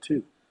than Volk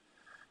too.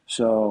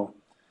 So,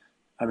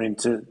 I mean,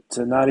 to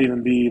not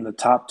even be in the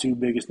top 2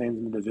 biggest names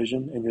in the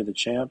division and you're the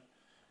champ,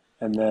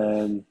 and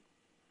then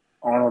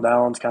Arnold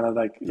Allen's kind of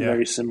like yeah.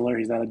 very similar.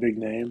 He's not a big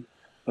name,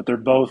 but they're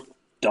both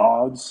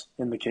dogs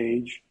in the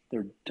cage.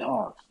 They're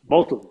dogs,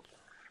 both of them.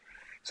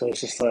 So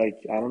it's just like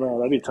I don't know.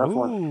 That'd be a tough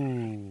one.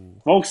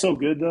 Ooh. Volk's so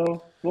good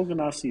though.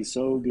 Volkanovski is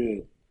so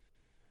good.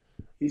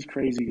 He's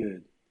crazy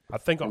good, I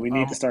think and we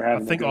need to start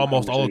having the GOAT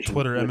almost all of conversation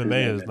Twitter with his MMA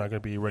name is in not it.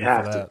 going to be We ready for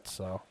have to. that.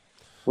 So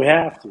We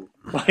have to.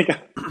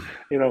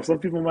 Like, some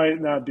people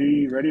might not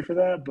be ready for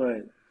that,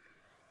 but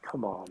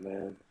come on,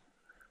 man.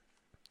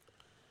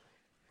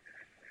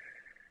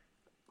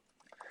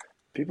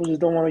 People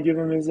just don't want to give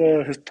him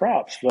his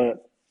props.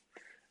 But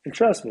and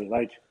trust me,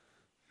 like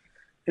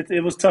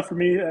it was tough for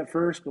me at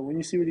first, but when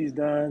you see what he's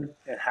done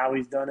and how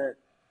he's done it,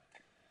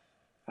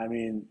 I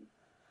mean,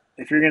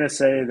 if you're gonna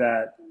say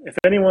that, if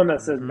anyone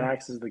that says hmm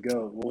Max is the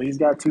GOAT, well, he's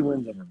got 2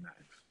 wins over Max.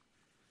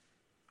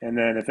 And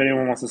then if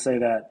anyone wants to say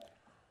that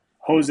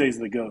Jose's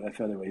the GOAT at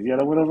featherweight, he's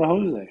got a win over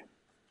Jose.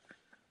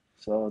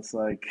 So it's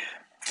like,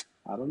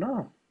 I don't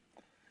know.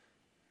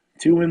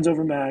 2 wins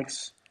over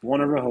Max,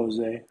 one over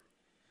Jose.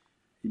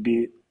 He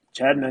beat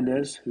Chad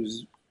Mendez,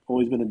 who's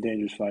always been a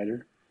dangerous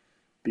fighter.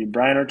 Beat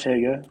Brian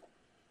Ortega,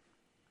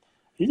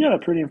 He's got a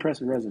pretty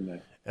impressive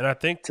resume. And I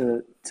think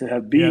to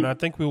have and beat I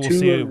think we will two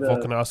see of the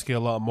Volkanovski a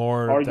lot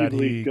more that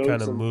arguably he kind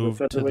goats of of the moved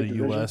to the featherweight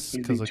division. U.S.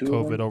 He's because beat of two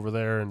of COVID them. over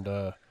there and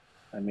I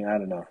mean, I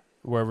don't know.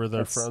 wherever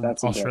they're from,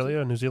 That's Australia,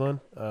 impressive. New Zealand,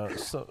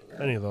 so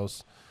any of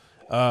those.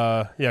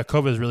 Yeah,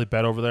 COVID is really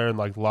bad over there, and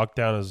like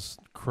lockdown is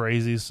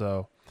crazy.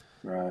 So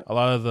Right. a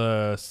lot of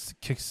the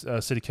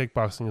city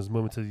kickboxing is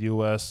moving to the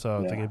U.S. So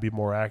they're going to be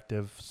more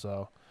active.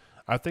 So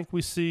I think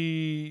we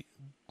see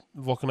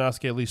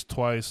Volkanovski at least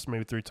twice,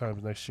 maybe 3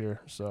 times next year.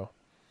 So.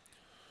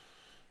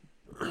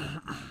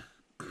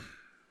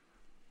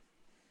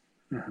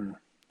 Mm-hmm.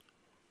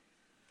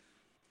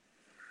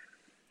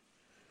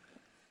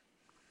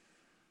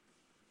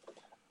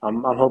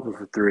 I'm hoping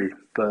for 3,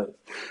 but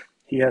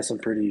he has some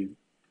pretty.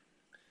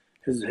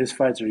 His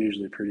fights are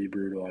usually pretty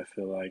brutal. I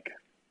feel like,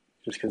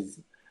 just because.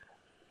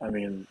 I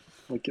mean,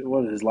 look at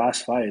what his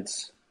last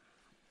fights.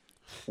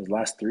 His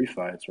last 3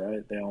 fights,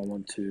 right? They all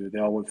went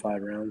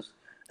 5 rounds.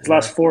 His Yeah.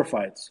 last 4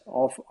 fights,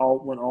 all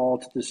went all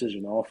to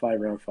decision, all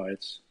 5-round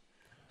fights.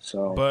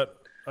 So, But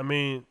I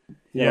mean,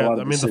 he had a yeah, lot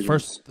I of mean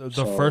decisions.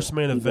 the first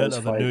main He event does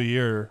of the fight new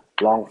year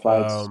long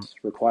fights,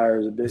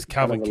 requires a is bit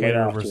kind Calvin of a Kattar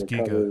layoff to versus Giga.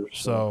 recover.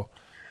 So,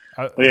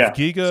 So but if yeah,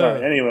 sorry.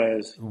 Giga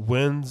Anyways, yeah,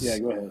 wins,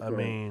 go ahead. I Go ahead.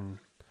 mean,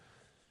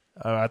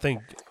 I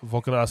think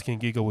Volkanovski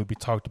and Giga would be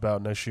talked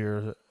about next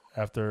year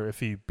after if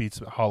he beats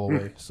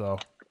Holloway. So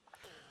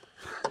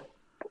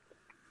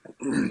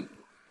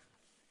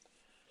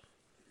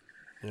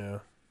yeah.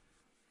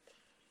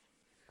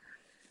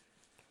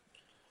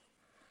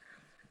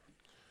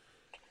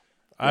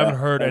 I haven't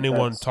heard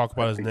anyone talk I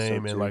about his think so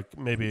name in too. like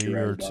maybe I a think you're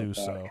year right or about two. that.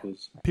 So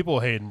Cause, people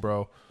hating,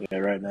 bro. yeah,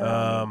 right now.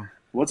 I mean,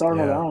 what's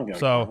Arnold Yeah. Allen got? I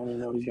So don't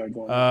even know what he's got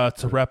going on.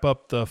 to wrap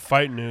up the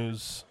fight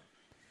news,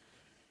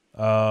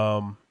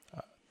 the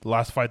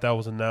last fight that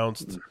was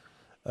announced,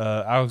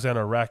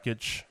 Alexander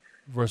Rakic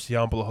versus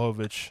Jan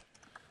Blachowicz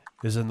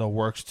is in the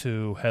works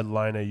to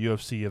headline a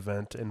UFC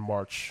event in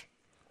March.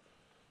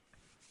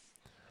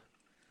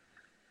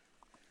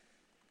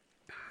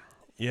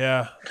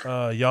 Yeah,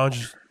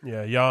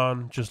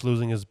 Jan just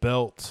losing his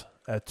belt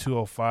at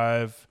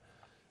 205,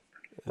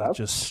 That's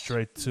just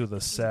straight to the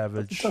that's a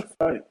savage. tough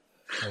fight.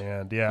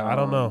 And yeah, I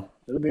don't know.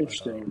 It'll be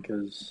interesting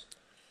because.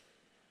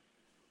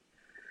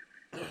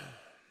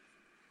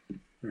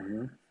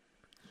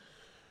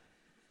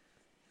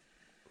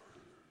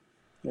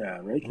 Yeah,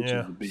 Rakic is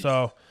a beast.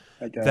 So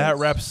that guy's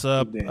wraps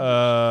up. dangerous.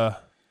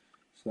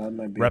 So that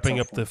might be a Wrapping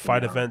tough up the one for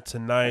fight Jan. event I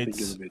tonight,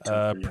 think it'll be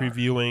tough for Jan.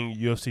 previewing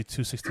UFC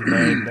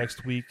 269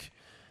 next week,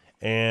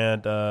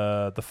 and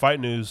the fight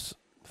news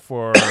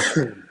for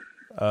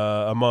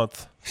a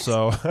month.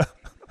 So,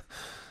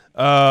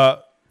 and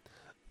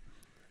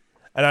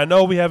I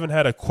know we haven't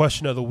had a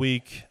question of the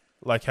week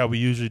like how we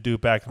usually do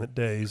back in the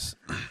days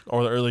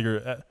or the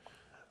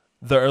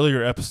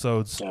earlier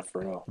episodes. Yeah,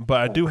 for real.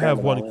 But I do have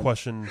one in.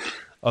 question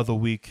of the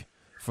week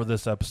for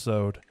this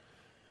episode.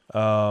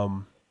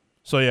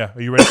 So yeah,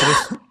 are you ready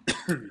for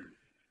this?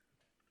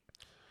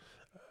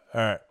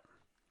 All right.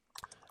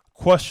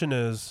 Question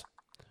is,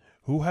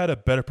 who had a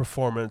better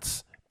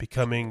performance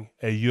becoming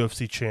a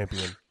UFC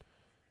champion?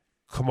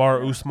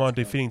 Kamaru Usman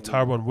defeating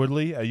Tyron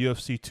Woodley at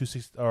UFC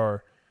 260,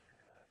 or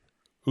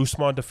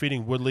Usman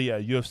defeating Woodley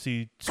at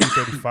UFC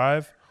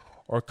 235,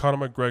 or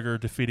Conor McGregor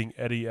defeating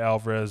Eddie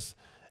Alvarez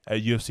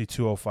at UFC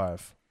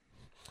 205?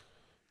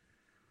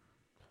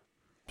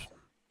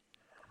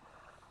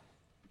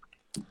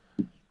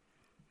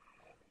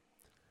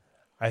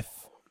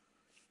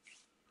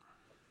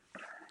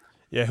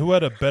 Yeah, who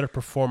had a better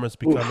performance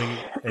becoming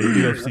a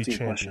UFC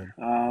champion?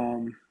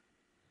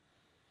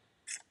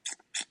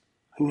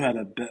 Who had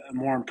a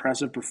more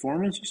impressive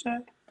performance, you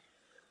said?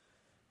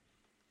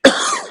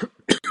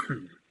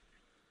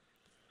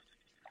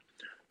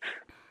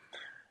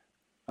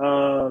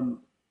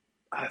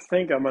 I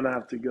think I'm going to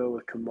have to go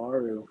with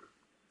Kamaru.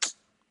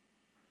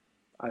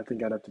 I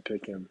think I'd have to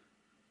pick him.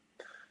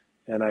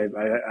 And I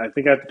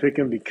think I have to pick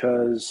him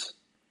because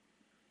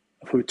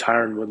of who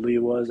Tyron Woodley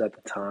was at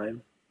the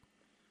time.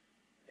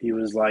 He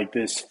was like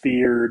this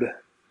feared,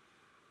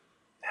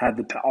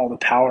 had all the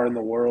power in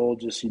the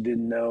world, just he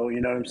didn't know. You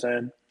know what I'm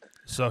saying?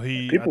 So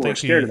People were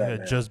scared of that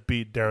man. Just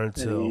beat Darren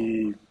Till.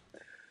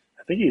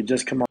 I think he had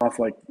just come off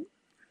like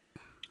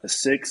a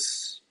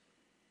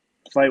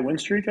 6-fight win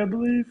streak, I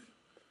believe,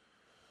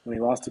 when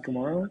he lost to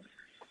Kamaru.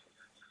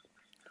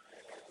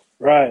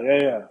 Right,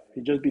 yeah.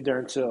 He just beat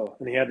Darren Till,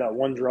 and he had that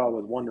one draw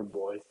with Wonder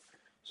Boy.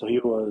 So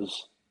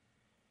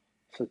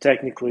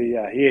technically,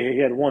 yeah, he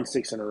had won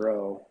 6 in a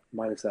row,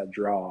 minus that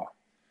draw.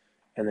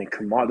 And then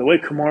the way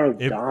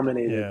Kamaru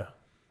dominated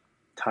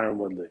Tyron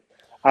Woodley.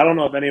 I don't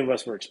know if any of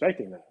us were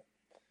expecting that.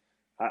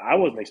 I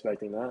wasn't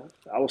expecting that.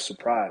 I was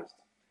surprised.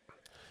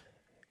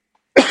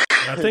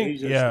 I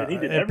think,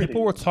 and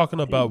people were talking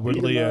about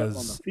Woodley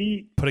as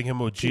putting him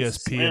with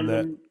GSP in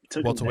that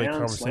welterweight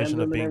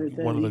conversation of being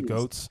one of the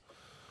GOATs.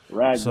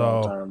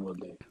 Tyron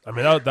Woodley. I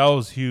mean, that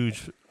was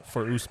huge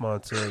for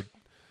Usman to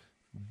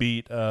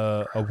beat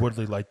a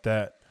Woodley like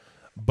that.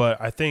 But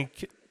I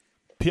think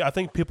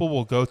people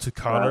will go to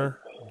Conor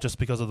just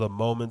because of the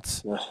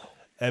moments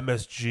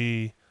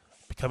MSG,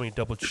 becoming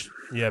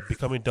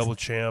becoming double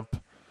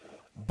champ.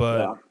 But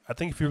Yeah, I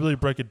think if you really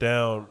break it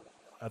down,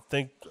 I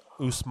think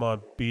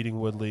Usman beating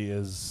Woodley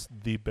is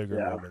the bigger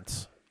yeah,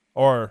 moment,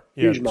 or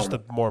huge just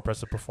a moment. more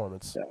impressive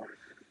performance. Yeah,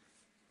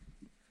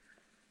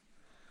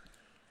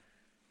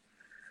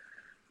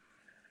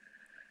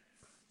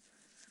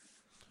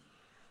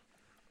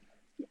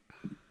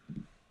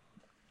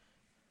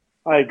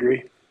 I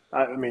agree.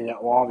 I mean, yeah,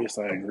 well,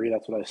 obviously I agree.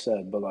 That's what I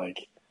said. But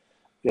like,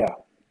 yeah,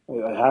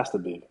 it has to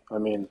be. I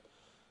mean,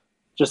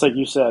 just like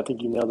you said, I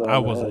think you nailed it I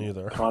on the wasn't head.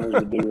 either. Connor's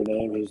the bigger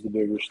name. He's the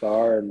bigger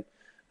star, and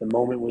the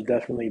moment was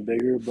definitely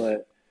bigger.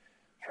 But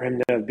for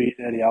him to beat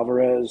Eddie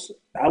Alvarez,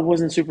 I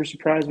wasn't super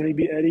surprised when he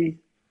beat Eddie.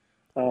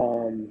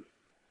 Um,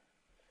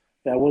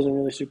 yeah, I wasn't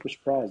really super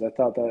surprised. I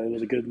thought that it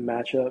was a good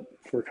matchup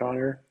for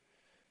Connor.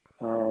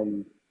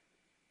 Um,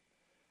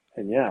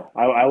 and yeah,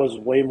 I was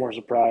way more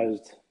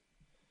surprised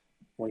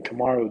when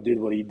Kamaru did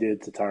what he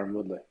did to Tyron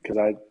Woodley because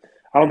I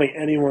don't think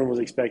anyone was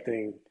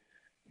expecting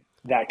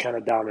that kind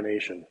of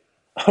domination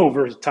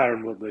over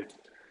Tyron Woodley,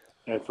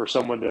 and for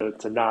someone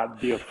to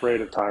not be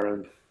afraid of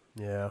Tyron.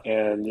 Yeah.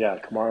 And yeah,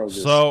 Kamaru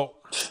just So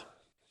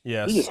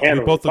he just yes, we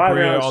handled him both five agree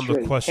rounds on the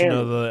straight. question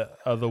of Handled him.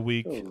 the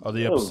It week was, of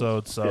the it was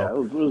episode. yeah, So it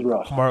was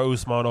rough. Kamaru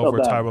Usman Felt over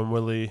bad. Tyron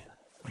Woodley,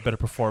 better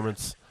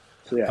performance.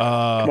 So yeah,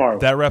 Kamaru.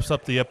 That wraps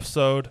up the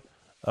episode.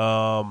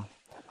 Um,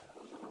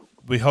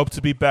 we hope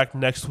to be back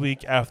next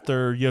week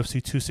after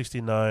UFC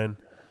 269.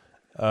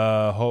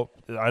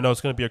 I know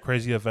it's going to be a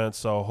crazy event,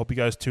 so hope you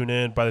guys tune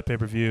in, buy the pay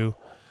per view.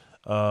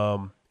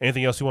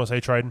 Anything else you want to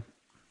say, Tridon?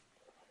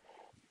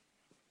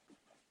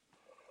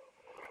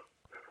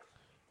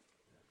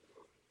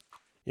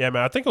 Yeah,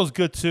 man, I think it was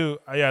good too.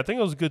 Yeah, I think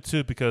it was good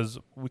too because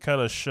we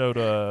kind of showed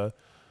a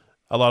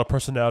lot of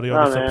personality on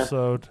Oh this man,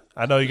 episode.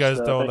 I know you just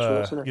guys don't thanks for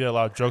listening. get a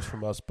lot of jokes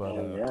from us, but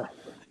And yeah,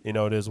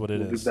 it is what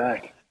it we'll be is.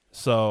 back.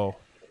 So,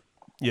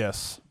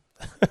 yes.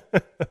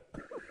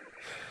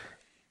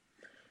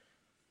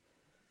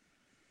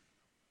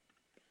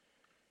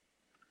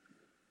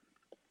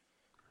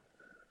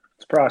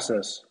 It's a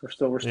process. We're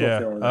still Yeah.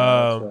 feeling it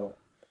out. So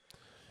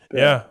yeah,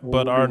 Yeah, we'll,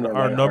 but we'll be more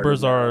our lighthearted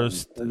numbers now, are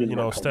and we're getting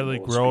more steadily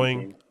comfortable with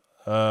growing speaking.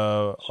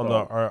 on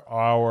So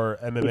our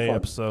be MMA fun.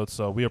 episodes.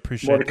 So we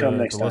More to appreciate come the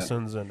next time.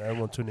 listens and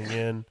everyone tuning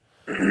in.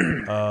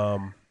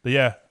 But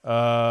yeah,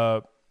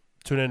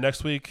 tune in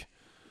next week.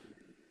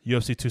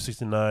 UFC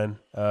 269.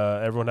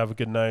 Everyone have a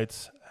good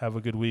night. Have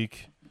a good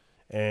week,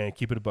 and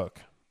keep it a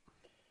buck.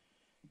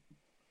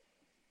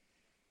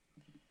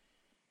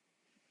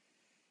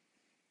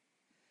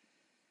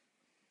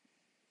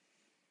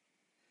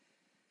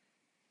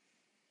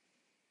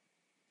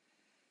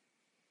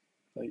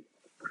 Like,